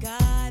type of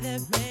guy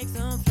that makes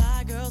them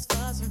fly girls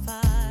fuss and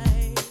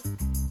fight.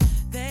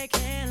 They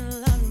can't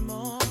love you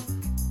more,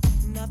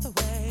 not the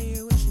way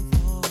you're wishing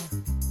for.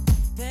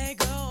 They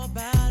go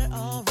about it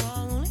all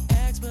wrong, only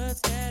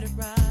experts get it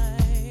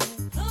right.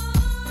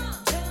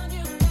 Telling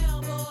you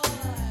now, boy,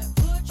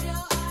 put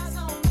your eyes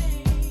on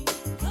me.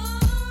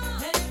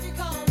 And if you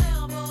call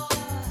now, boy,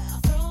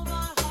 I'll throw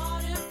my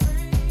heart in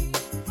free.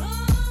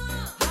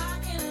 I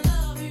can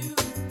love you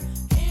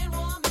in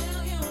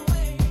 1,000,000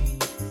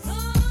 ways.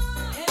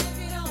 And if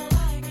you don't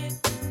like it,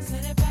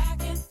 send it back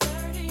in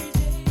 30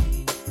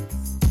 days.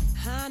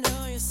 I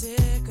know you're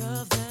sick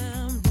of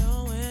them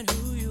knowing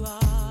who you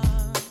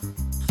are.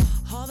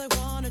 All they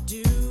wanna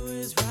do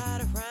is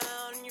ride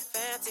around in your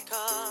fancy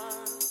car.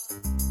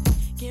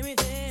 Give me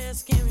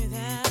this, give me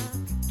that.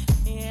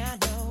 Yeah, I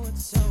know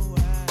it's so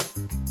right.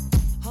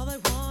 All they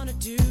wanna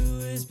do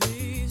is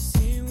be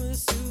seen with a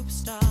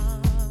superstar.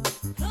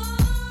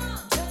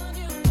 I'm telling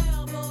you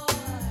now, boy,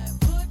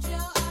 put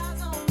your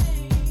eyes on me.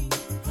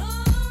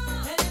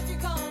 And if you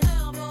call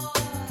now, boy,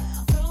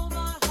 I'll throw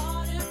my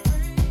heart in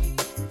free.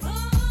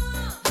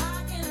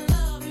 I can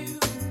love you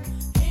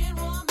in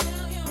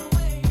 1,000,000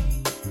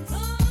 ways.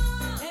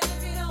 And if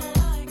you don't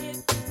like it,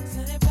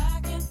 send it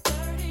back in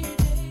 30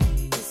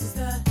 days. This is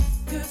the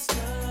good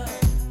stuff.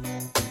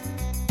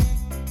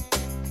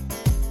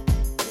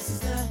 This is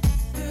the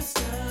good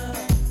stuff.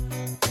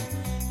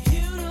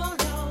 You don't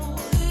know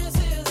this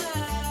is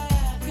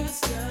that good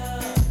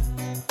stuff.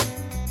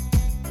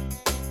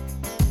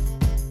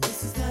 This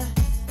is the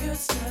good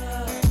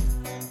stuff.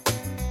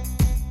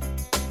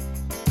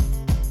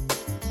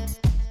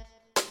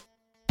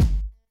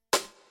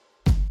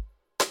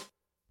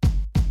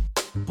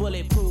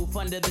 Bulletproof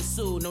under the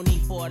suit, no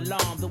need for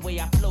alarm. The way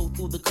I flow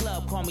through the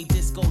club, call me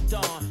Disco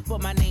Dawn.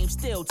 But my name's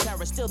still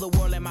Terror, still the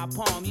world in my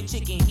palm. You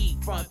chicken heat,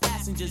 front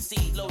passenger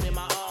seat, loading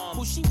my arm.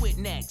 Who she with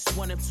next?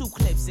 One of 2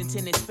 clips and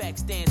tennis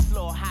specs, dance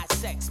floor, hot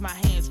sex. My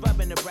hands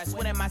rubbing the breast.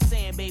 What am I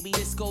saying, baby?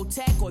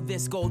 Discotheque or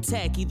disco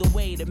tech? Either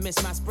way, to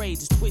miss my spray,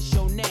 just twist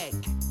your neck.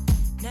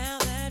 Now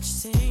that you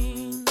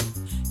seen,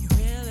 you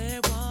really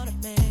wanna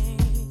make.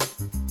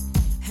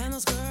 And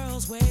those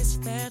girls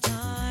waste their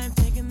time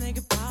thinking they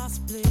could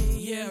possibly.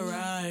 Yeah,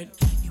 right.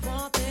 You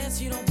want this,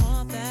 you don't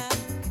want that.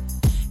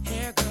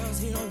 Here,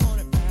 girls, you don't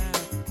want it back.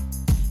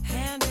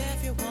 And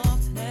if you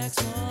want the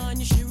next one,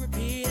 you should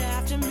repeat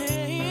after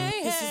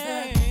me. This is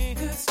the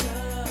good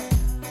stuff.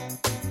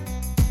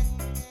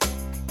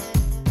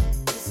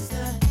 This is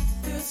the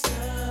good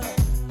stuff.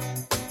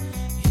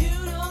 You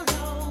don't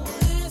know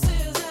this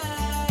is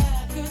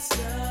that good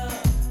stuff.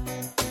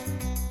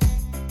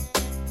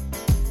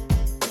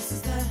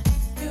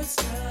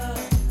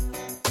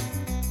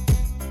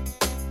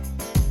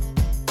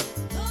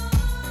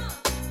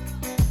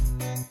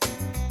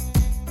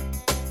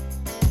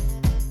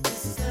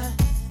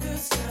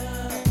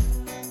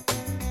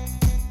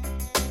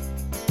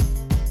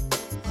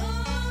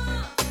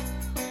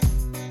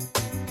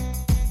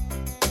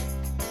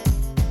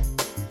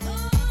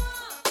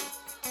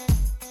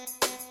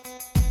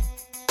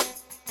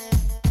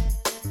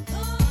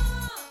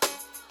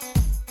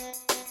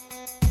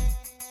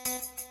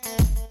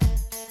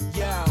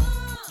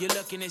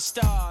 looking at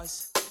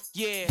stars.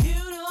 Yeah,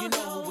 you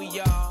know who we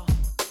are.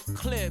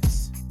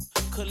 Clips,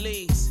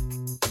 Khalees,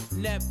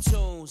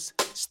 Neptunes,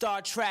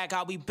 Star Trek,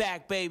 I'll be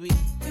back, baby.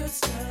 Good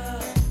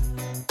stuff.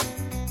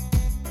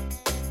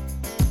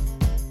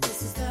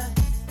 This is the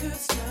good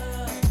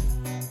stuff.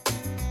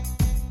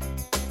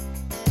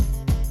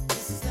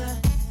 This is the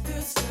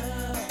good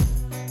stuff.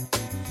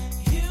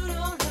 You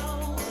don't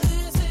know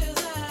this is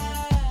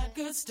that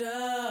good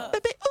stuff.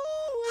 Baby,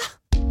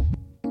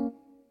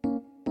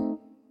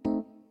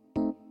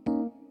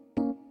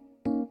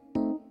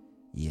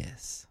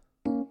 Yes.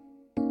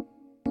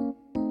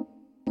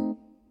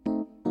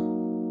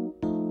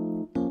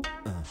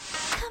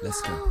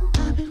 Let's go.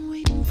 I've been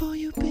waiting for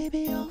you,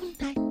 baby, all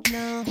night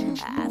long.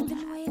 I've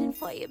been waiting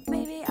for you,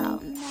 baby, all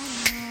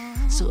night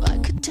long. So I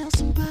could tell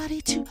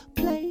somebody to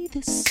play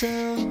this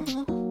song.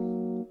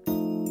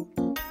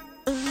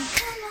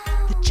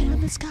 The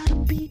jam has got a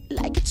beat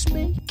like it's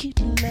making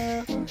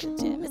love. The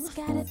jam has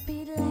got a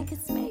beat like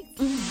it's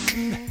making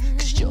love.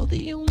 'Cause you're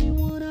the only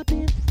one I've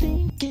been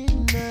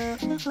thinking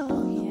of.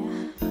 Oh, yeah.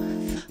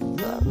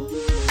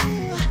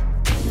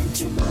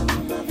 Into my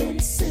room of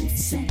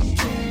incense and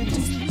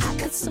candles. I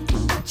got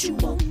something that you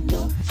won't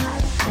know how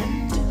to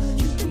handle.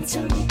 You can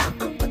tell me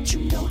but you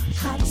know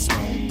how to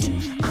spend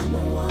it. I'ma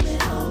want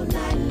it all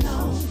night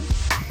long.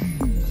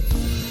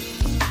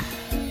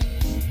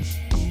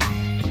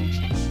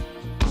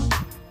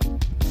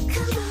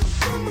 Come on,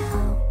 come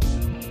on.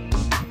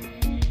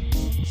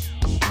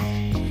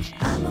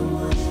 I'ma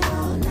want it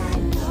all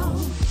night long.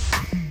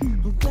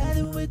 I'm glad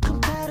that we're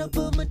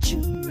compatible,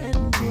 mature and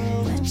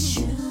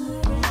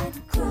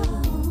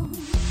grown.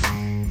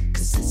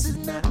 Cause this is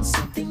not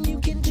something you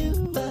can do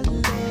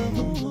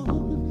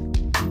alone.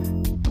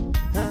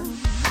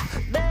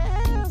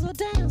 There's a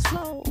dance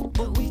floor,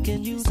 but we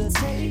can use a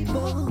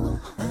table.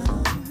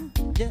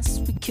 Yes,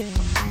 we can.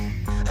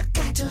 I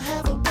got to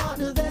have a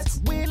partner that's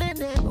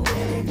willing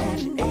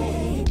and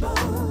able.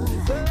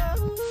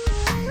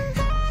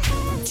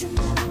 To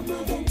my room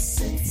of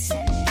incense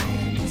and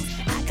candles.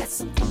 I got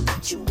something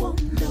that you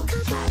won't know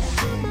how to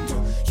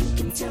handle. You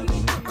can tell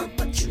me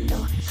but you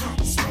know how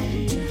to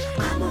spend it.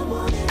 I'ma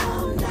want it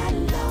all night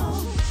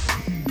long.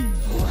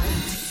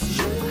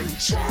 You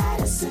try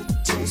to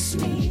seduce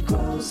me,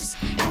 grows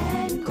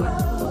and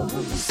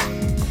grows.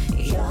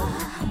 Your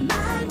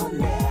mind will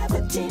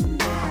never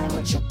deny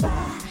what your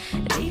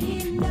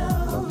body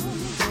knows.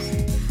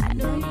 I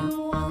know you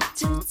want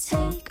to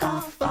take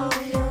off all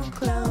your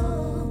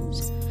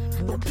clothes,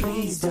 but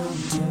please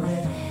don't do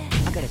it.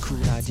 I got a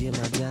crude idea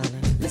now,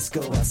 darling. Let's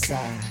go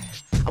outside.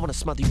 I wanna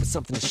smother you with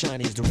something as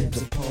shiny as the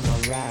ribs upon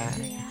our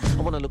ride.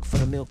 I wanna look for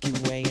the Milky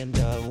Way and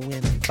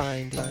when I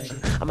find it,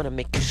 I'm gonna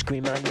make you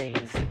scream my name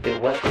as if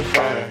it was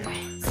divine.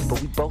 But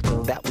we both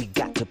know that we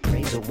got to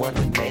praise the one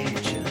who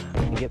made you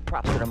and give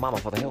props to the mama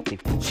for the healthy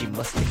food she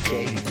must have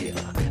gave you.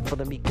 For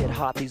the meek at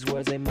heart, these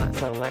words they might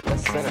sound like a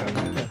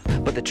sinner,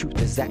 but the truth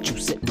is that you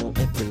sitting on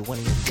every one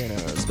of your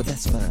dinners. But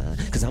that's fine,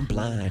 cause I'm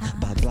blind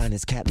by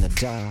blindness, cat in the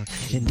dark.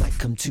 It might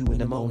come 2 in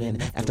the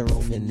morning after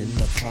roaming in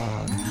the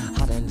park.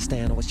 How to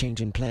understand always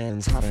changing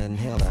plans, how to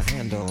inhale to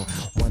handle.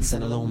 Once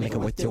and alone, make it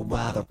worth your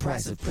while, the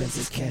price of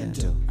Princess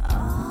Candle.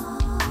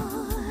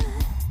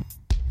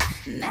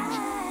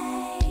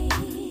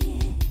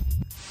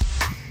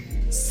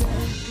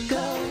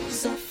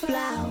 Circles of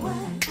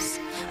flowers,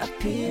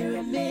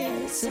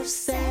 pyramids of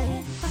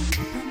sand,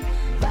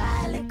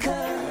 violet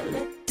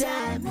colored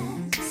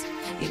diamonds.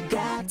 You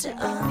got to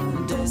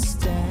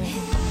understand.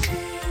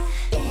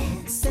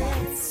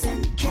 Incense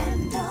and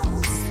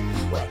candles,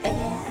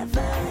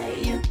 wherever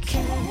you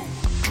can.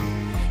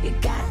 You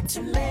got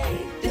to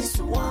make this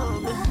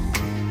woman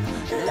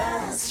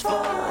lust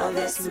for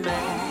this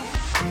man.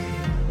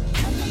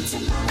 Come into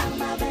my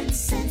room of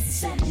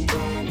incense and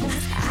candles.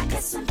 I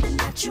got something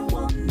that you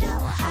won't know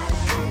how to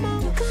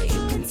handle.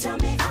 You can tell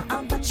me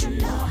but you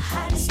know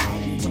how to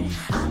spend it.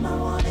 I'ma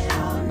want it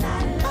all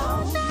night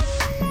long.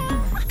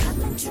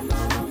 Come into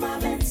my room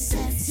of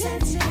incense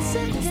and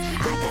candles.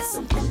 I got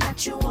something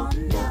that you won't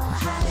know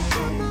how to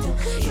handle.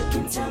 You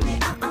can tell me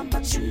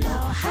but you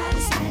know how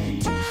to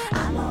spend it.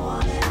 I'ma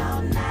want it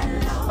all night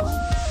long.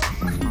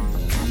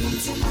 Come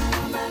into my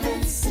room of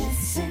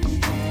incense and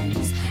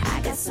candles.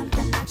 I got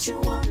something that you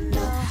won't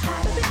know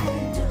how to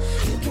handle.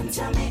 You can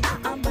tell me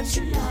but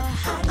you know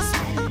how to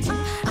spend it.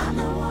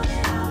 I'ma want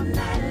it all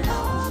night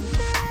long.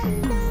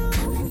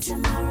 Come into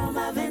my room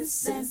of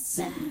incense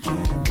and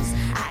candles.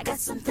 I got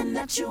something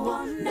that you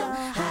won't know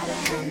how to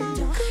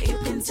handle. You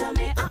can tell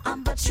me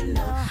but you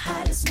know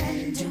how to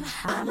spend it.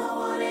 I'ma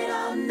want it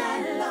all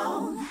night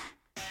long.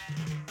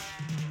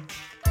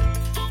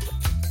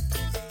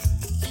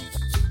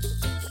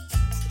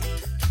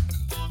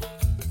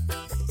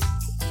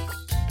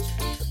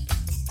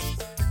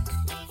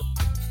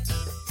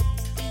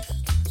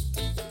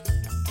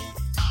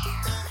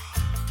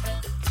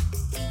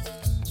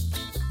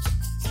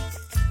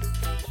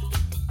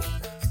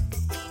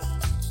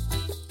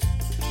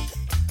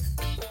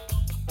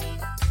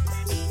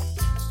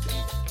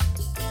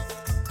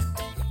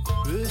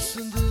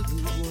 Pensandevo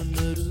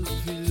quando ero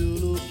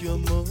figliolo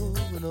chiamano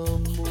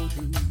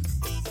amore,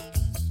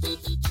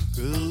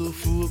 quello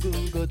fuoco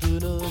che ti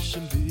nasce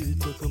in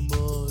vita che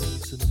mai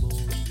se ne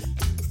muore.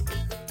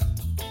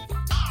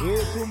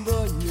 E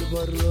compagni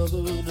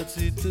parlavano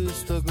zitti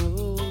sta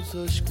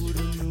cosa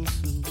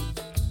scurnosa,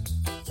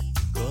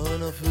 che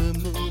una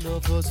femmina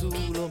fa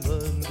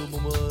solamente un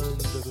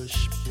momento che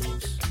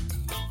sposa.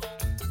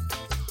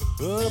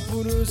 E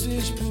pure si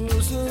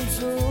sposa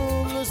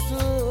insomma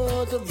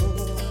stata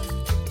mai,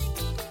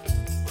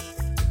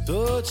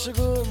 toccia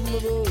come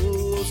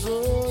posa,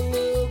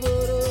 le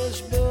parole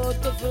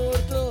sbatta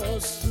forte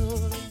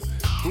assai,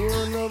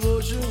 una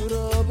voce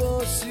una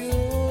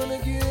passione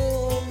che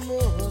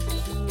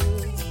ammazza,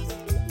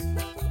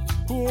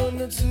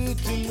 una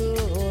zitti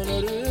non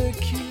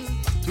orecchie,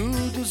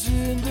 tutto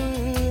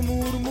sente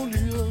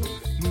murmulia,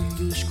 non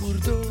ti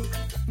scorda,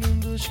 non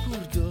ti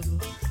scorda,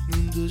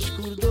 non ti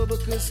scorda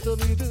perché sta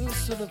vita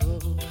se ne va,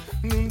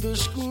 non ti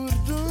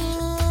scorda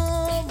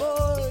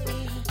mai,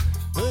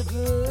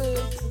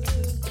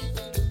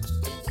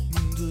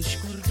 non ti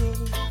scorda,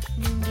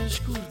 non ti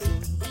scorda,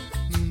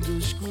 non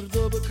ti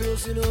scorda perché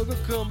se no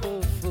che campo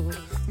fa,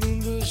 non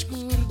ti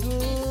scorda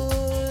mai.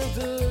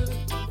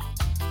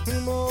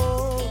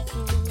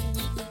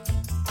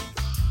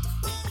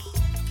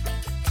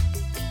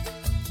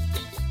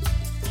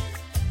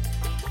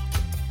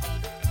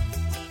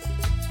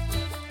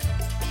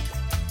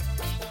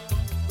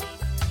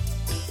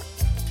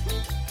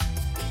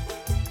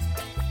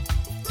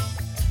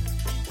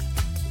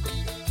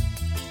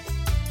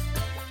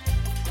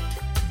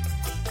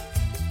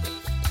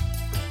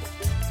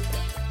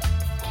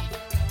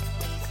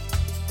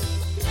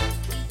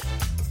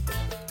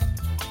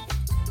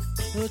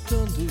 E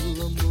tanto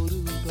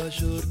l'amore che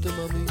certa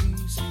ma mi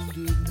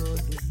sente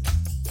male,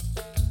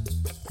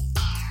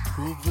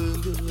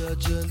 convinto la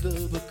gente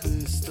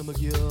perché sta mi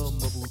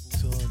chiama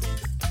puttana.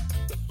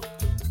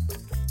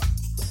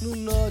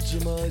 Non ho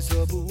mai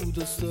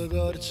saputo sta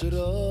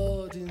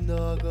carcerata in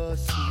una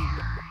casa,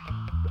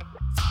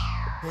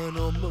 e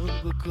non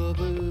mi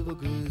capivo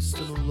che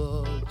sta non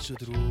l'ho già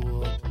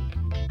trovato.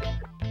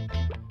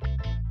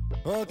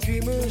 A chi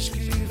mi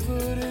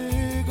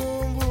scrive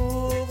con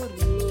povero,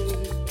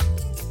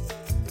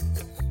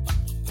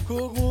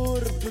 con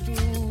corpo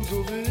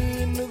tutto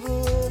viene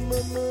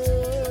come me,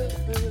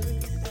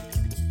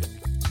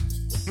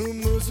 non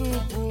mi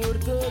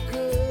sopporta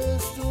che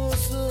sto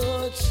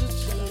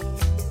saccia,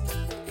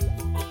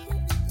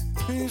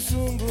 mi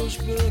sono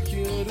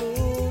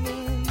specchierone,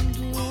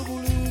 tu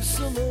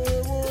volessi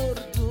me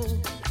morto,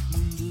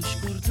 non ti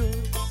scorda,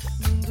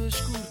 non ti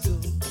scorda,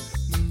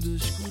 non ti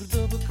scorda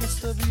perché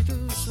sta vita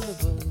se ne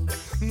va,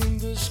 non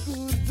ti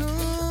scorda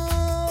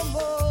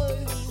mai,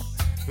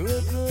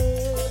 non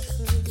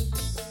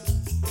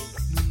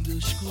ti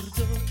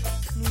scorda,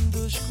 non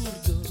ti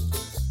scorda,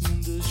 non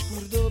ti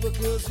scorda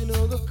perché se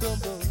no che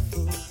campa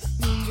fa,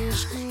 non ti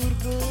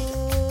scorda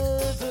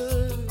mai.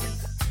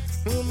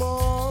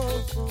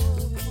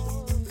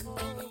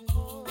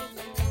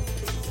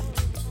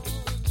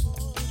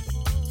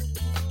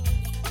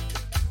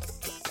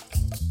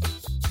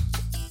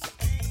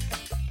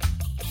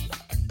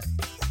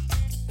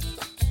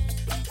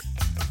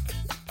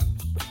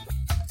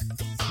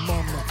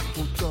 Mamma,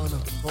 puttana,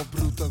 ho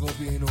brutta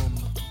copia in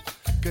nome,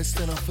 che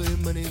sta una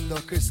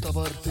femminile che sta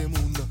parte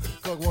mondo,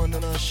 che quando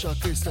nasce a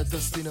che sta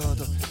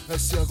destinata, e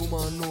si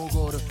accumano il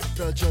cuore,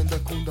 la gente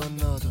è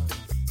condannata.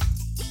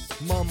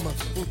 Mamma,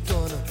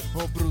 puttana,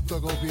 ho brutta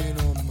copia in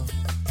nome,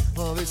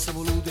 avesse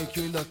voluto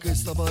chiudere da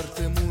questa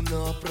parte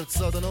mondo,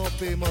 apprezzata no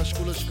per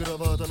mascolo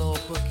sgravata, no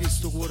perché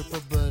sto corpo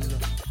è bello,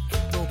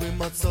 no per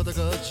mazzata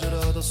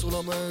caggerata,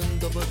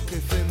 solamente perché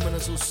femmine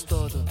sono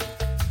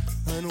state.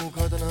 E non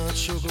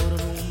catenaccio ancora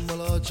non me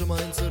l'ha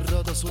mai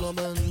inserrata,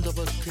 solamente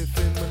perché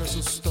femmina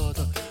sono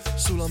stata,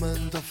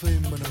 solamente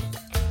femmina.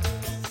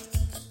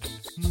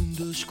 Non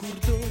ti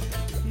scordo,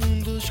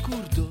 non ti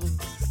scordo,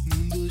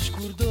 non ti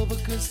scordo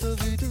perché sta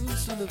vita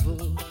se ne va,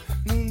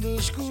 non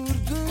ti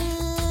scordo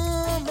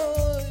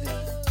mai,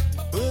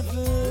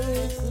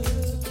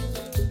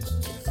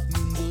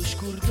 non ti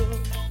scordo,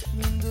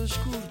 non ti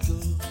scordo,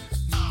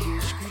 non ti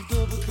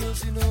scordo perché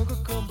se no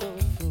che campa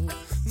fa,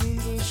 non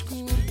ti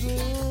scordo.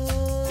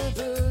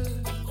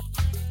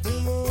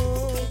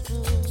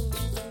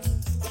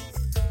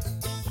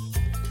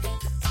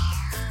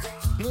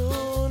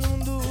 No, non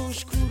do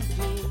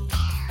scurdo,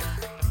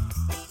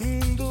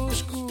 non do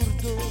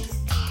scurdo,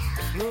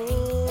 no,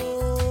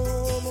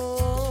 no,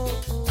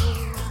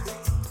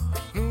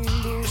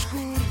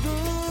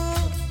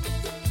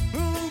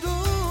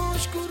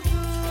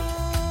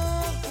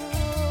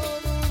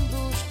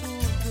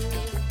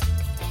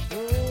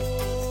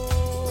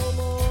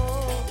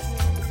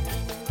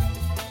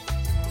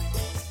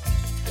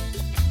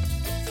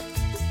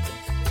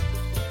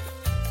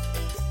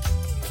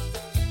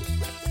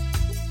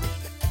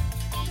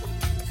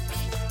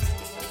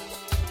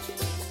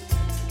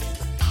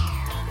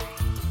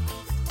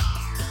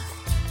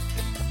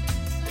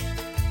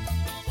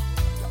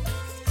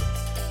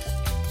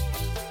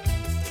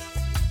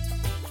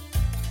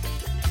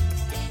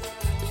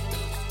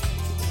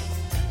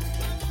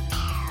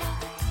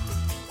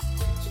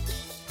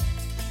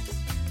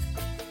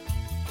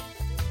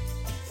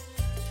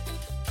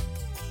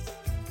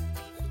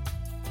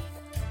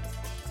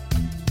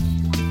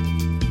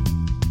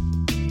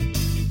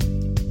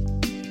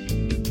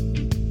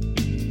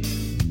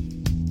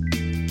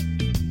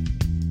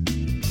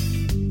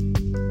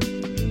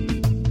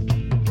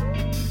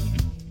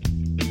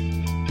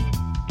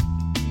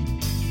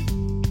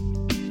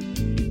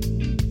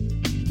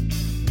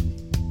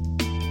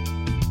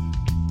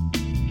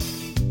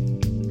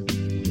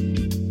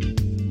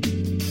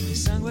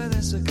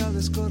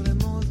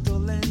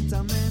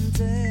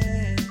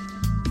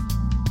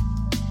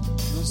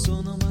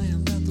 sono mai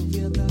andato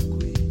via da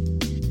qui.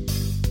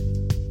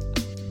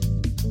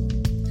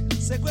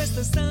 Se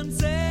queste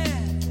stanze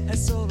è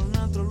solo un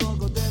altro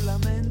luogo della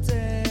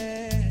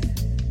mente,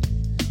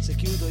 se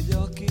chiudo gli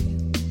occhi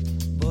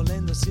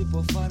volendo si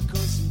può far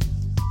così,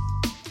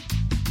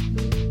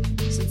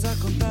 senza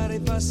contare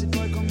i passi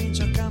poi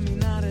comincio a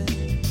camminare,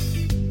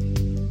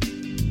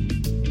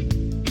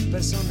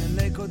 perso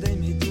nell'eco dei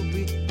miei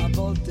dubbi, a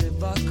volte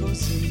va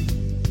così.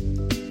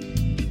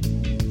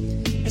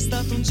 È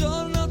stato un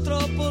giorno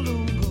troppo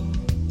lungo,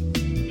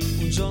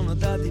 un giorno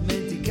da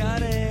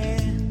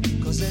dimenticare,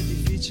 cose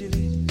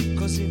difficili,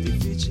 così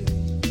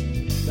difficili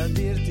da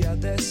dirti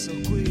adesso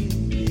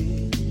qui.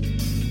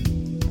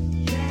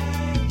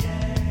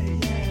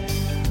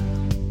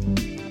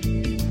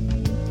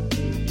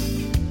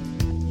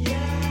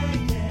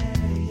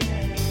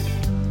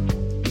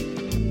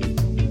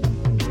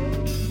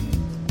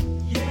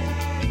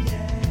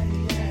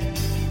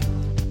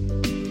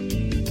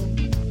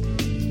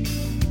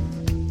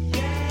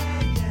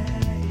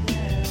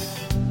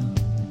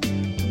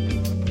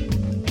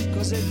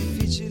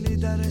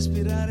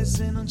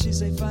 Se non ci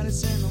sai fare,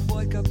 se non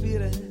vuoi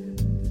capire,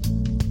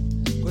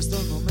 questo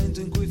è il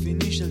momento in cui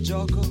finisce il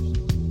gioco,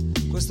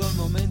 questo è il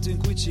momento in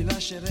cui ci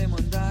lasceremo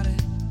andare.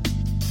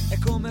 È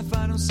come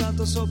fare un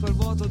salto sopra il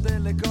vuoto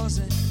delle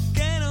cose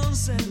che non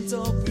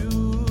sento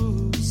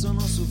più. Sono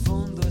sul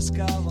fondo e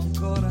scavo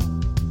ancora,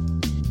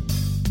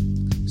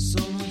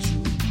 sono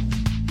giù.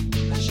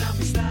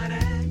 Lasciami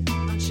stare,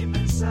 non ci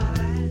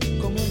pensare,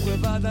 comunque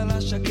vada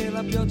lascia che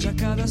la pioggia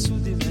cada su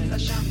di me.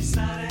 Lasciami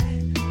stare,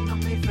 non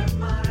mi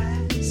fermare,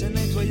 se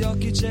nei tuoi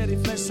occhi c'è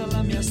riflessa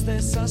la mia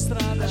stessa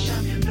strada.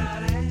 Lasciami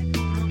andare,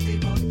 non ti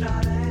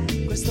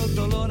voltare, questo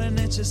dolore è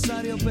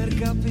necessario per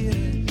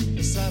capire,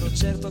 e sarò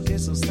certo che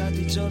sono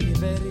stati giorni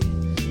veri,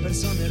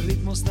 perso nel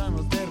ritmo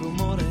strano del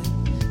rumore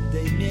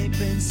dei miei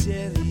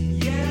pensieri.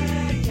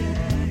 Yeah, yeah.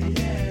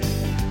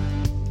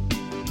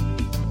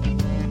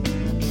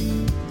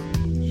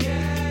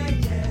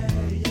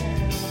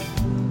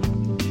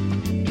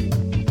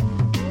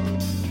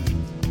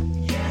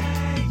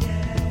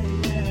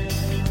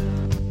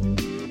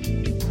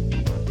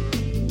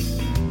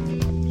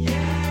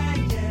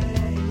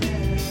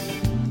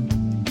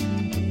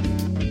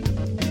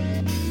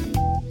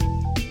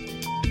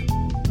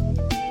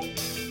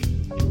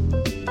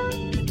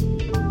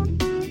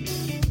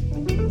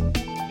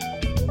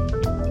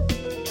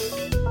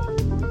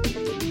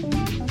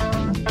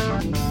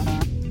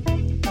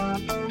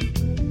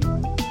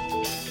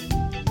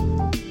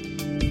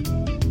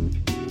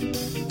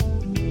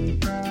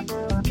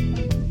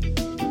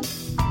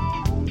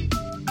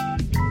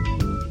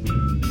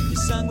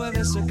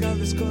 Adesso è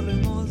caldo e scorre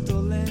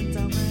molto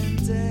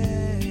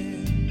lentamente,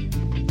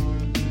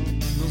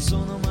 non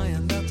sono mai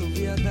andato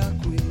via da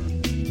qui.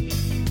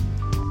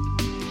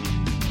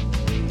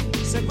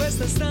 Se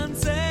queste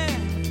stanze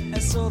è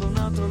solo un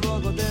altro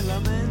luogo della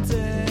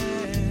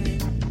mente,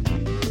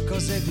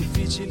 cose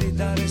difficili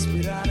da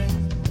respirare,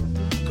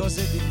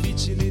 cose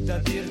difficili da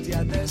dirti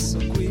adesso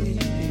qui.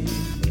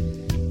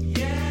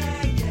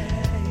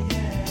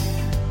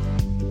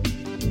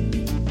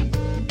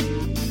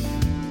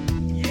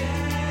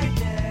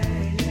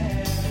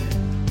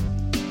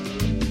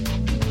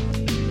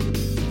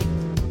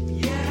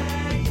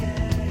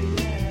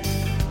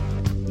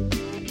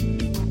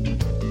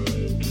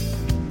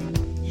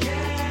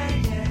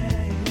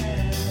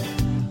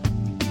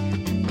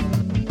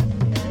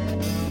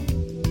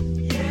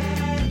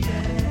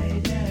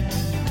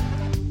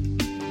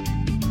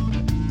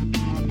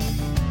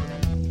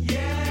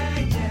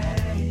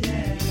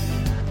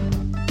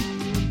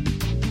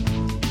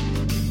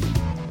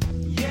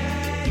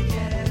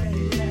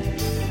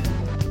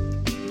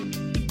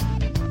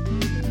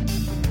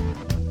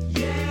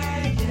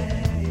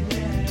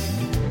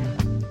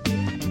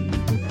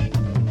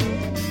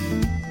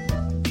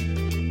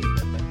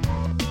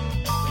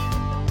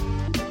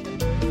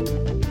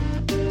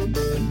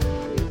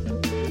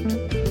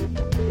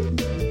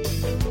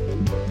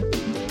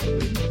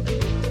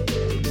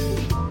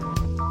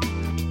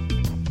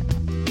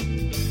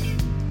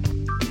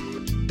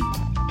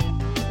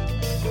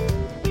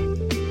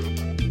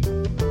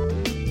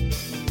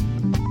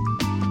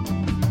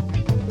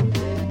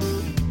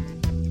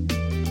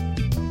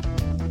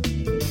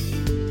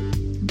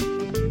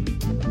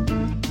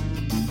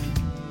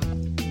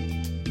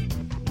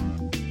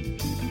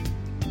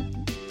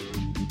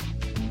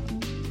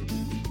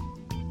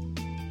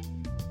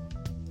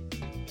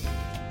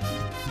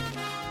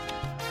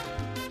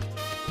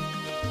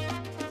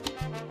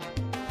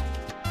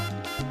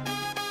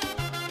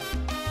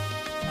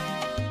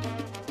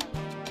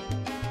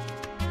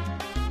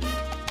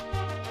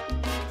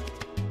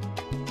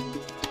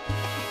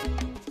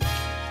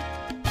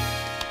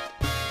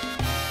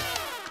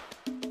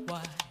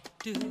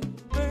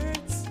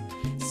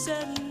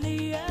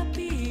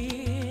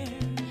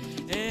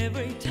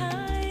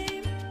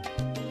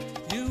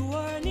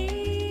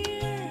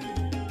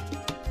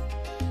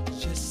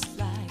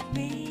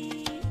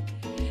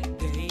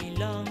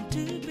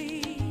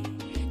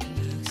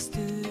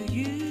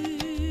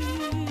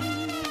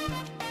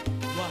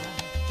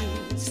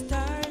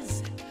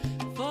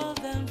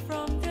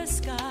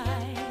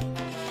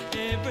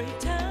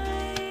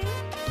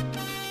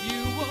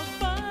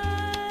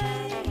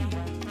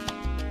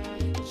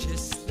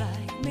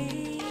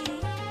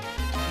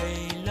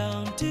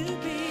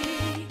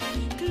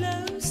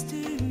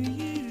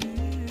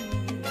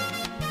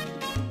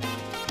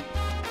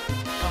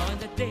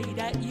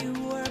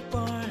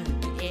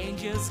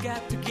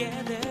 got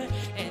together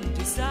and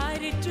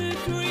decided to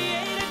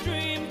create a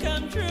dream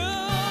come true.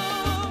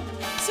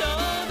 So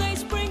they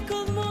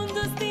sprinkled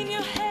moondust in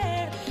your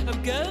hair,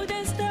 of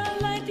golden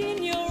starlight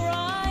in your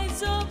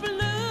eyes of blue.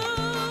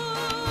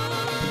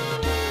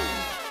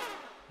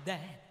 That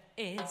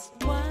is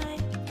why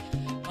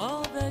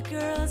all the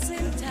girls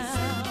in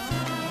town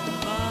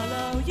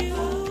follow you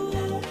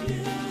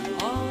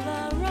all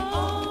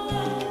around.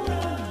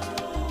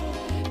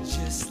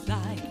 Just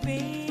like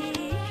me,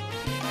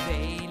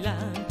 they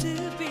long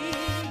to be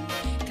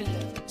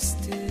close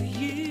to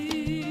you.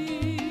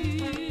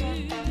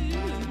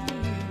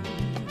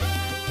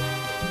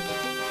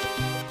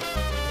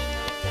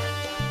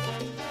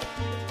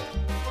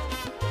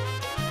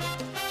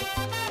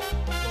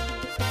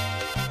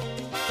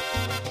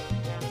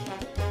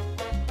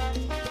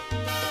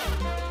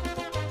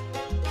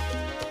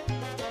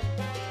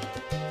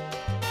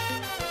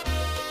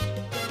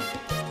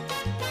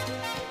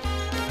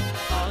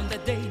 On the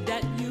day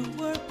that you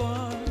were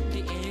born,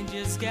 the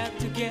angels got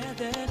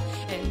together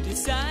and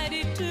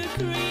decided to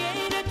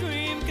create a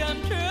dream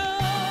come true.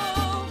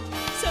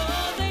 So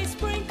they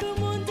sprinkle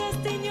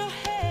moondust in your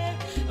hair,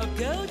 of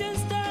golden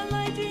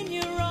starlight in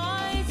your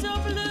eyes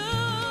of blue.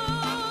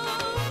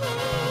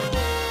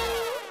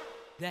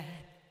 That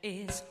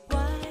is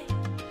why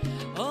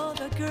all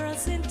the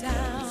girls in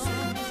town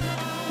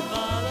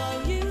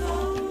follow you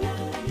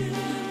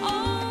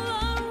all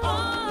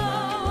around.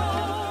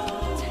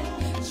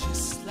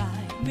 Just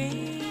like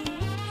me,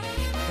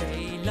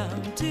 they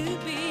long to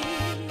be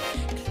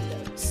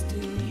close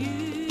to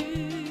you.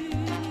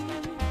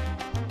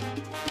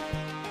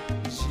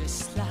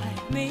 Just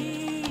like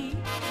me,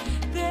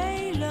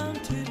 they long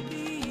to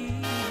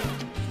be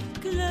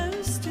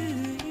close to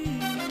you.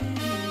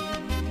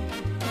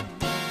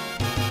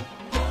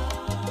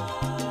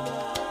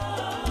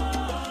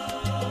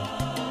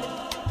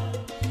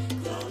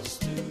 Close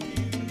to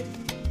you.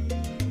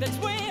 That's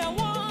where I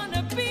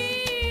wanna be.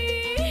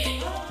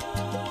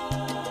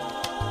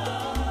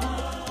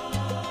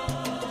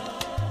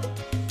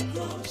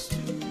 Close to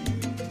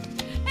you.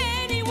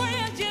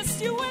 Anywhere,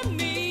 just you and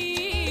me.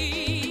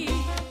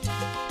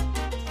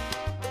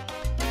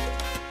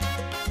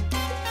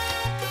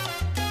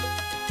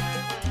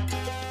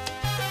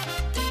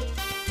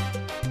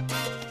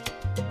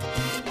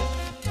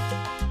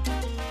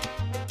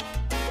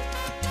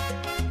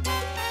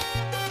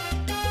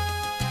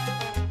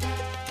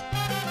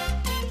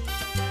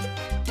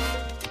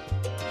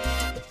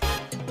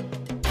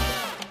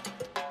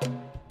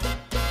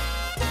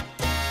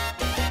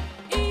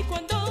 Y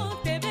cuando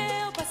te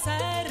veo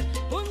pasar,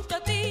 junto a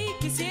ti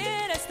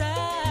quisiera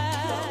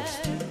estar.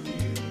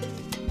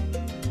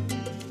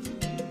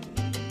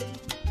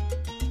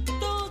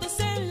 Todos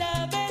en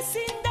la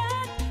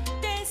vecindad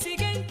te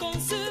siguen con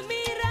su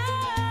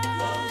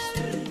mirada.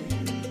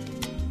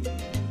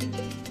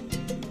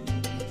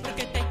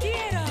 Porque te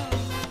quiero.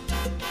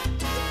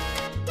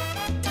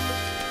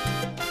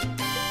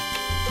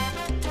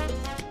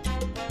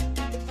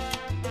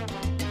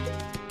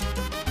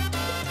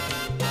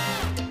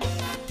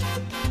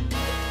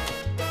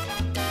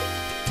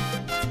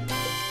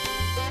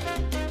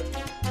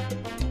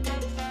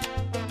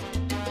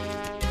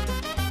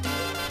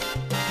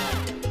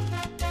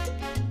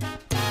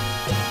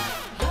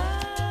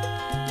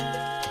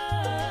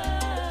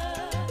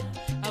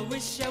 I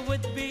wish I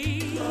would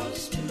be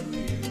close to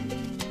you.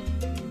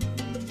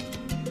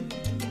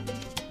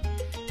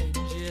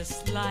 And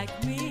just like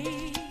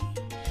me,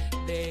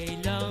 they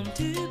long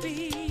to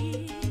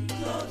be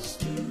close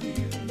to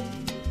you.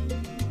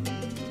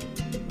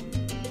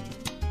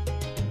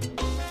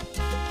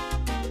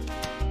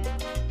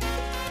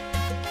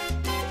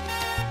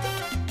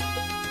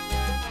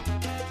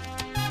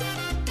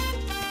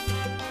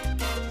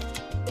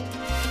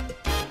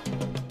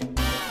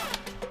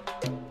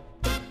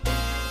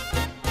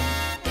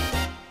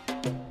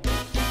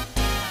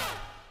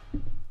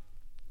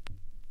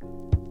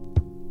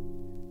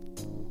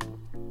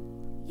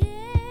 Yeah.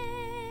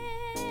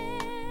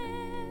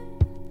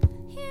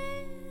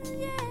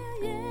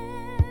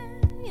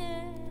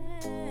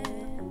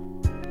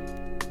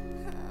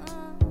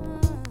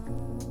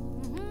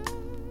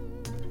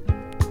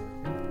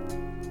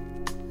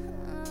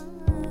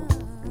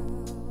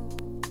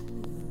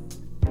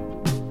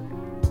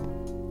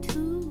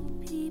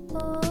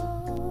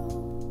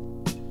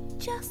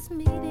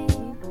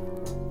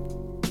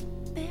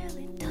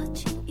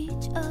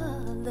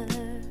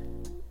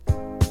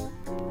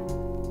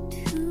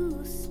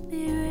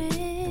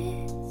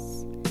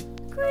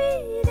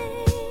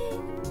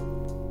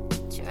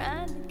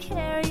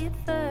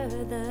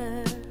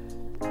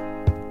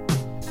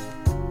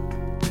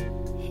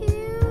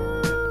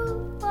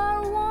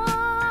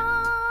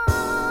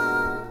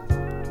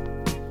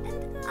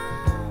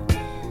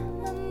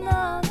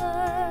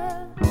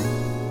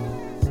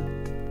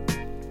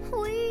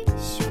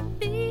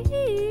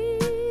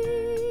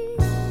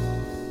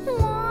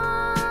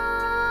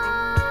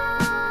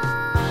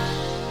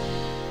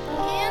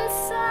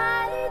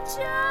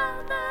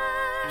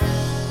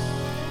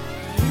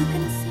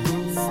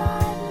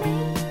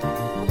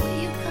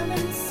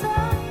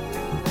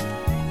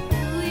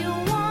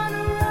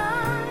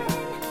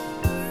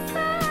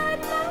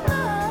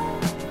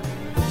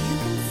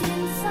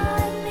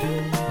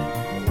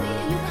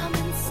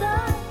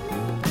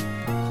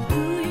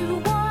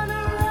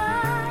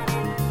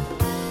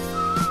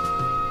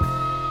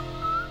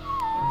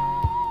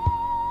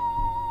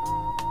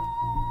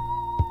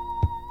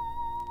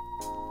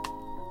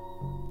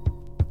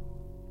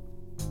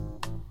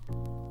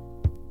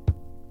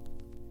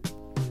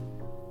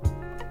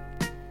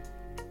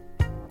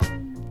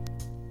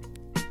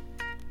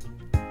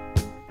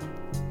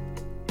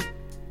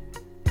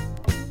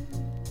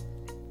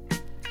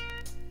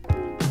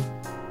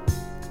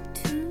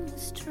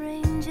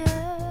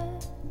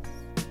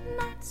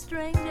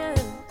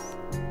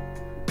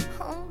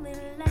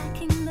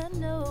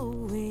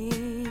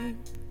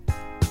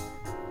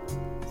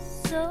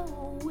 so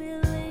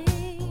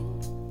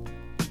willing,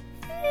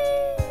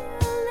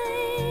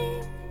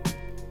 feeling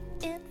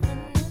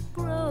infinite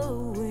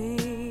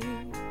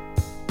growing.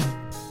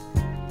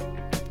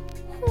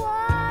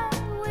 While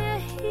we're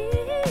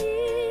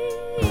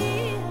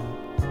here,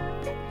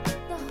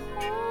 the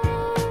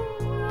whole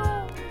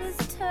world is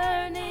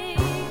turning.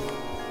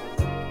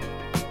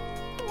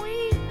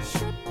 We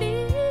should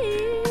be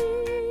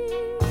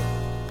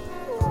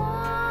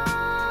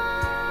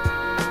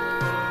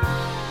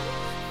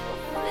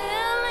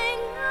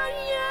fulfilling our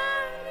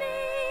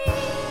yearning.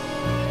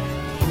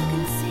 You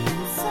can see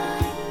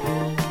inside me.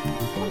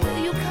 Will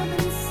you come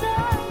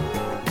inside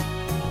me?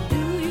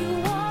 Do you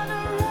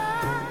wanna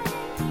ride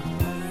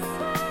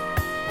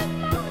side by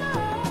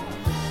side?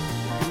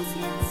 You can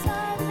see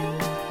inside me.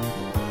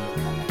 Will you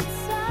come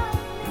inside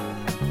me?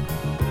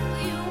 Do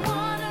you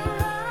wanna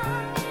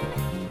ride?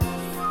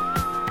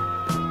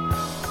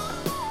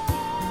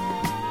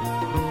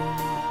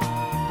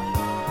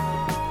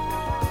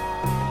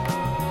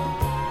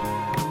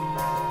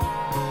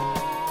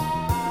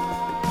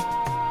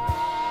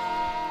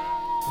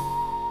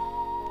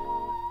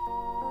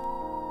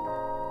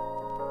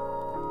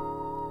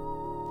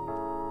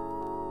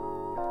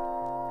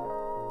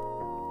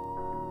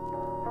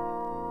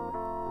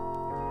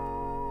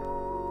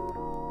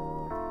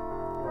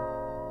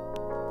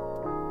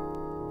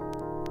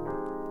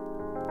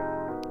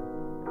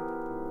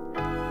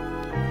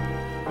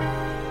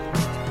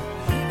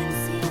 You can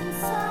see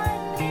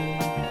inside me.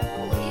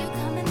 Will you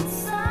come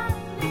inside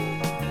me?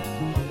 Do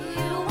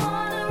you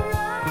wanna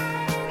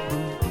ride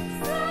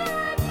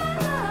side by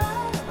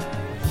side?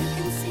 You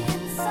can see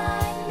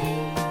inside me.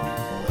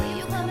 Will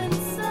you come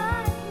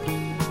inside me?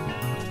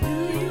 Do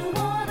you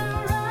wanna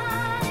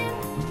ride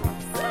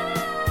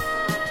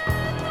side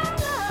by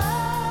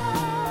side?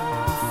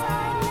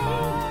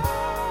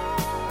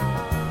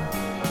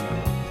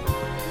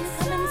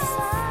 Come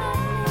inside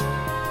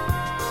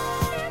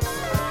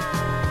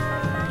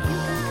me. You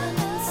can come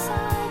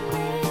inside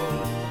me.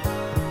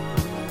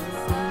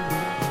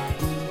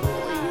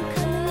 Will you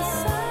come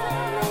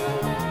inside me?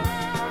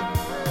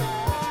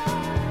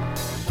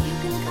 You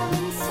can come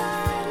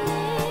inside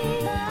me.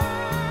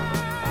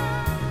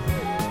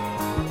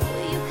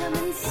 Will you come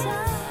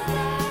inside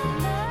me?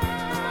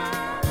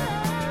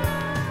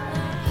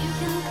 You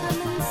can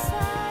come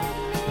inside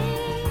me.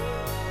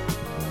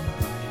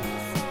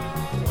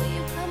 Will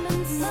you come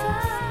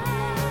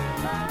inside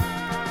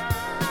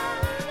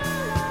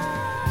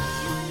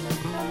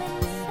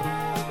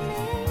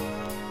me?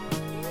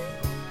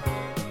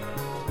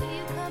 Will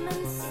you come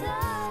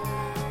inside me?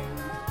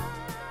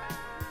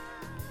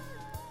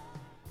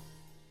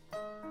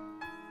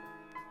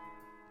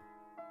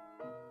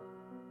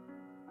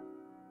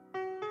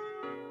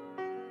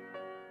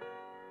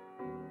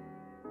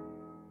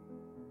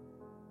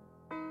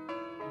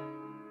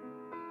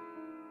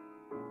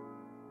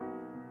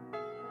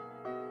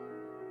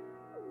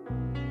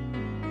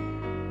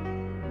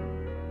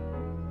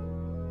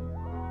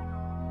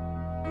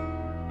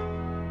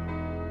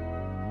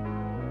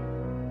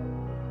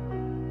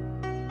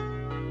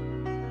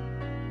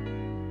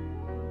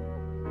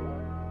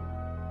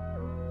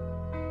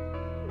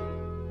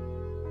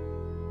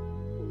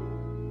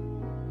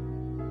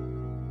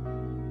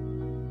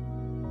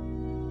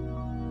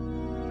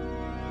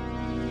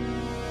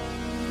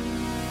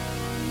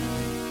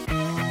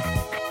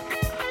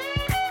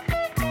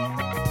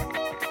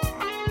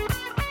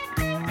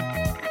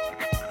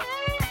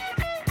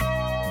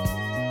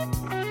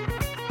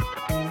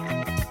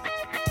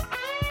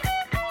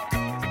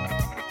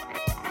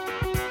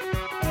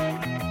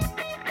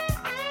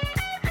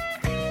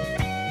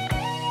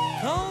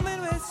 Come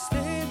due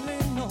stelle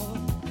noi,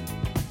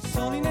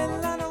 soli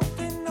nella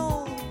notte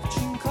noi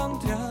ci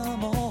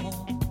incontriamo.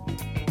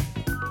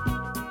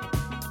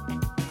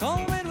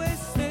 Come due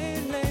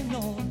stelle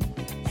noi,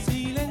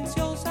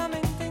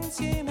 silenziosamente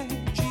insieme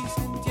ci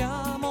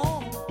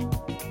sentiamo.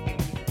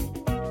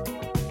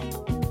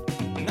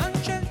 Non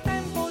c'è il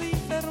tempo di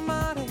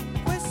fermare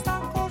questa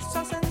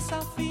corsa senza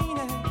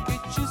fine che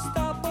ci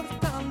sta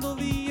portando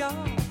via.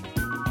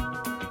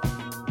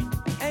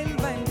 E il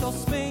vento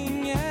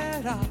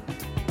spegnerà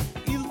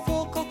il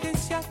fuoco che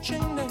si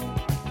accende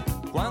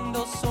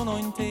quando sono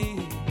in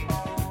te.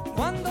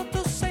 Quando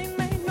tu sei in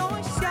me,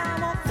 noi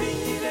siamo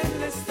figli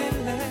delle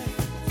stelle,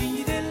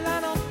 figli della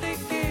notte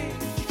che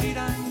ci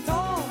gira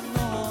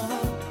intorno.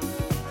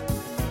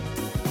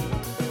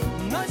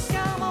 Noi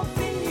siamo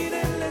figli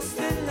delle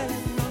stelle,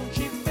 non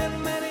ci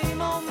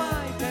fermeremo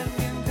mai per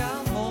niente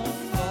al mondo.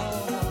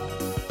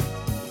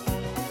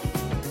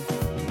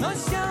 Noi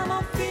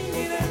siamo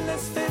figli delle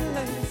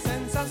stelle,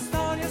 senza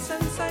storia,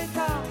 senza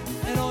età,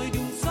 eroi di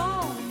un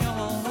sogno.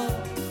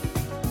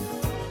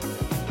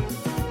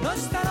 Noi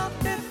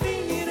stanotte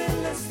figli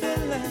delle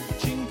stelle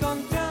ci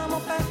incontriamo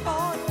per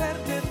poi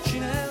perderci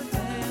nel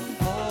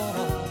tempo.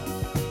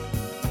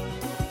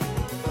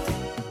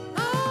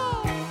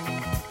 Oh!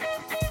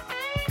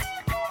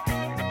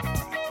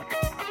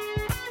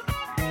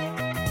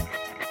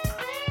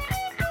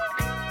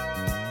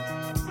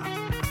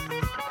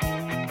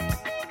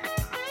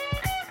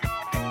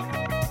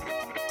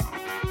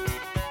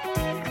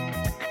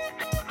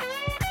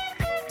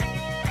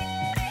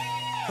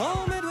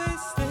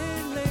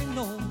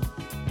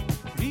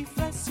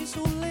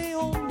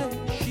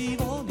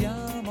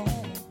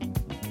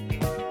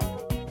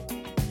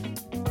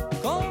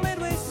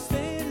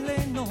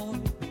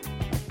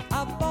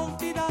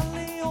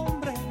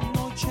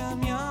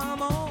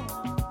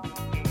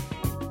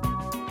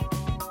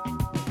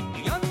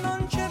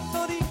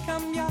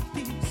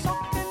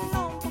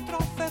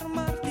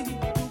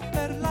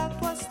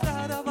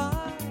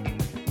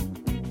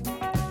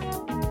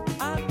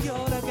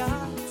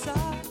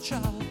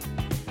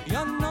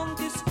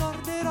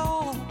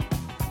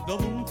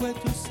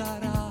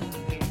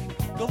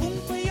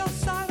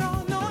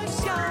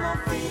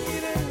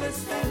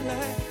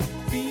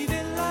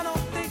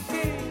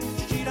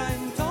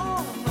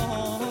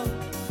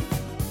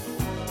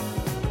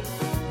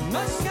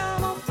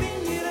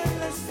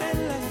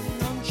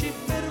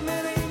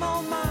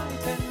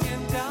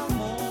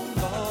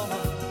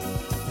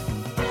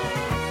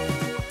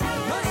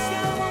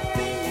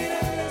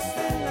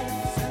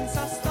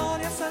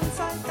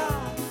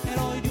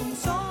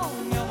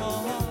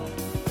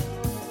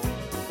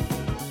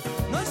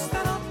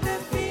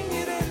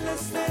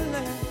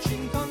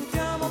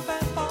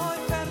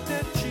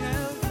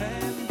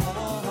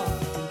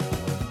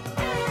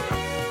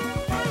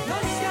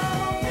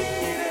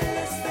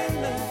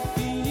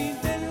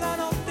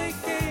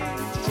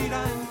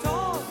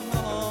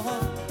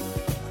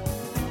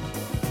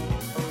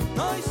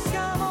 Noi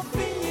siamo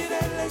figli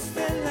delle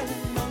stelle,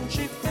 non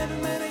ci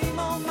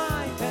fermeremo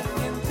mai per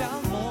niente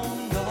al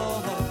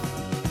mondo.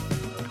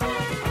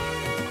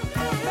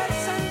 Per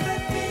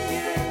sempre figli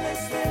delle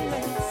stelle,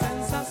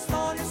 senza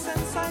storia,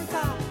 senza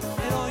età,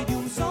 eroi di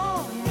un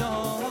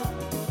sogno.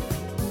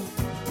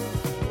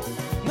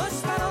 Noi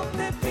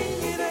stanotte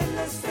figli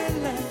delle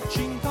stelle,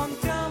 ci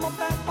incontriamo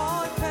per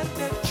poi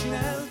perderci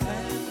nel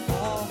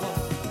tempo.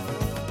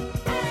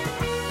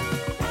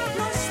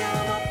 Noi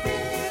siamo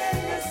figli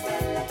delle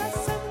stelle, per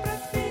sempre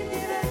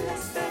figli delle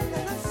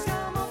stelle. Noi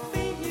siamo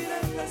figli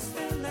delle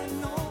stelle,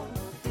 no.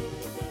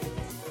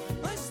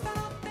 Noi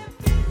stanotte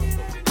figli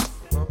delle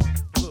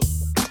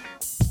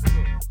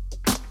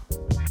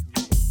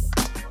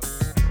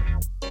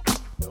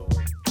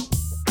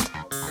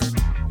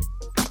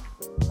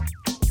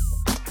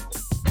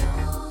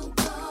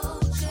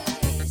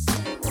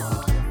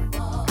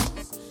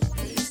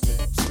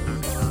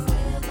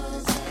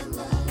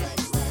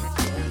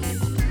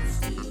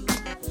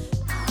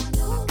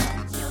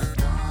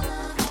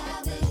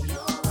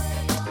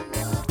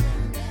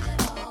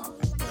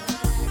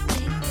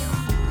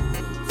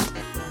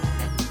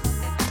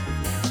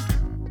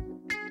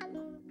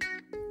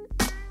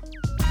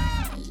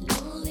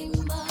Lonely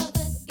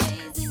mother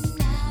gazing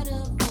out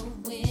of the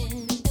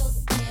window,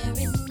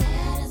 staring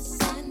at a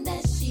sun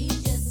that she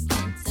just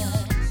can't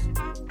touch.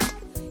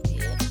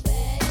 If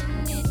at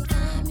any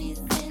time he's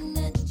in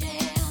a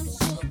jam,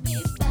 she'll be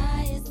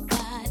by his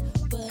side,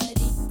 but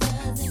he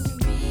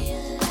doesn't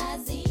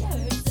realize he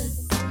hurts her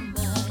so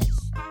much.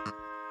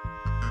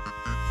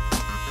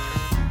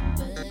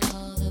 But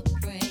all the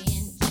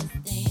praying just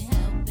ain't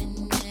helping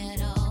at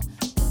all,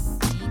 'cause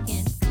he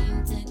can't seem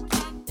to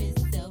keep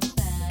himself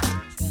out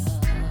of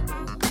trouble.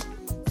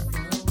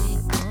 So he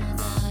goes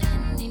out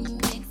and he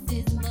makes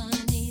his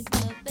money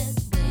the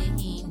best way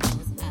he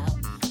knows how.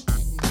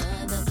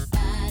 Another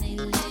body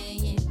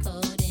laying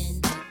cold in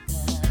the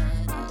gutter.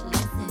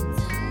 Listen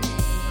to me.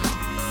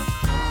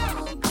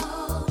 Don't go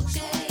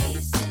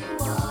chasing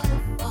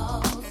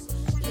waterfalls.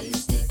 Please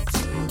stick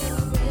to the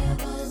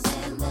rivers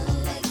and the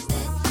lakes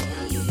that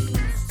you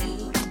used to.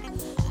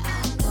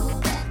 I know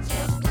that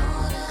you're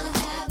gonna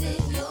have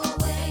it your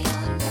way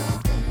or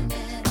nothing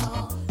at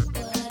all,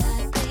 but I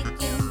think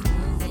you're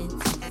moving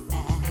too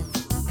fast.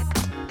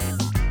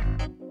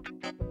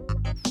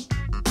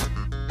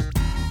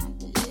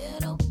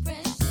 Little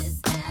Precious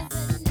has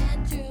a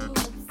natural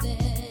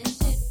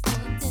obsession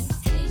for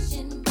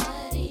temptation,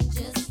 but he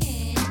just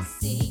can't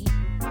see.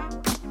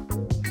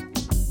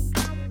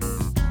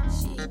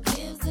 She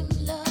gives him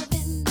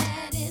loving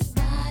that his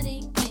body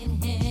can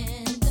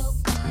handle,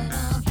 but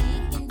all he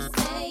can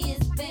say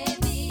is,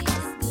 baby,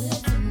 it's good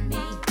for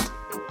me.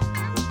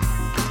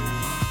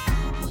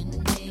 One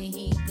day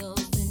he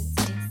goes and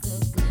takes a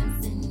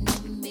glimpse in the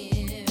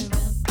mirror,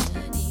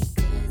 but he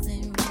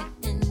doesn't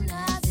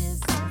recognize his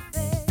own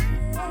face.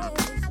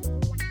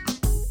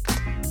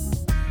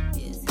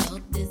 His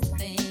health is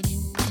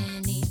fading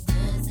and he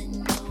doesn't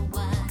know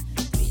why.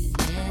 3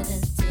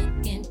 letters took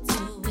him to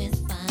his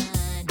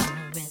final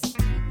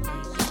resting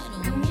place. You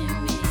don't hear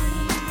me?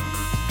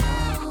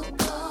 Don't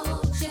go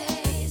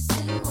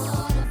chasing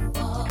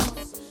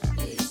waterfalls.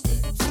 Please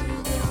stick to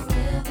the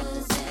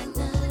rivers and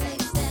the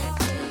lakes that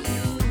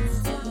you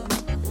used to.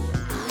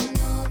 I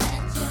know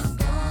that you're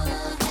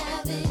gonna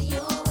have it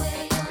your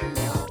way or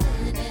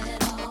nothing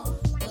at all,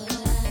 but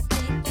I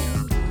think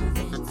you're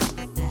moving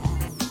too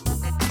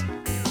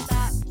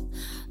fast.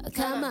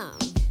 Come on.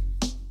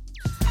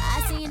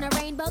 I seen a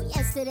rainbow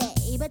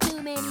yesterday, but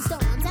too many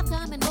storms have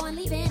come and gone,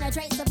 leaving a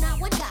trace of not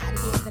one God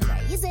given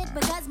ray. Is it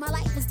because my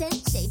life is 10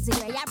 shades of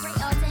gray? I pray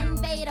all 10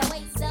 fade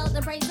away,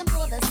 seldom praise him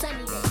for the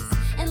sunny days.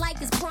 And like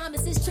his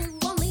promise is true,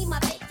 won't leave my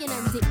bacon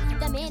undue.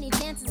 The many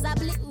chances I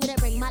blew to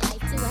bring my life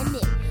to a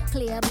new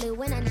clear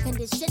blue and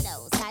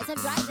unconditional skies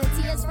have dried the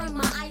tears from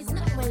my eyes.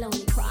 No one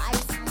only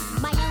cries.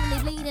 My only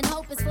bleeding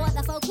hope is for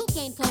the folk who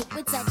can't cope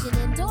with such an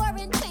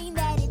enduring pain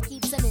that it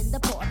keeps them in the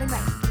pouring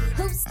rain.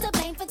 Who's to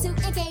blame for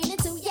tooting gain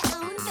into your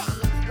own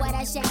vein? What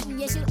a shame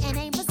you shoot and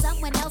aim for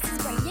someone else's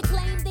brain. You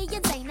claim the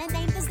insane and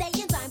aim to stay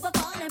in time for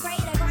falling prey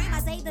to crime. I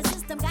say the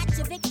system got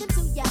you victim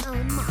to your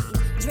own mind.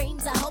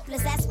 Dreams are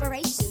hopeless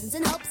aspirations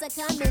and hopes are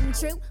coming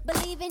true.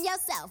 Believe in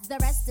yourself, the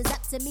rest is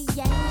up to me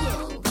and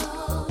you.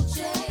 Go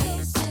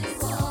chasing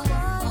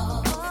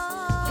waterfalls.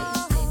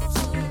 Please stick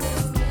to the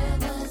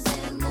rivers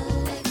and the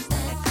lakes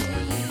that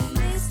you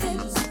used to.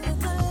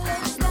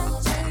 I know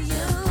that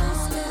you're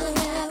gonna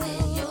have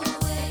it your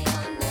way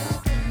or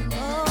nothing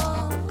at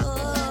all,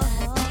 but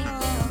I think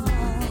you're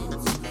moving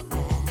too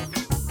fast.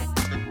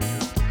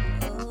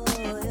 You're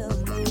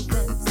moving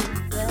too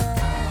fast.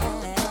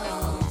 Don't go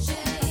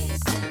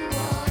chasing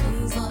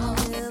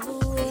waterfalls.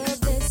 Please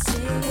stick to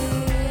the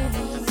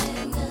rivers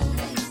and the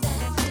lakes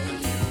that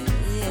you used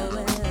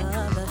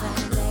to.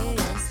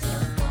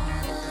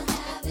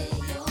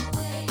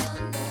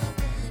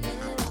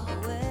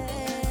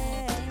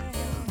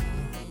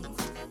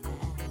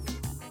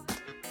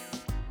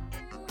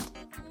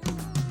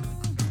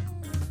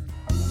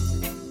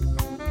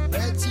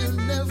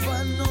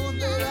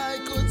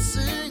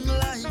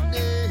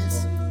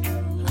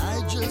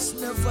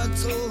 never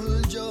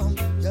told you,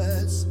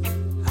 yes,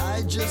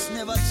 I just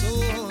never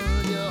told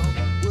you,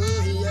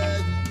 well,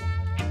 yeah.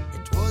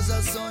 It was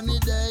a sunny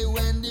day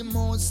when the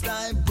Most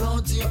High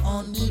brought you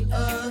on the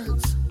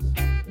earth.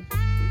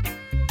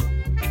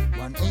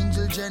 One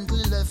angel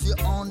gently left you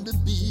on the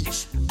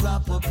beach,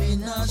 wrapped up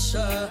in a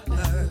shirt.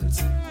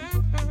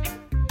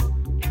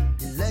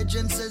 The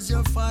legend says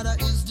your father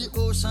is the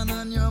ocean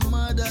and your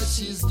mother,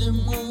 she's the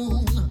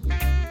moon.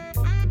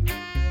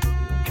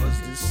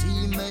 Cause the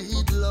sea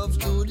made love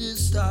to the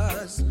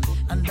stars,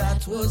 and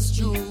that was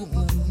June.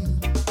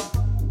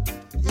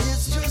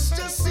 It's just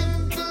a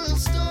simple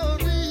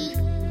story,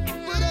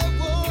 but I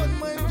want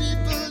my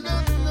people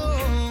to know,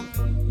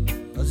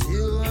 cause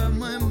you are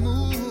my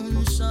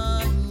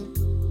moonshine,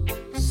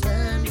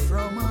 sent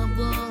from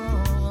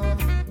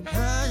above.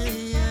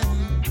 Hey,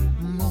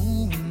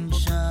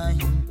 moonshine,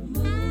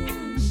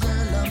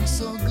 girl, I'm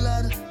so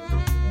glad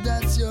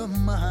that you're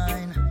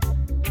mine.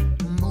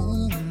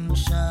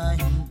 Moonshine,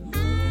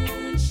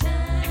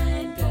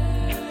 moonshine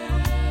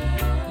girl.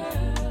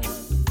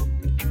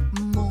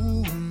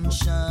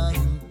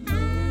 Moonshine,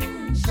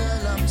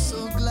 girl, I'm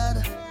so glad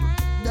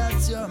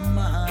that you're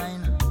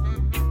mine.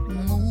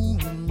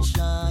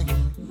 Moonshine,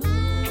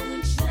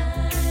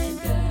 moonshine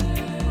girl.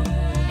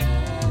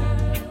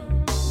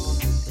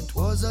 It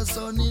was a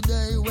sunny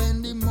day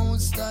when the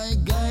Most High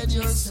guide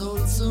your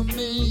soul to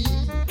me.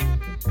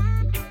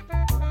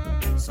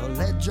 So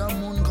let your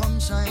moon come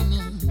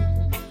shining,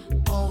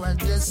 our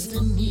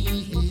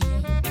destiny.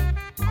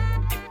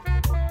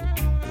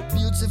 You're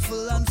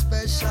beautiful and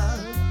special,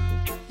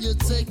 you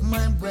take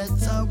my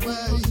breath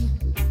away.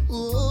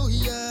 Oh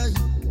yeah,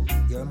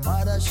 your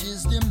mother,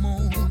 she's the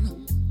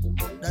moon.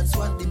 That's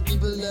what the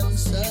people them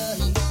say.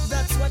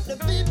 That's what the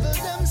people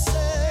them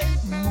say.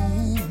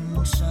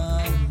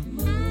 Moonshine,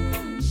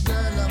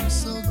 girl, I'm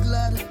so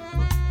glad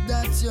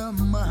that you're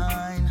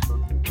mine.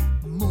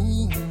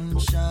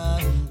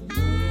 Moonshine,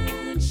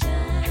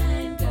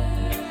 moonshine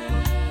girl.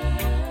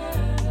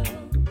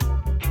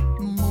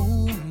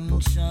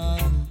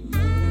 Moonshine,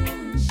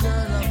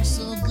 girl, I'm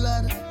so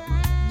glad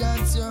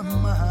that you're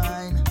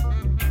mine.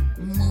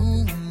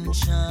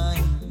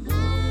 Moonshine,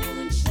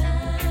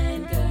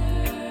 moonshine girl.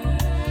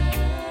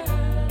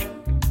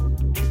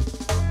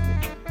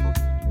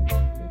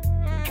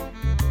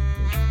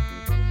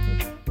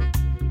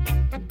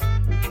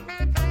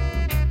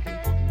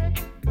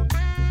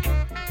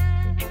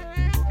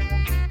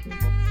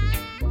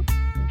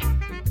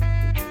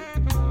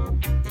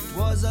 It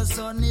was a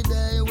sunny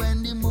day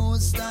when the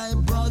Most High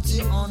brought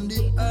you on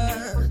the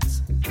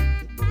earth.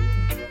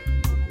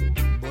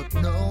 But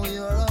now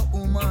you're a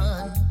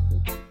woman,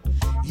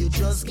 you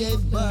just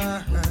gave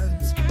birth.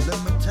 Let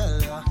me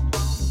tell ya,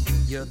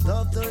 your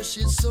daughter,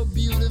 she's so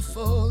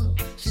beautiful,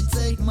 she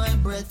take my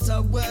breath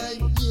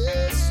away.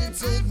 Yes, she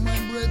take my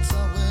breath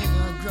away.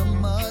 Your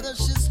grandmother,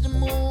 she's the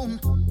moon.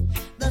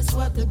 That's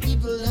what the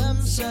people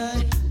them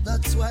say.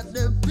 That's what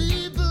the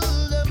people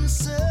them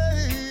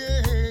say.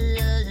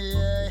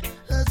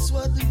 That's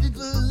what the